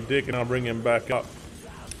and being a dick, and I'll bring him back up.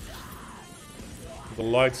 The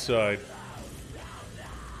light side.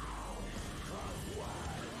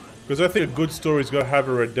 Because I think a good story's got to have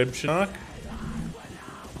a redemption arc.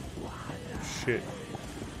 Shit.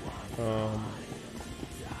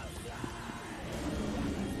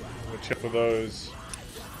 Check for those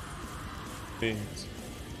things.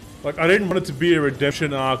 Like, I didn't want it to be a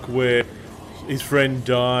redemption arc where his friend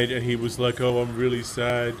died and he was like, oh, I'm really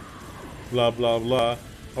sad, blah blah blah.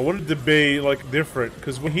 I wanted it to be like different,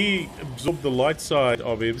 because when he absorbed the light side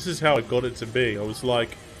of him, this is how I got it to be. I was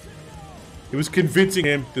like, it was convincing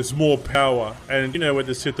him there's more power, and you know when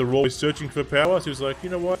the Sith are always searching for power, so he was like, you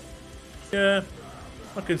know what, yeah,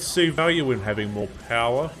 I can see value in having more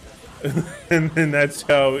power. And that's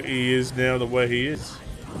how he is now, the way he is.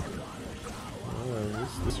 Oh,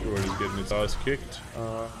 this droid is getting its ass kicked.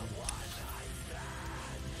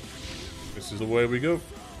 This is the way we go.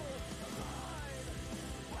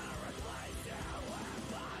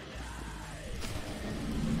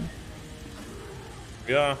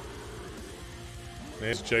 Yeah.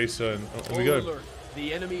 There's Jason. Oh, here we go. Alert.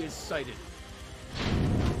 The enemy is sighted.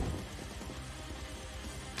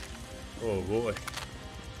 Oh boy.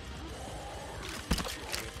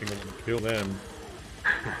 I think I'm gonna kill them.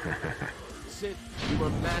 Sith, you are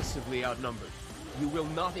massively outnumbered. You will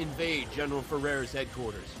not invade General Ferrer's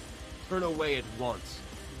headquarters. Turn away at once.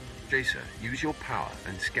 Jason, use your power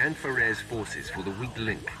and scan Ferrer's forces for the weak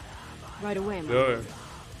link. Right away, my Go.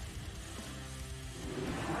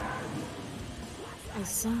 I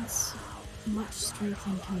sense much strength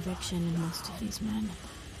and conviction in most of these men.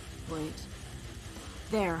 Wait.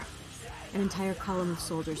 There. An entire column of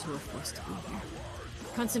soldiers who are forced to be here.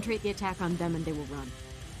 Concentrate the attack on them and they will run.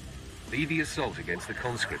 Lead the assault against the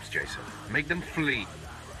conscripts, Jason. Make them flee.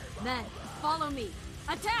 Men, follow me.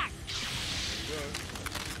 Attack!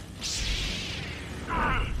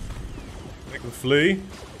 Make them flee?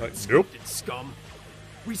 Like, nope. Scum.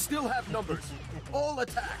 We still have numbers. All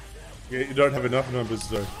attack. Yeah, you don't have enough numbers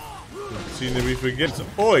though. See, then we forget.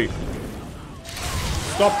 Oi!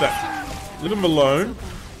 Stop that. Leave him alone.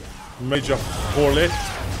 Major Horlet.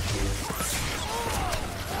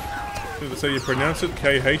 That's how you pronounce it.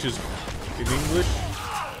 KH is in English.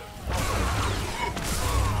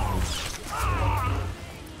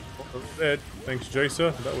 Dead. Thanks,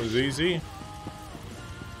 Jason. That was easy.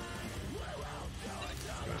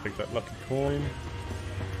 Gonna take that lucky coin.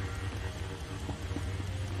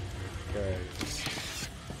 Okay.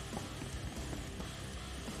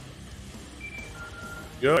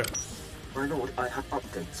 Go. My lord, I have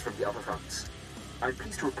updates from the other fronts. I'm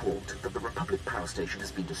pleased to report that the Republic power station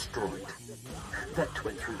has been destroyed. Vet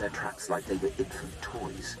went through their tracks like they were infant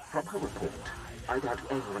toys. From her report, I doubt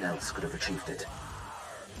anyone else could have achieved it.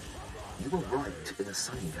 You were right in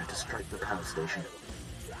assigning her to strike the power station.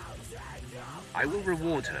 I will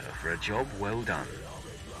reward her for a job well done.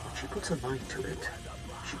 When she puts her mind to it,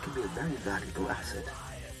 she can be a very valuable asset.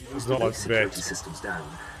 It's not like security Vet. systems down,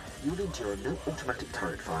 you'll endure no automatic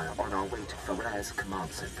turret fire on our way to Ferrer's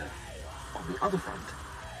command center. On the other front,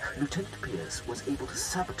 Lieutenant Pierce was able to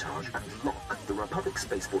sabotage and lock the Republic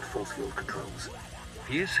spaceport force field controls.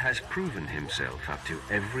 Pierce has proven himself up to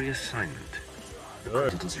every assignment. The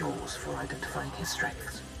credit is yours for identifying his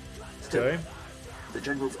strengths. Still, Okay. the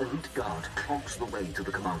General's elite guard clogs the way to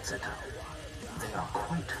the command center. They are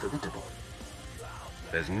quite formidable.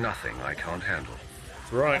 There's nothing I can't handle.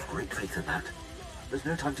 That's right. I have great faith in that. There's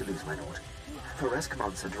no time to lose, my lord. Ferrer's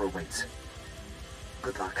command center awaits.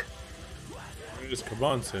 Good luck. This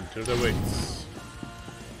command center that waits.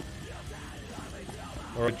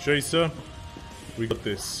 Alright, Jason. We got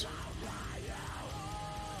this.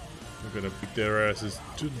 We're gonna beat their asses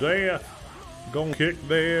to death. Gonna kick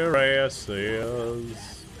their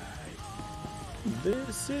asses.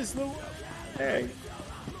 This is the way.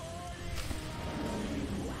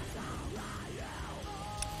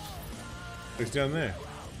 It's down there.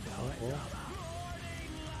 Oh, well.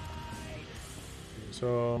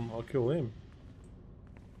 so I'll kill him.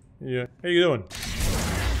 Yeah, how you doing?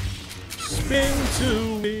 Spin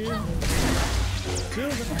to win. Till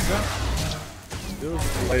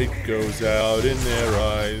the light goes out in their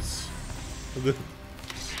eyes.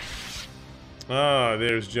 Ah,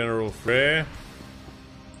 there's General Frere.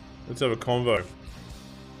 Let's have a convo.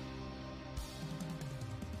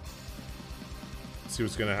 See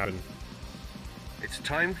what's gonna happen. It's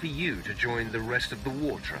time for you to join the rest of the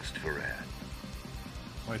War Trust, Ferrer.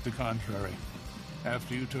 Quite the contrary.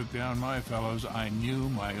 After you took down my fellows, I knew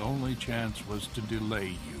my only chance was to delay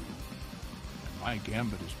you. And my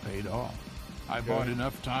gambit has paid off. I bought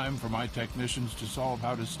enough time for my technicians to solve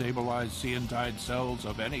how to stabilize Seentide cells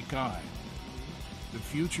of any kind. The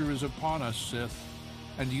future is upon us, Sith,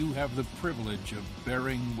 and you have the privilege of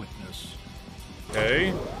bearing witness.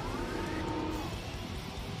 Okay.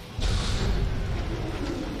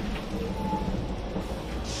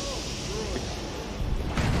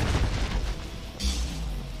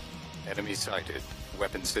 Enemy sighted.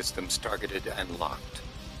 Weapon systems targeted and locked.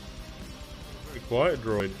 Very quiet,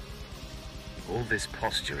 droid. All this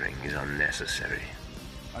posturing is unnecessary.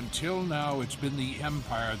 Until now, it's been the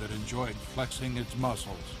Empire that enjoyed flexing its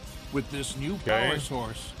muscles. With this new power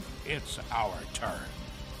source, it's our turn.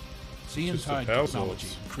 Seentide technology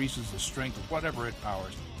increases the strength of whatever it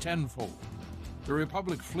powers tenfold. The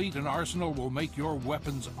Republic fleet and arsenal will make your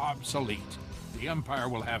weapons obsolete. The Empire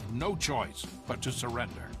will have no choice but to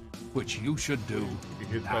surrender, which you should do. You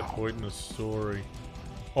hit that point in the story.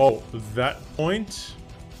 Oh, that point?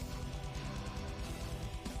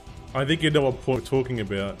 I think you know what point we're talking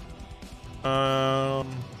about.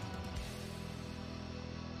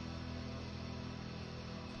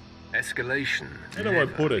 Escalation never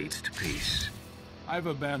leads to peace. I've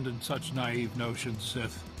abandoned such naive notions,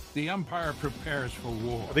 Sith. The Empire prepares for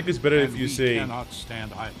war. I think it's better if you say. We cannot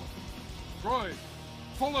stand idle. Droid,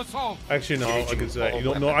 full assault. Actually, no. I can say you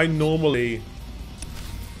don't know. I normally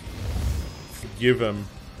forgive him.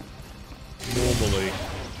 Normally.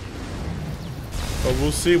 But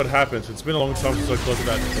we'll see what happens. It's been a long time since I got to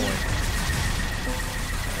that point.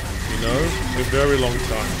 You know? A very long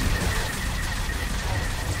time.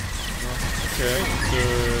 Okay, so...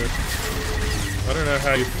 I don't know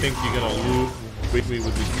how you think you're gonna beat me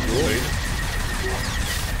with this droid.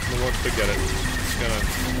 You know what? Forget it. It's gonna...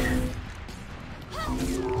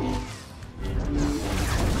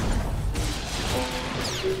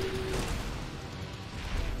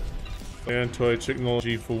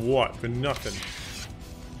 Anti-technology for what? For nothing.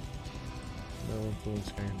 No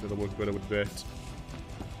influence game. That'll work better with Vet.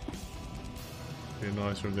 Be a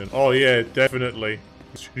nice one then. Oh yeah, definitely.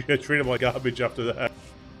 Treat him like garbage after that.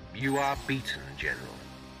 You are beaten, General.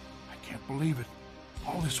 I can't believe it.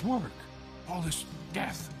 All this work. All this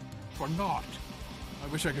death. For naught. I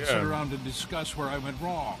wish I could sit around and discuss where I went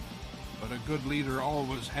wrong. But a good leader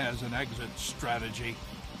always has an exit strategy.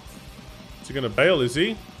 Is he gonna bail, is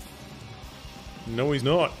he? No, he's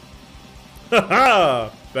not. Haha!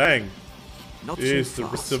 Bang! Not Here's so the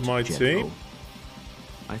fast, rest of my General. team.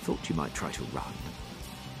 I thought you might try to run.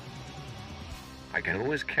 I can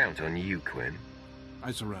always count on you, Quinn.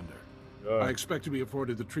 I surrender. I expect to be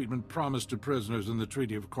afforded the treatment promised to prisoners in the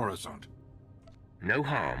Treaty of Coruscant. No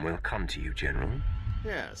harm will come to you, General.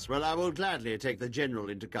 Yes, well, I will gladly take the General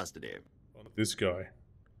into custody. This guy.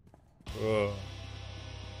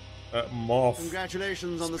 That moth.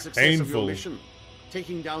 Congratulations on the success of your mission.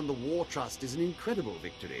 Taking down the War Trust is an incredible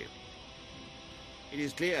victory. It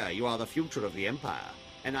is clear you are the future of the Empire,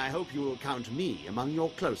 and I hope you will count me among your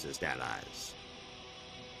closest allies.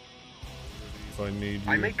 If I need you.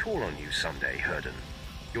 I may call on you someday, Herden.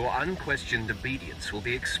 Your unquestioned obedience will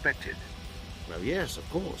be expected. Well, yes, of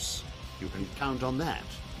course. You can count on that.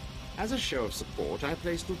 As a show of support, I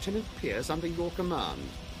placed Lieutenant Pierce under your command.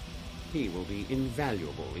 He will be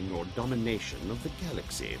invaluable in your domination of the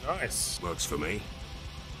galaxy. Nice. Works for me.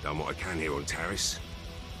 Done what I can here on Taris.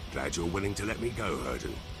 Glad you're willing to let me go,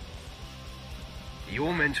 Herden.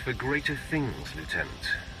 You're meant for greater things, Lieutenant.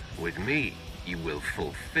 With me, you will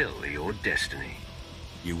fulfill your destiny.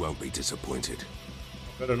 You won't be disappointed.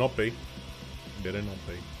 Better not be. Better not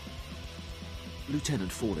be.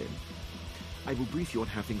 Lieutenant Fallen, I will brief you on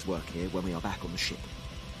how things work here when we are back on the ship.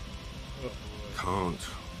 Can't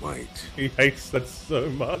wait. He hates that so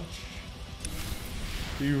much.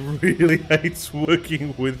 He really hates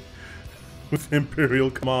working with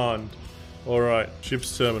Imperial Command. Alright,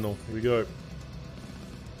 ship's terminal. Here we go.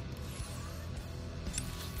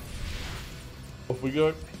 Off we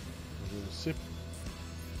go. Sip.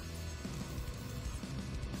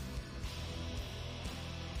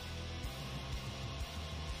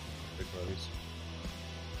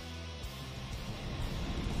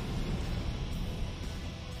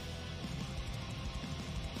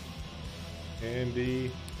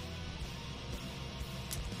 Handy.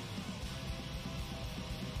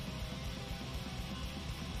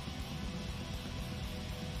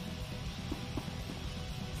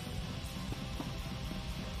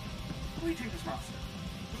 Greetings, Master.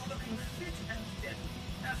 You're looking fit and deadly,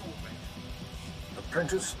 as always.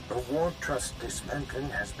 Apprentice, the War Trust dismantling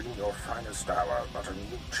has been your finest hour, but a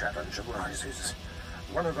new challenge arises.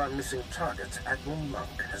 One of our missing targets, Admiral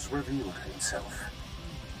Monk, has revealed himself.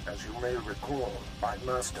 As you may recall, my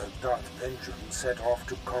master Darth Vengeance set off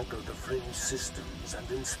to conquer the Fringe systems and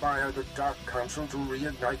inspire the Dark Council to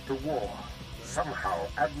reignite the war. Somehow,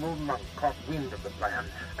 Admiral Monk caught wind of the plan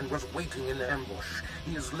and was waiting in ambush.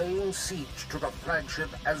 He is laying siege to the flagship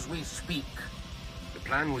as we speak. The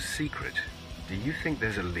plan was secret. Do you think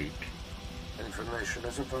there's a leak? Information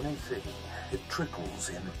is a funny thing. It trickles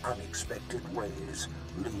in unexpected ways.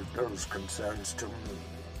 Leave those concerns to me.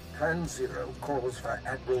 Plan Zero calls for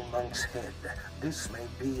Admiral Monk's head. This may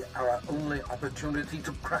be our only opportunity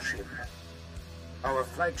to crush him. Our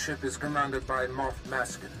flagship is commanded by Moff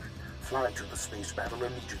Maskin. Fly to the space battle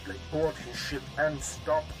immediately, board his ship, and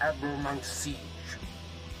stop Admiral Monk's siege.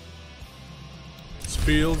 This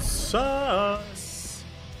feels sus.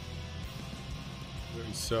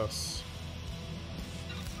 Very sus.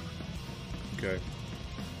 Okay.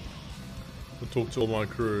 We'll talk to all my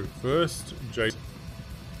crew. First, Jason.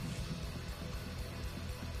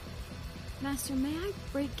 Master, may I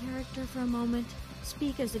break character for a moment?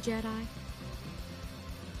 Speak as a Jedi.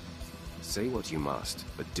 Say what you must,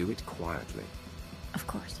 but do it quietly. Of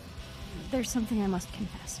course. There's something I must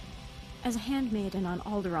confess. As a handmaiden on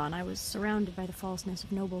Alderaan, I was surrounded by the falseness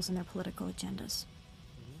of nobles and their political agendas.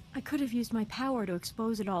 I could have used my power to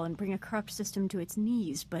expose it all and bring a corrupt system to its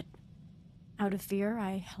knees, but out of fear,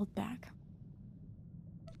 I held back.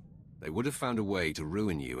 They would have found a way to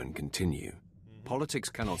ruin you and continue. Politics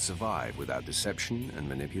cannot survive without deception and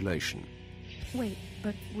manipulation. Wait,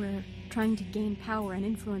 but we're trying to gain power and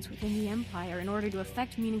influence within the Empire in order to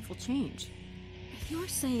effect meaningful change. If you're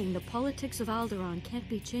saying the politics of Alderaan can't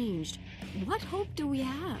be changed, what hope do we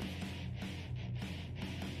have?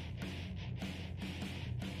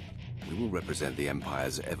 We will represent the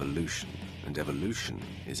Empire's evolution, and evolution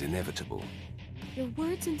is inevitable. Your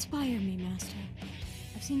words inspire me, Master.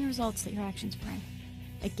 I've seen the results that your actions bring.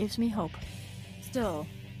 It gives me hope. Still,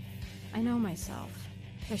 I know myself.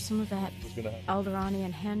 There's some of that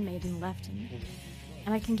Alderaanian handmaiden left in me,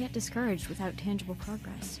 and I can get discouraged without tangible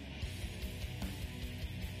progress.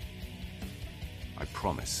 I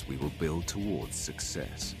promise we will build towards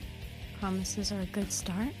success. Promises are a good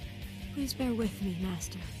start. Please bear with me,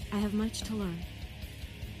 Master. I have much to learn.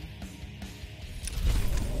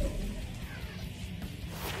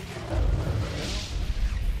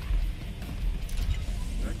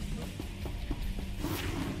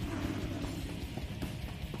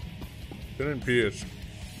 Lieutenant Pierce.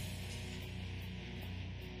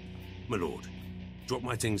 My lord, drop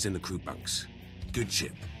my things in the crew bunks. Good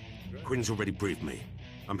ship. Quinn's already briefed me.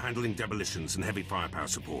 I'm handling demolitions and heavy firepower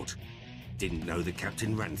support. Didn't know the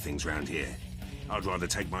captain ran things round here. I'd rather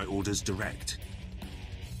take my orders direct.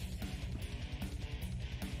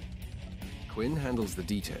 Quinn handles the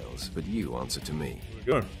details, but you answer to me.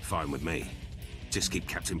 Go. Fine with me. Just keep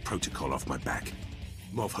Captain Protocol off my back.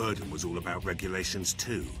 Moff Herden was all about regulations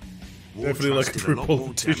too. War Definitely like a Trust true did a lot more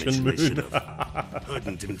politician damage than they should mood. have.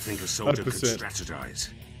 Herden didn't think a soldier could 100%. strategize.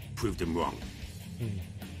 Proved him wrong.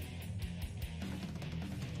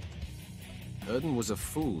 Herden was a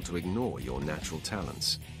fool to ignore your natural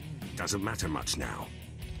talents. Doesn't matter much now.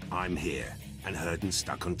 I'm here, and Herden's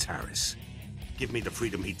stuck on Taris. Give me the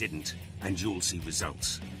freedom he didn't, and you'll see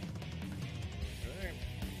results.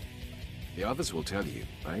 The others will tell you,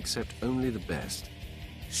 I accept only the best.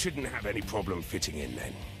 Shouldn't have any problem fitting in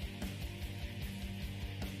then.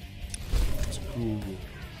 Cool.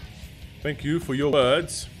 Thank you for your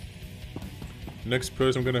words. Next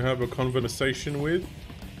person I'm going to have a conversation with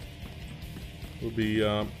will be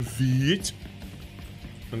Viet,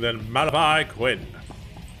 and then Malachi Quinn.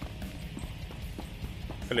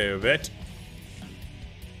 Hello, Vet.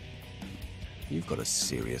 You've got a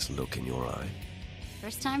serious look in your eye.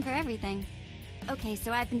 First time for everything. Okay,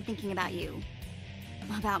 so I've been thinking about you.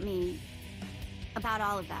 About me. About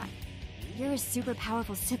all of that. You're a super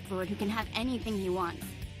powerful Sith Lord who can have anything he wants.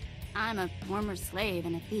 I'm a former slave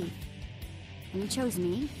and a thief. And you chose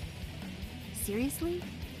me? Seriously?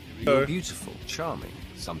 You're beautiful, charming,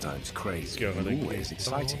 sometimes crazy, and always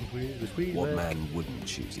exciting. What man wouldn't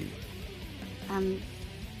choose you?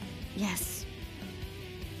 Yes.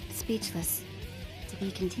 Speechless. To be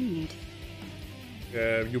continued.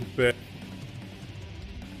 Yeah, you bet.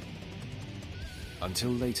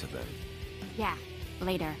 Until later, then. Yeah,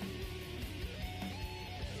 later.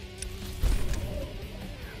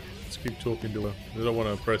 Let's keep talking to her. I don't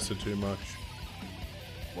want to press her too much.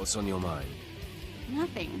 What's on your mind?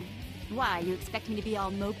 Nothing. Why, you expect me to be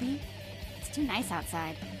all mopey? It's too nice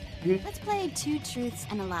outside. Let's play 2 truths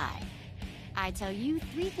and a lie. I tell you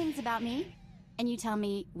 3 things about me, and you tell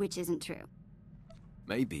me which isn't true.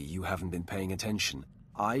 Maybe you haven't been paying attention.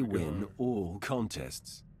 I win all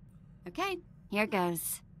contests. Okay, here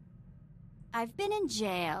goes. I've been in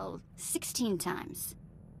jail 16 times.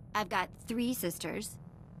 I've got 3 sisters.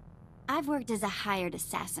 I've worked as a hired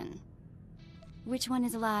assassin. Which one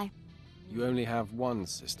is a lie? You only have one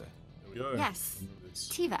sister. Yes,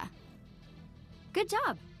 Tiva. Good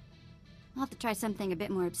job. I'll have to try something a bit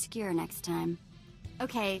more obscure next time.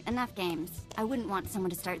 Okay, enough games. I wouldn't want someone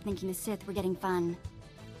to start thinking the Sith were getting fun.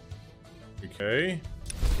 Okay.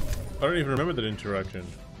 I don't even remember that interaction.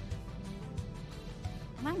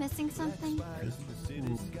 Am I missing something?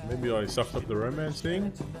 Maybe I sucked up the romance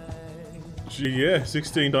thing? Yeah,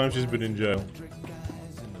 16 times she's been in jail.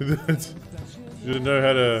 She didn't know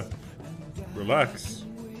how to relax.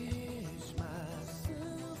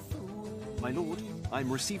 My lord,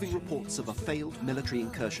 I'm receiving reports of a failed military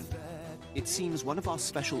incursion. It seems one of our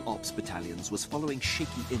special ops battalions was following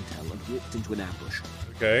shaky intel and walked into an ambush.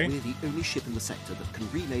 Okay. We're the only ship in the sector that can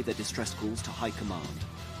relay their distress calls to high command.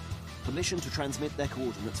 Permission to transmit their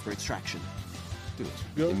coordinates for extraction. Do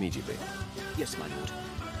it. Immediately. Yes, my lord.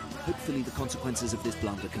 Hopefully the consequences of this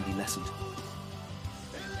blunder can be lessened.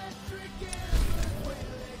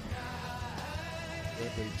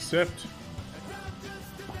 Accept.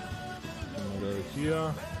 Go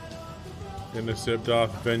here. Intercept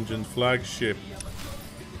Darth Vengeance flagship.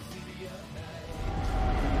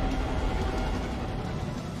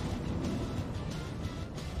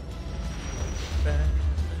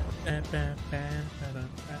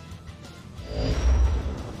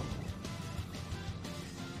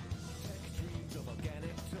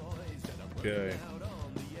 Okay.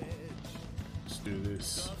 Let's do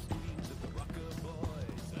this.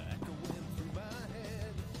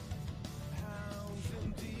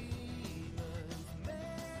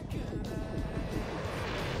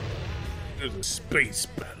 There's a space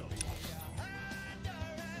battle.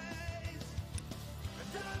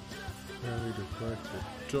 Parry, deflect,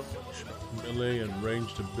 dodge, melee, and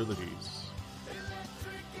ranged abilities.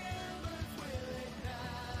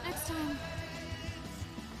 Next time.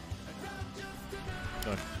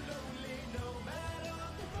 No.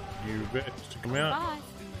 New vet to come out. Bye.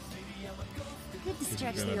 Good to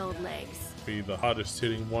stretch the old legs. Be the hardest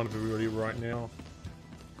hitting one of everybody right now.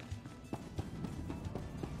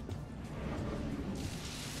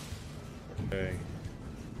 Okay.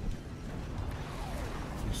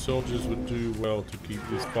 The soldiers would do well to keep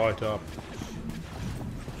this fight up.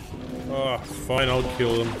 Ah, fine, I'll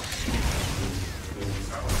kill them.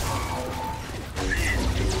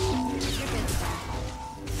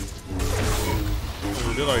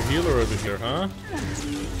 Oh, did I heal her over here, huh?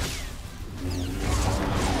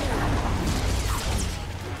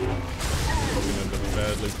 Probably ended up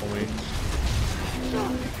badly for me.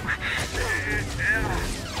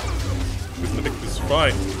 Couldn't make this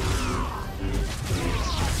fight.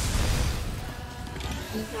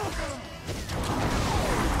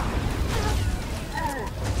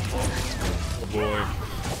 Oh boy.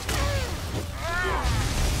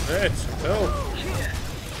 Let's help.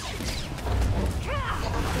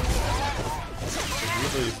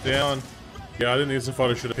 He's down. Yeah, I didn't think it's a fight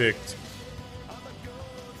I should have picked.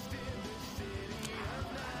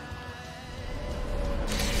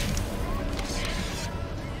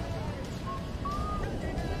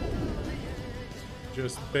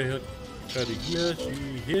 Just bet that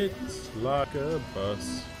she hits like a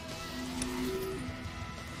bus.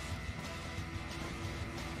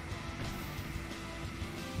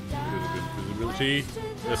 Good visibility.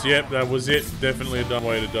 Yes, yep, that was it. Definitely a dumb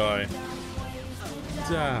way to die.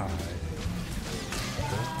 Die.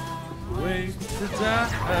 Ways to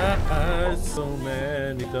die. So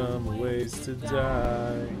many dumb ways to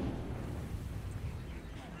die.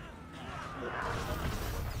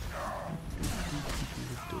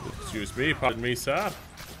 Excuse me, pardon me, sir.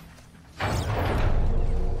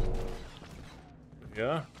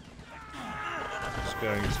 Yeah. Just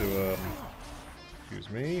going to, excuse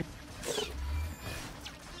me. Just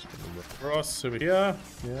going across over here.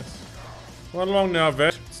 Yes. Run along now,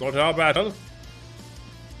 vet. It's not our battle.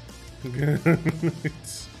 Here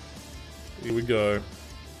we go.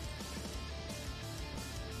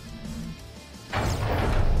 Alright,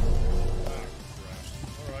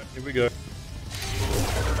 here we go.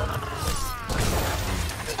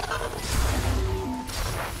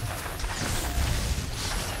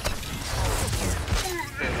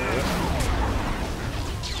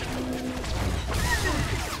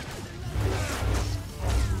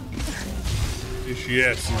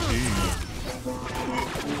 Yes, indeed.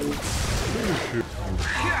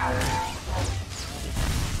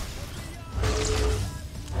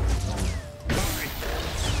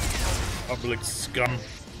 Public scum.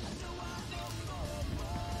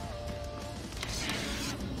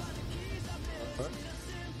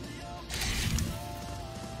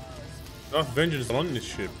 Darth Vengeance is on this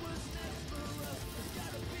ship.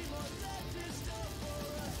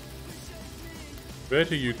 Bert,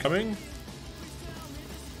 are you coming?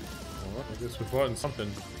 Oh, I guess we're fighting something.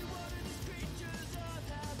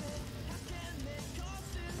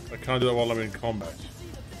 I can't do that while I'm in combat.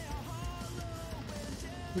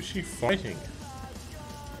 Who's she fighting?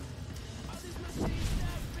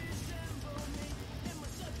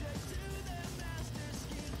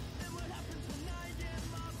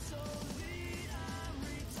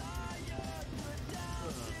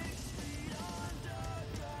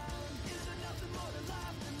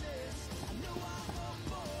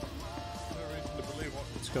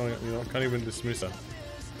 Going, you know, I can't even dismiss her. Hang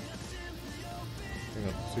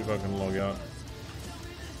on, see if I can log out.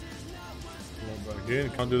 Log back in.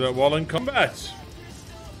 Can't do that while in combat.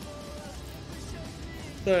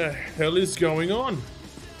 What the hell is going on?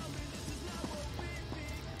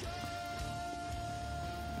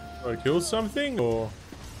 Do I kill something or?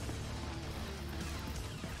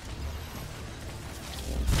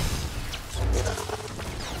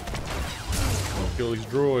 I'll kill these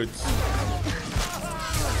droids.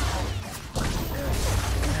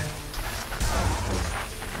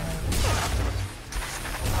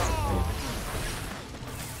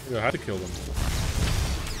 I had to kill them.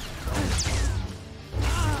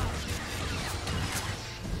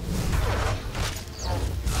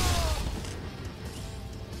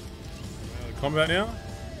 Combat now?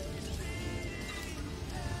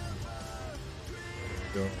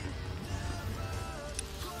 Go.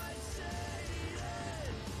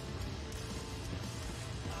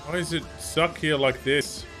 Why is it stuck here like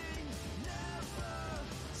this?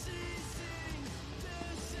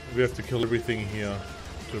 We have to kill everything here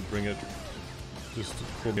to bring it, just to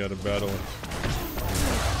pull me out of battle.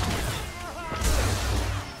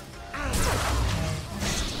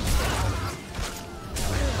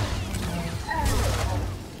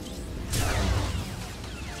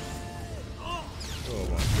 Oh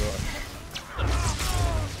my gosh.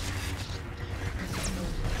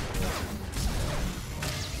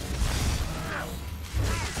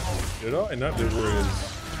 Did I? And that there is.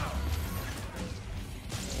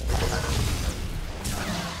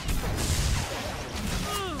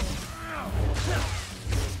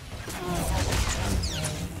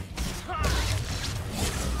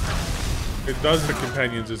 It does the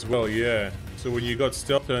companions as well, yeah. So when you got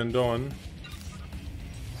stealth turned on,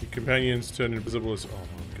 the companions turn invisible as— oh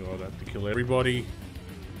my god, I have to kill everybody.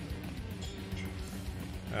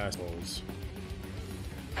 Assholes.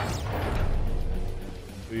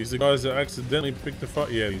 These are the guys that accidentally picked the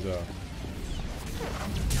fight. Yeah, these are.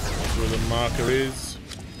 That's where the marker is.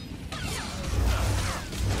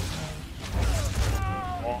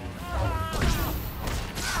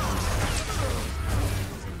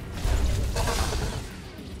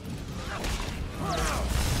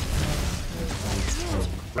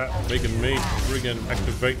 Making me friggin'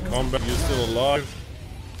 activate combat. You're still alive.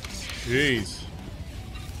 Jeez.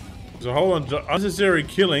 There's a whole unnecessary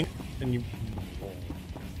killing, and you.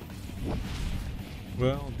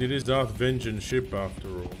 Well, it is Darth Vengeance ship after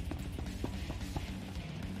all.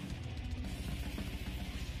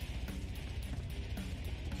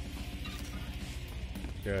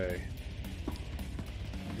 Okay.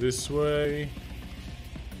 This way.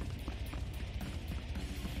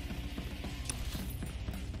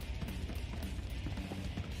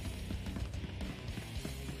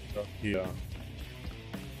 Here.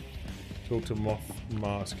 Talk to Moff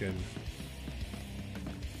Maskin.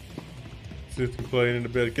 Sith playing in the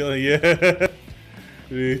bed. Yeah.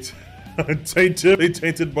 It's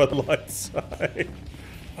tainted by the light side.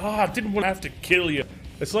 Ah, I didn't want to have to kill you.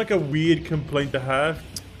 It's like a weird complaint to have.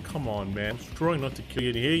 Come on, man. I'm trying not to kill you,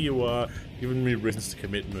 and here you are giving me reasons to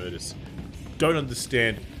commit murders. Don't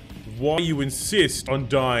understand why you insist on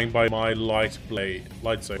dying by my lightsaber,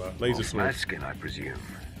 laser sword. Maskin, I presume.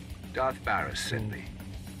 Darth Barris sent me.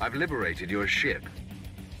 I've liberated your ship.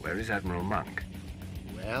 Where is Admiral Monk?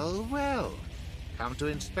 Well, well. Come to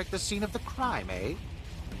inspect the scene of the crime, eh?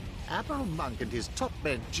 Admiral Monk and his top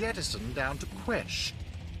men jettisoned down to Quesh.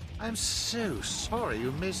 I'm so sorry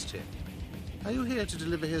you missed him. Are you here to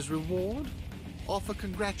deliver his reward? Offer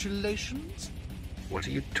congratulations? What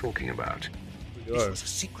are you talking about? This was a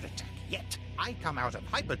secret attack, yet I come out of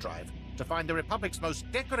hyperdrive to find the Republic's most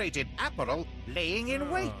decorated admiral laying in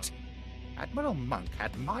wait. Admiral Monk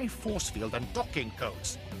had my force field and docking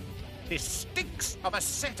codes. This stinks of a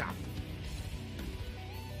setup.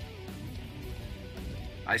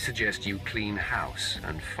 I suggest you clean house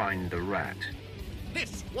and find the rat.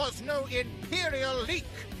 This was no Imperial leak!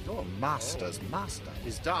 Your master's master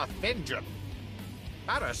is Darth Vengeance.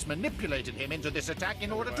 Barris manipulated him into this attack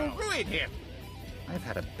in order to ruin him. I've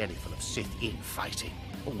had a bellyful of Sith infighting,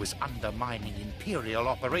 always undermining Imperial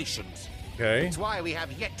operations. Okay. It's why we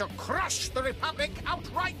have yet to crush the Republic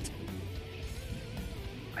outright!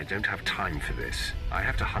 I don't have time for this. I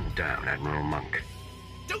have to hunt down Admiral Monk.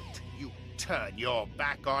 Don't you turn your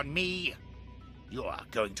back on me! You are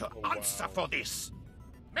going to answer for this!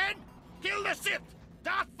 Men, kill the Sith!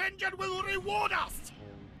 Darth Vengeance will reward us!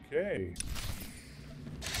 Okay.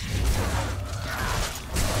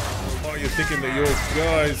 Oh, you're thinking that your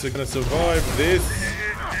guys are going to survive this?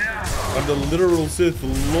 I'm the literal Sith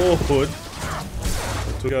Lord.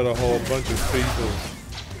 I took out a whole bunch of people.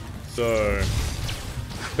 So,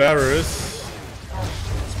 Barris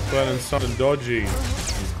is planning something dodgy.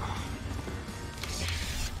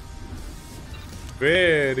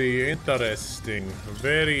 Very interesting.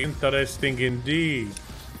 Very interesting indeed.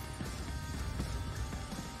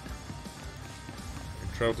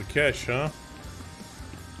 Travel to Kesh, huh?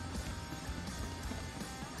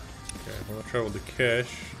 Okay, we'll travel to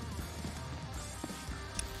Kesh.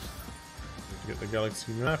 Need to get the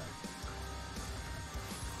galaxy map.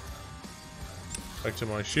 Back to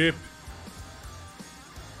my ship.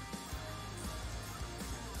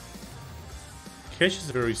 Kesh is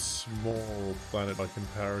a very small planet by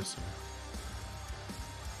comparison.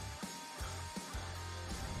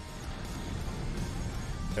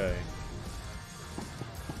 Okay.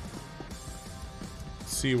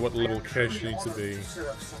 See what level Kesh needs to be.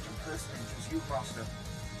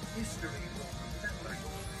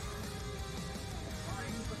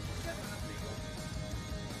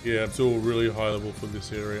 Yeah, it's all really high level for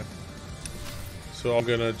this area. So I'm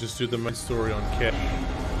gonna just do the main story on Kesh.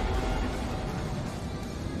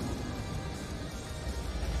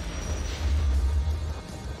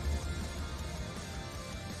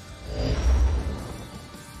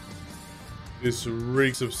 This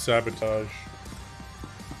reeks of sabotage.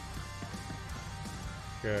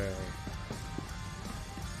 Okay.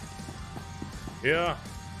 Yeah.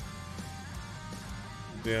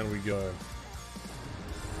 Down we go.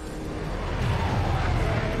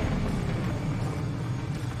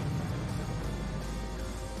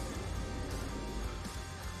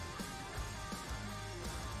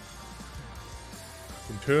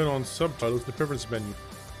 You can turn on subtitles in the preference menu.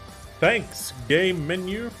 Thanks, game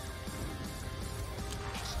menu.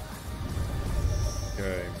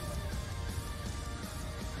 Okay.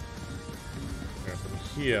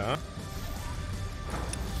 From here.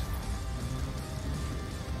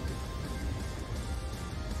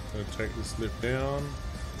 Gonna take this lift down.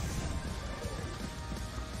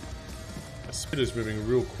 The speed is moving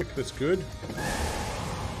real quick, that's good.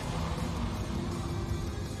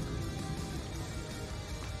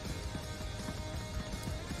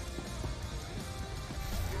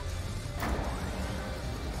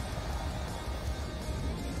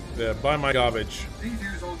 There, buy my garbage. Please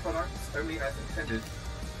use all products only as intended.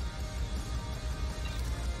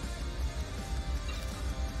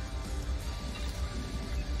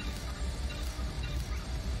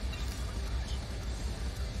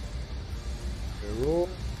 Roll.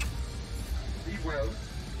 Be well.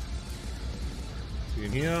 See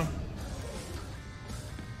in here.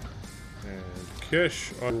 And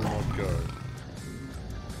Kesh, I will not go.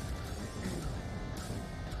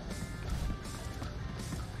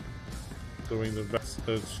 Doing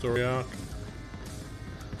the story arc.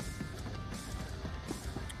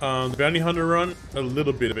 The Bounty Hunter run, a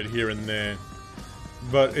little bit of it here and there.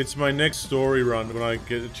 But it's my next story run when I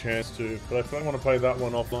get a chance to. But I feel like I want to play that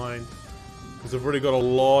one offline. Because I've already got a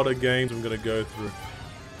lot of games I'm going to go through.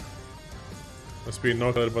 Must be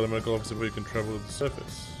inoculated by the medical officer where you can travel to the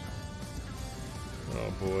surface.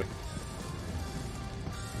 Oh boy.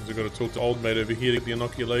 I've got to talk to old mate over here to get the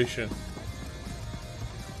inoculation.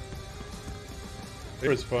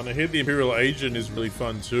 Here is fun. I hear the Imperial Agent is really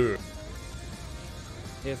fun too.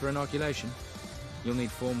 Here for inoculation. You'll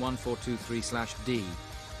need form 1423/D.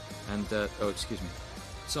 And, oh, excuse me.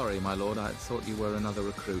 Sorry, my lord, I thought you were another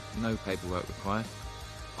recruit. No paperwork required.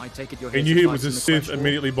 I take it you're here and to you fight it was a in the Sith, Quest War?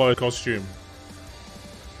 immediately buy a costume.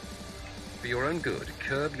 For your own good,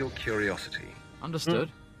 curb your curiosity. Understood.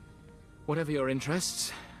 Whatever your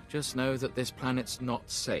interests, just know that this planet's not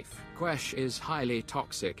safe. Quesh is highly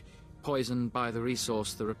toxic, poisoned by the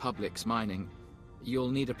resource the Republic's mining. You'll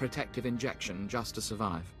need a protective injection just to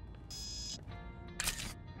survive.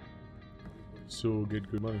 saw get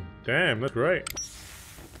good money. Damn, that's great.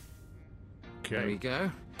 There you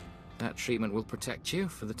go. That treatment will protect you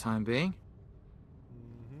for the time being.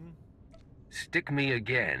 Stick me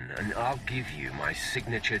again, and I'll give you my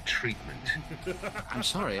signature treatment. I'm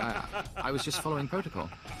sorry, I was just following protocol.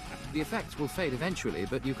 The effects will fade eventually,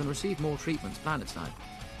 but you can receive more treatments planetside.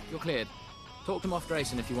 You're cleared. Talk to Moff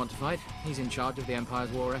Drayson if you want to fight. He's in charge of the Empire's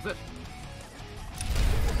war effort.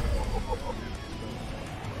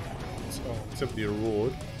 Oh, except the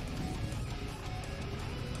award.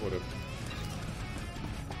 Whatever.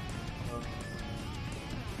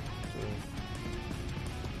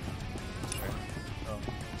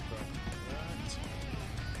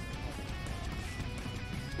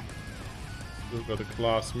 We've got a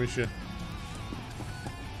class mission.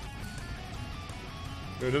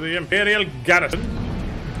 Go to the Imperial Garrison.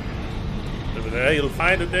 Over there you'll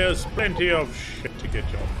find that there's plenty of shit to get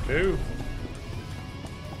you up to.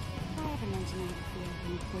 I haven't mentioned I have a fear of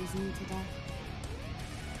being poisoned to death.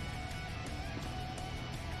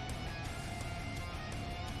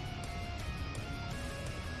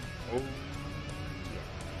 Oh.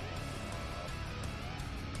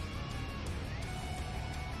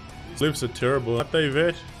 These lifts are terrible, aren't they,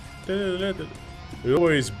 Vet? They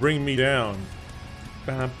always bring me down.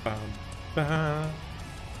 Bam, bam, bam.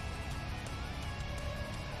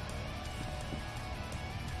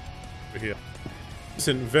 We're here.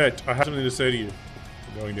 Listen, Vet, I have something to say to you.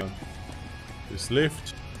 We're going down this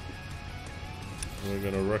lift. And we're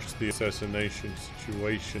gonna rush the assassination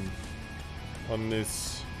situation on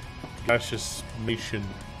this gaseous nation.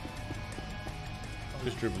 I'm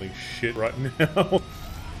just dribbling shit right now.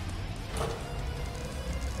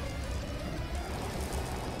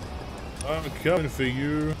 I'm coming for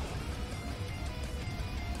you.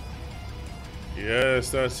 Yes,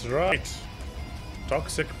 that's right.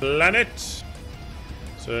 Toxic planet.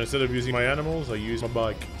 So instead of using my animals, I use my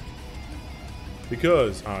bike.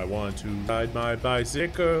 Because I want to ride my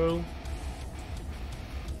bicycle.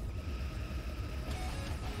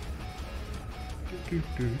 This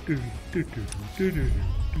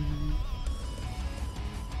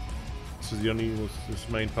is the only, this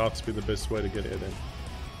main path's be the best way to get here then.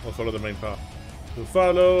 I'll follow the main path. So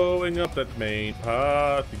following up that main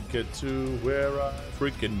path to get to where I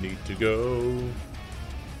freaking need to go.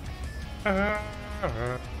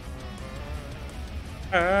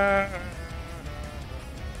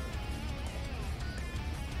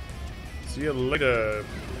 See you later,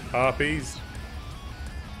 harpies.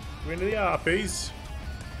 We're into the harpies.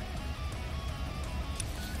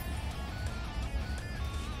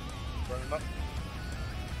 Run them up.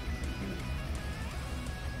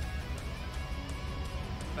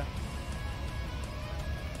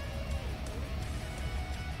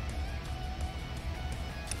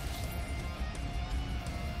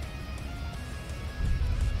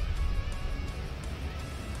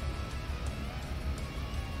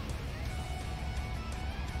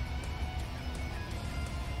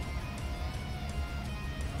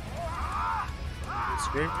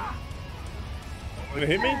 Scream. Gonna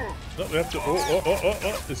hit me? No, we have to.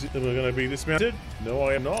 Oh. Is it, am I gonna be dismounted? No,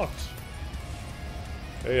 I am not.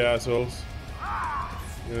 Hey, assholes.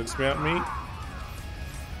 You gonna dismount me?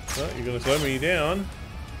 No, you're gonna slow me down.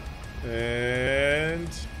 And.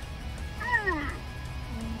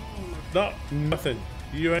 No, nothing.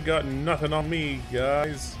 You ain't got nothing on me,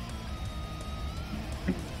 guys.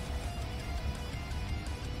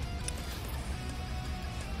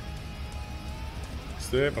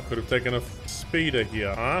 I could have taken a speeder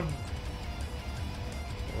here, huh?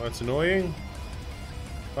 Well, that's annoying.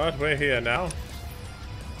 But we're here now.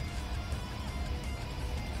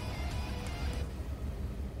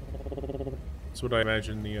 That's what I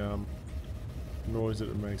imagine the noise that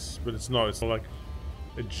it makes, but it's not. It's not like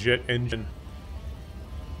a jet engine.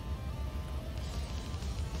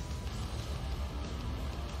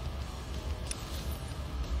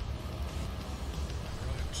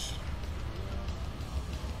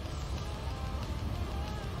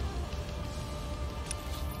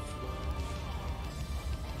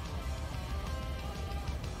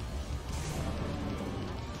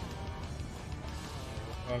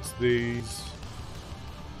 That's these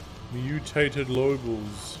mutated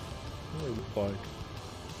logos. What do they look like?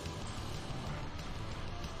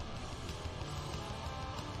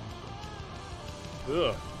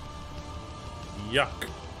 Ugh. Yuck.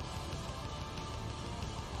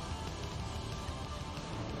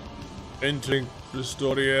 Entering the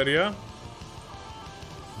story area.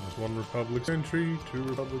 There's one Republic sentry, 2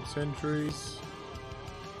 Republic sentries.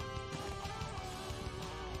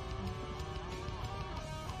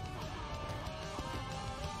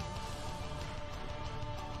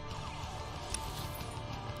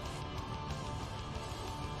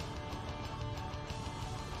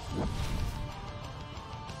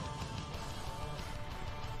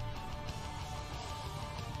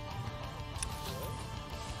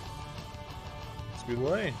 good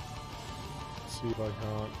way. Let's see if I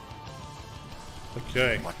can't.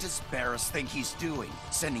 Okay. What does Barris think he's doing,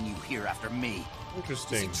 sending you here after me?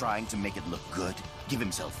 Interesting. Is he trying to make it look good? Give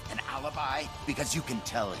himself an alibi? Because you can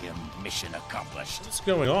tell him mission accomplished. What's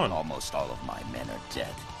going on? Almost all of my men are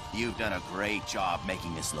dead. You've done a great job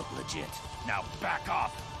making this look legit. Now back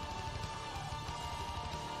off!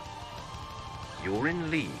 You're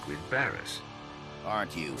in league with Barris.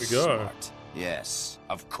 Aren't you we go. smart? Yes,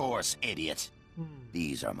 of course, idiot.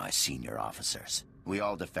 These are my senior officers. We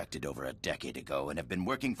all defected over a decade ago and have been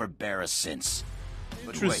working for Barris since.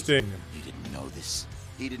 But Interesting. wait, you didn't know this?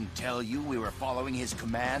 He didn't tell you we were following his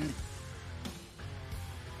command?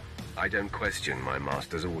 I don't question my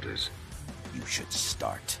master's orders. You should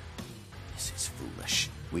start. This is foolish.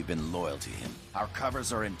 We've been loyal to him. Our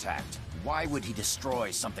covers are intact. Why would he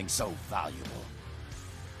destroy something so valuable?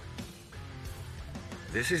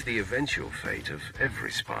 This is the eventual fate of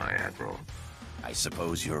every spy, Admiral. I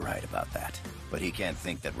suppose you're right about that. But he can't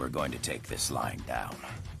think that we're going to take this lying down.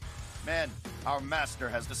 Men, our master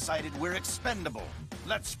has decided we're expendable.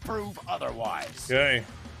 Let's prove otherwise. Okay.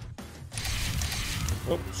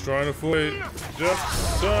 Oh, it's trying to avoid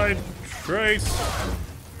just side trace.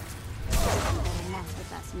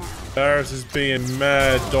 Barris is being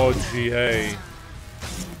mad dodgy, hey.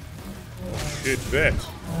 Oh, shit, bet.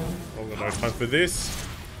 I've got no time for this.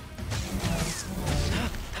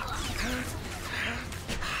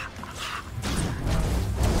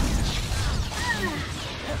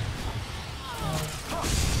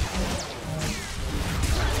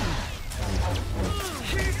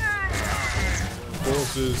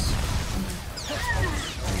 Forces.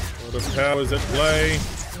 All the powers at play.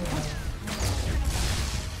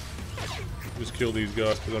 Just kill these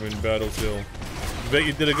guys because I'm in battle still. I bet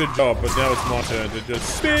you did a good job, but now it's my turn to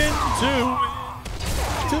just spin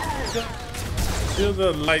till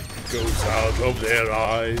the light goes out of their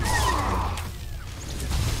eyes.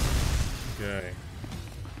 Okay.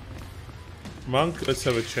 Monk, let's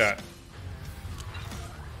have a chat.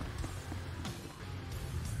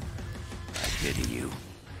 I pity you,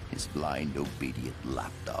 his blind, obedient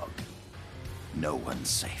lapdog. No one's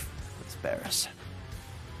safe with Barris.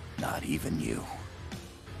 Not even you.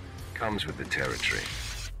 Comes with the territory.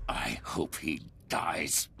 I hope he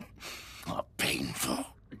dies a painful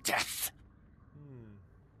death.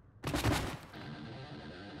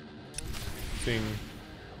 Thing.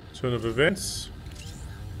 Turn of events.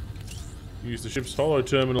 Use the ship's holo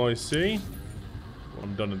terminal, I see. Well,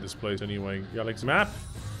 I'm done at this place anyway. Galaxy map.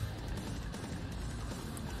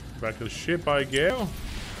 Back to the ship I go.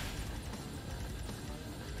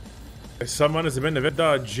 Someone is being a bit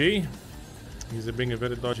dodgy. He's being a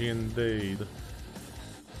bit dodgy indeed.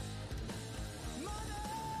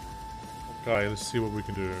 Okay, let's see what we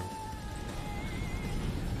can do.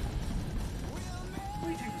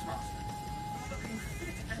 Greetings, Master. Looking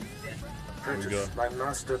fit and dead. Apprentice, my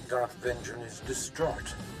master Darth Vengeance is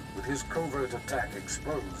distraught. With his covert attack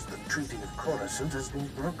exposed, the Treaty of Coruscant has been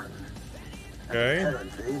broken. Okay. And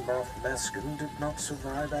apparently, Moff Meskin did not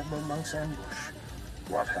survive Admiral Monk's ambush.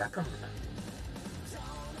 What happened?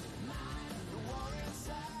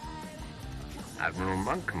 Admiral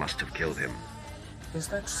Monk must have killed him. Is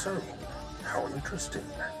that so? How interesting.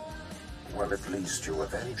 Well, at least you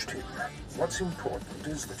avenged him. What's important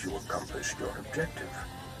is that you accomplished your objective.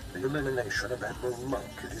 The elimination of Admiral Monk.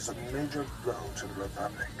 It is a major blow to the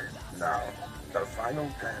Republic. Now, the final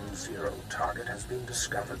Plan Zero target has been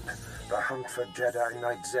discovered. The hunt for Jedi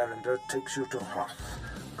Knight Zerender takes you to Hoth.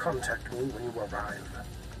 Contact me when you arrive.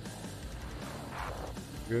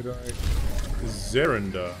 Jedi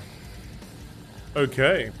Zerender.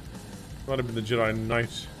 Okay. Might have been the Jedi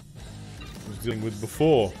Knight I was dealing with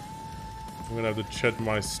before. I'm gonna have to check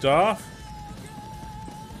my staff.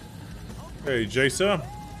 Hey, Jacer.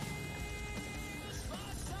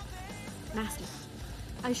 Master,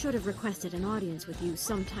 I should have requested an audience with you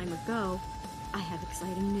some time ago. I have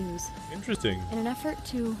exciting news. Interesting. In an effort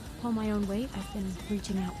to pull my own weight, I've been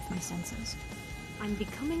reaching out with my senses. I'm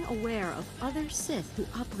becoming aware of other Sith who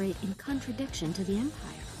operate in contradiction to the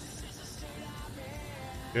Empire.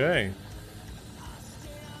 Okay.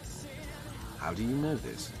 How do you know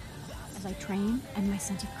this? As I train and my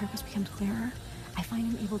sense of purpose becomes clearer, I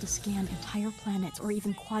find I'm able to scan entire planets or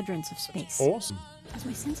even quadrants of space. Awesome. As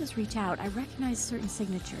my senses reach out, I recognize certain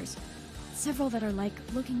signatures. Several that are like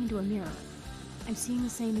looking into a mirror. I'm seeing the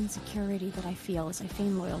same insecurity that I feel as I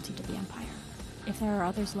feign loyalty to the Empire. If there are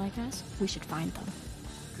others like us, we should find them.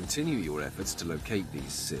 Continue your efforts to locate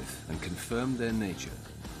these Sith and confirm their nature.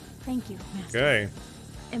 Thank you, Master. Okay.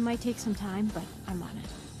 It might take some time, but I'm on it.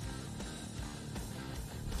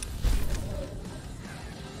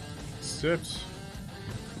 Accept.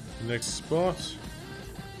 Next spot.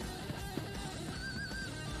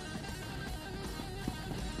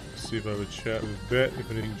 See if I have a chat with Bet if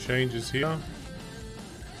anything changes here.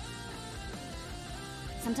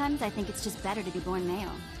 Sometimes I think it's just better to be born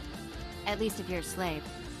male. At least if you're a slave.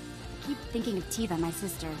 I keep thinking of Tiva, my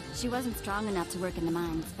sister. She wasn't strong enough to work in the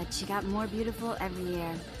mines, but she got more beautiful every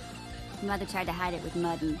year. Mother tried to hide it with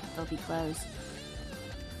mud and filthy clothes.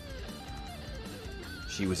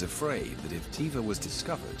 She was afraid that if Tiva was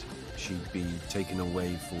discovered, she'd be taken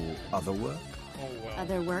away for other work? Oh, wow.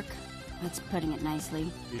 Other work? That's putting it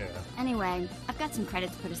nicely. Yeah. Anyway, I've got some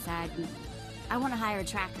credits put aside, and I want to hire a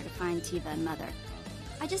tracker to find Tiva and Mother.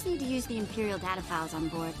 I just need to use the Imperial data files on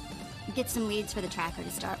board. Get some leads for the tracker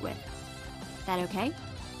to start with. That okay?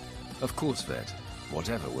 Of course, Vet.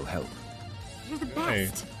 Whatever will help. You're the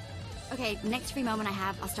best! Okay, next free moment I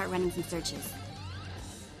have, I'll start running some searches.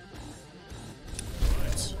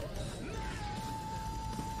 Right.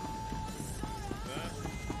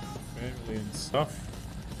 Family and stuff.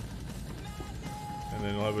 And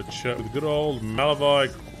then I'll have a chat with good old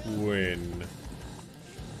Malavi Quinn.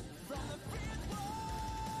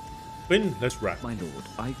 Quinn, let's wrap. My lord,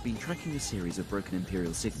 I've been tracking a series of broken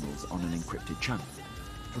Imperial signals on an encrypted channel.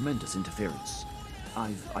 Tremendous interference.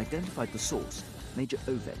 I've identified the source, Major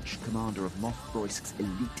Ovech, commander of Moff Broisk's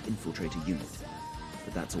elite infiltrator unit.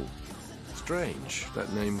 But that's all. Strange.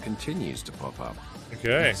 That name continues to pop up. Okay.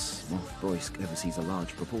 Yes, Moff Broisk oversees a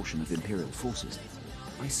large proportion of Imperial forces.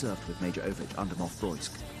 I served with Major Ovech under Moff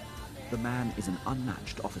Broisk. The man is an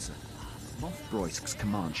unmatched officer. Moff Broisk's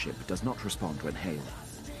command ship does not respond when hailed.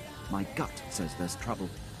 My gut says there's trouble.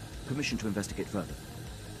 Permission to investigate further.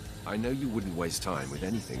 I know you wouldn't waste time with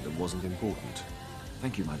anything that wasn't important.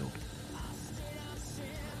 Thank you, my lord.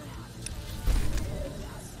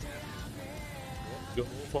 Got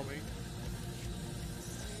more for me?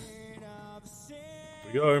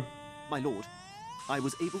 Here we go. My lord, I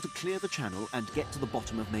was able to clear the channel and get to the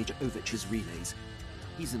bottom of Major Ovech's relays.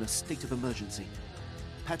 He's in a state of emergency.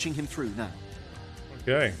 Patching him through now.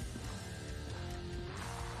 Okay.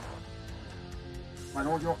 My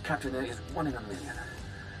lord, your captain there is 1 in a million.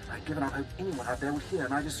 I've given up hope anyone out there would hear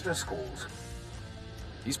my distress calls.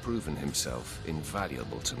 He's proven himself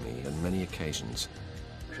invaluable to me on many occasions.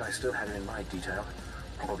 Wish I still had him in my detail.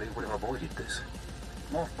 Probably would have avoided this.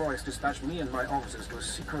 Moff Broisk dispatched me and my officers to a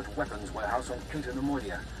secret weapons warehouse on Cato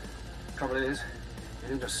Nemoidia. Trouble is,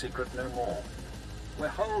 it ain't a secret no more. We're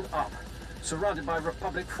holed up, surrounded by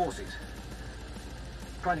Republic forces.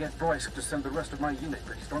 Trying to get Broisk to send the rest of my unit,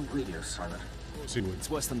 but he's gone radio silent. It's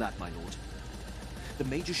worse than that, my lord. The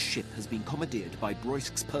Major's ship has been commandeered by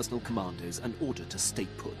Broisk's personal commandos and ordered to stay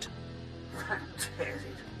put. That tears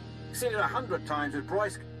it. Seen it 100 times with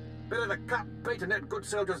Broisk. Better to cut bait and let good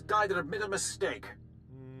soldiers die than admit a mistake.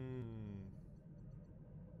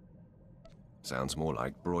 Sounds more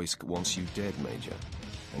like Broisk wants you dead, Major.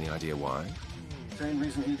 Any idea why? Same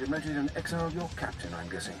reason he demoted and exiled your captain, I'm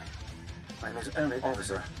guessing. I'm his only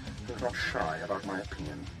officer who's not shy about my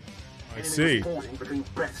opinion. I see. Pausing between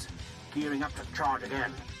breaths, gearing up to charge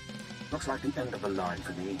again. Looks like the end of the line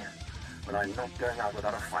for me, but I'm not going out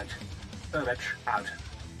without a fight. Ovech out.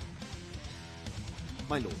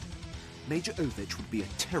 My lord, Major Ovech would be a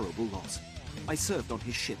terrible loss. I served on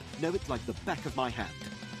his ship, know it like the back of my hand.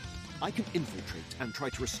 I can infiltrate and try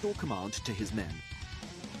to restore command to his men.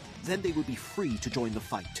 Then they will be free to join the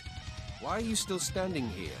fight. Why are you still standing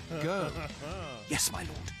here? Go. Yes, my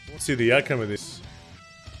lord. Let's see the outcome of this.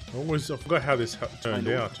 I forgot how this turned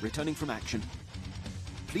my lord, out. Returning from action.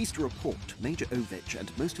 Pleased to report, Major Ovech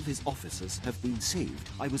and most of his officers have been saved.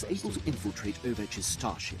 I was able to infiltrate Ovech's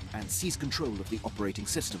starship and seize control of the operating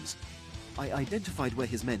systems. I identified where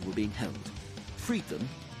his men were being held, freed them,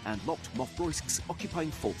 and locked Moff Broisk's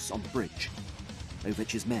occupying force on the bridge.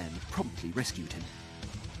 Ovech's men promptly rescued him.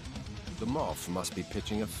 The Moff must be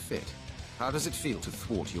pitching a fit. How does it feel to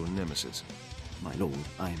thwart your nemesis? My lord,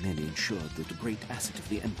 I merely ensured that a great asset of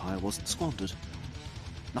the Empire wasn't squandered.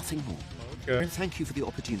 Nothing more. Okay. Thank you for the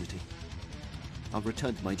opportunity. I'll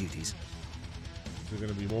return to my duties. Is there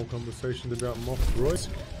going to be more conversations about Moff Broisk?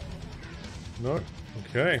 No?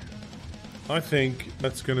 Okay. I think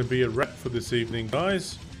that's going to be a wrap for this evening,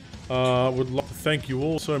 guys. Would like to thank you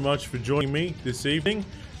all so much for joining me this evening.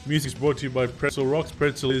 Music's brought to you by Pretzel Rocks.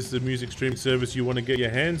 Pretzel is the music streaming service you want to get your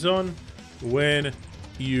hands on when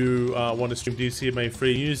you want to stream DCMA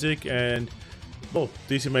free music and, well,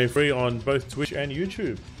 DCMA free on both Twitch and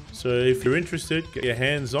YouTube. So if you're interested, get your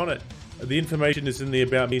hands on it. The information is in the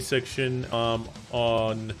About Me section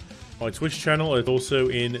on my Twitch channel. It's also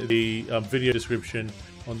in the video description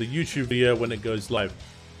on the YouTube video when it goes live.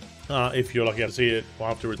 If you're lucky to see it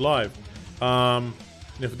after it's live.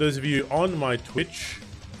 Now, for those of you on my Twitch,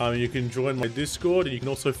 you can join my Discord, and you can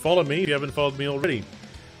also follow me if you haven't followed me already.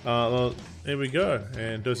 Well, there we go.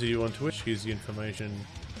 And those of you on Twitch, here's the information.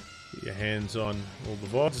 Get your hands on all the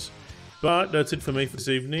VODs. But that's it for me for this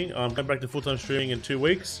evening. I'm going back to full-time streaming in 2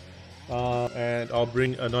 weeks. And I'll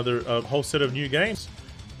bring another whole set of new games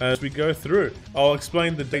as we go through. I'll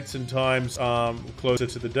explain the dates and times closer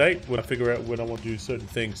to the date when I figure out when I want to do certain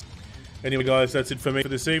things. Anyway, guys, that's it for me for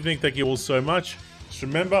this evening. Thank you all so much. Just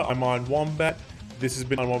remember, I'm Iron Wombat. This has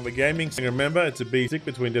been Iron Wombat Gaming. So remember, it's a basic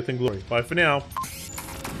between death and glory. Bye for now.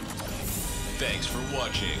 Thanks for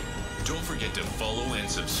watching. Don't forget to follow and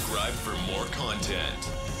subscribe for more content.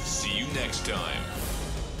 See you next time.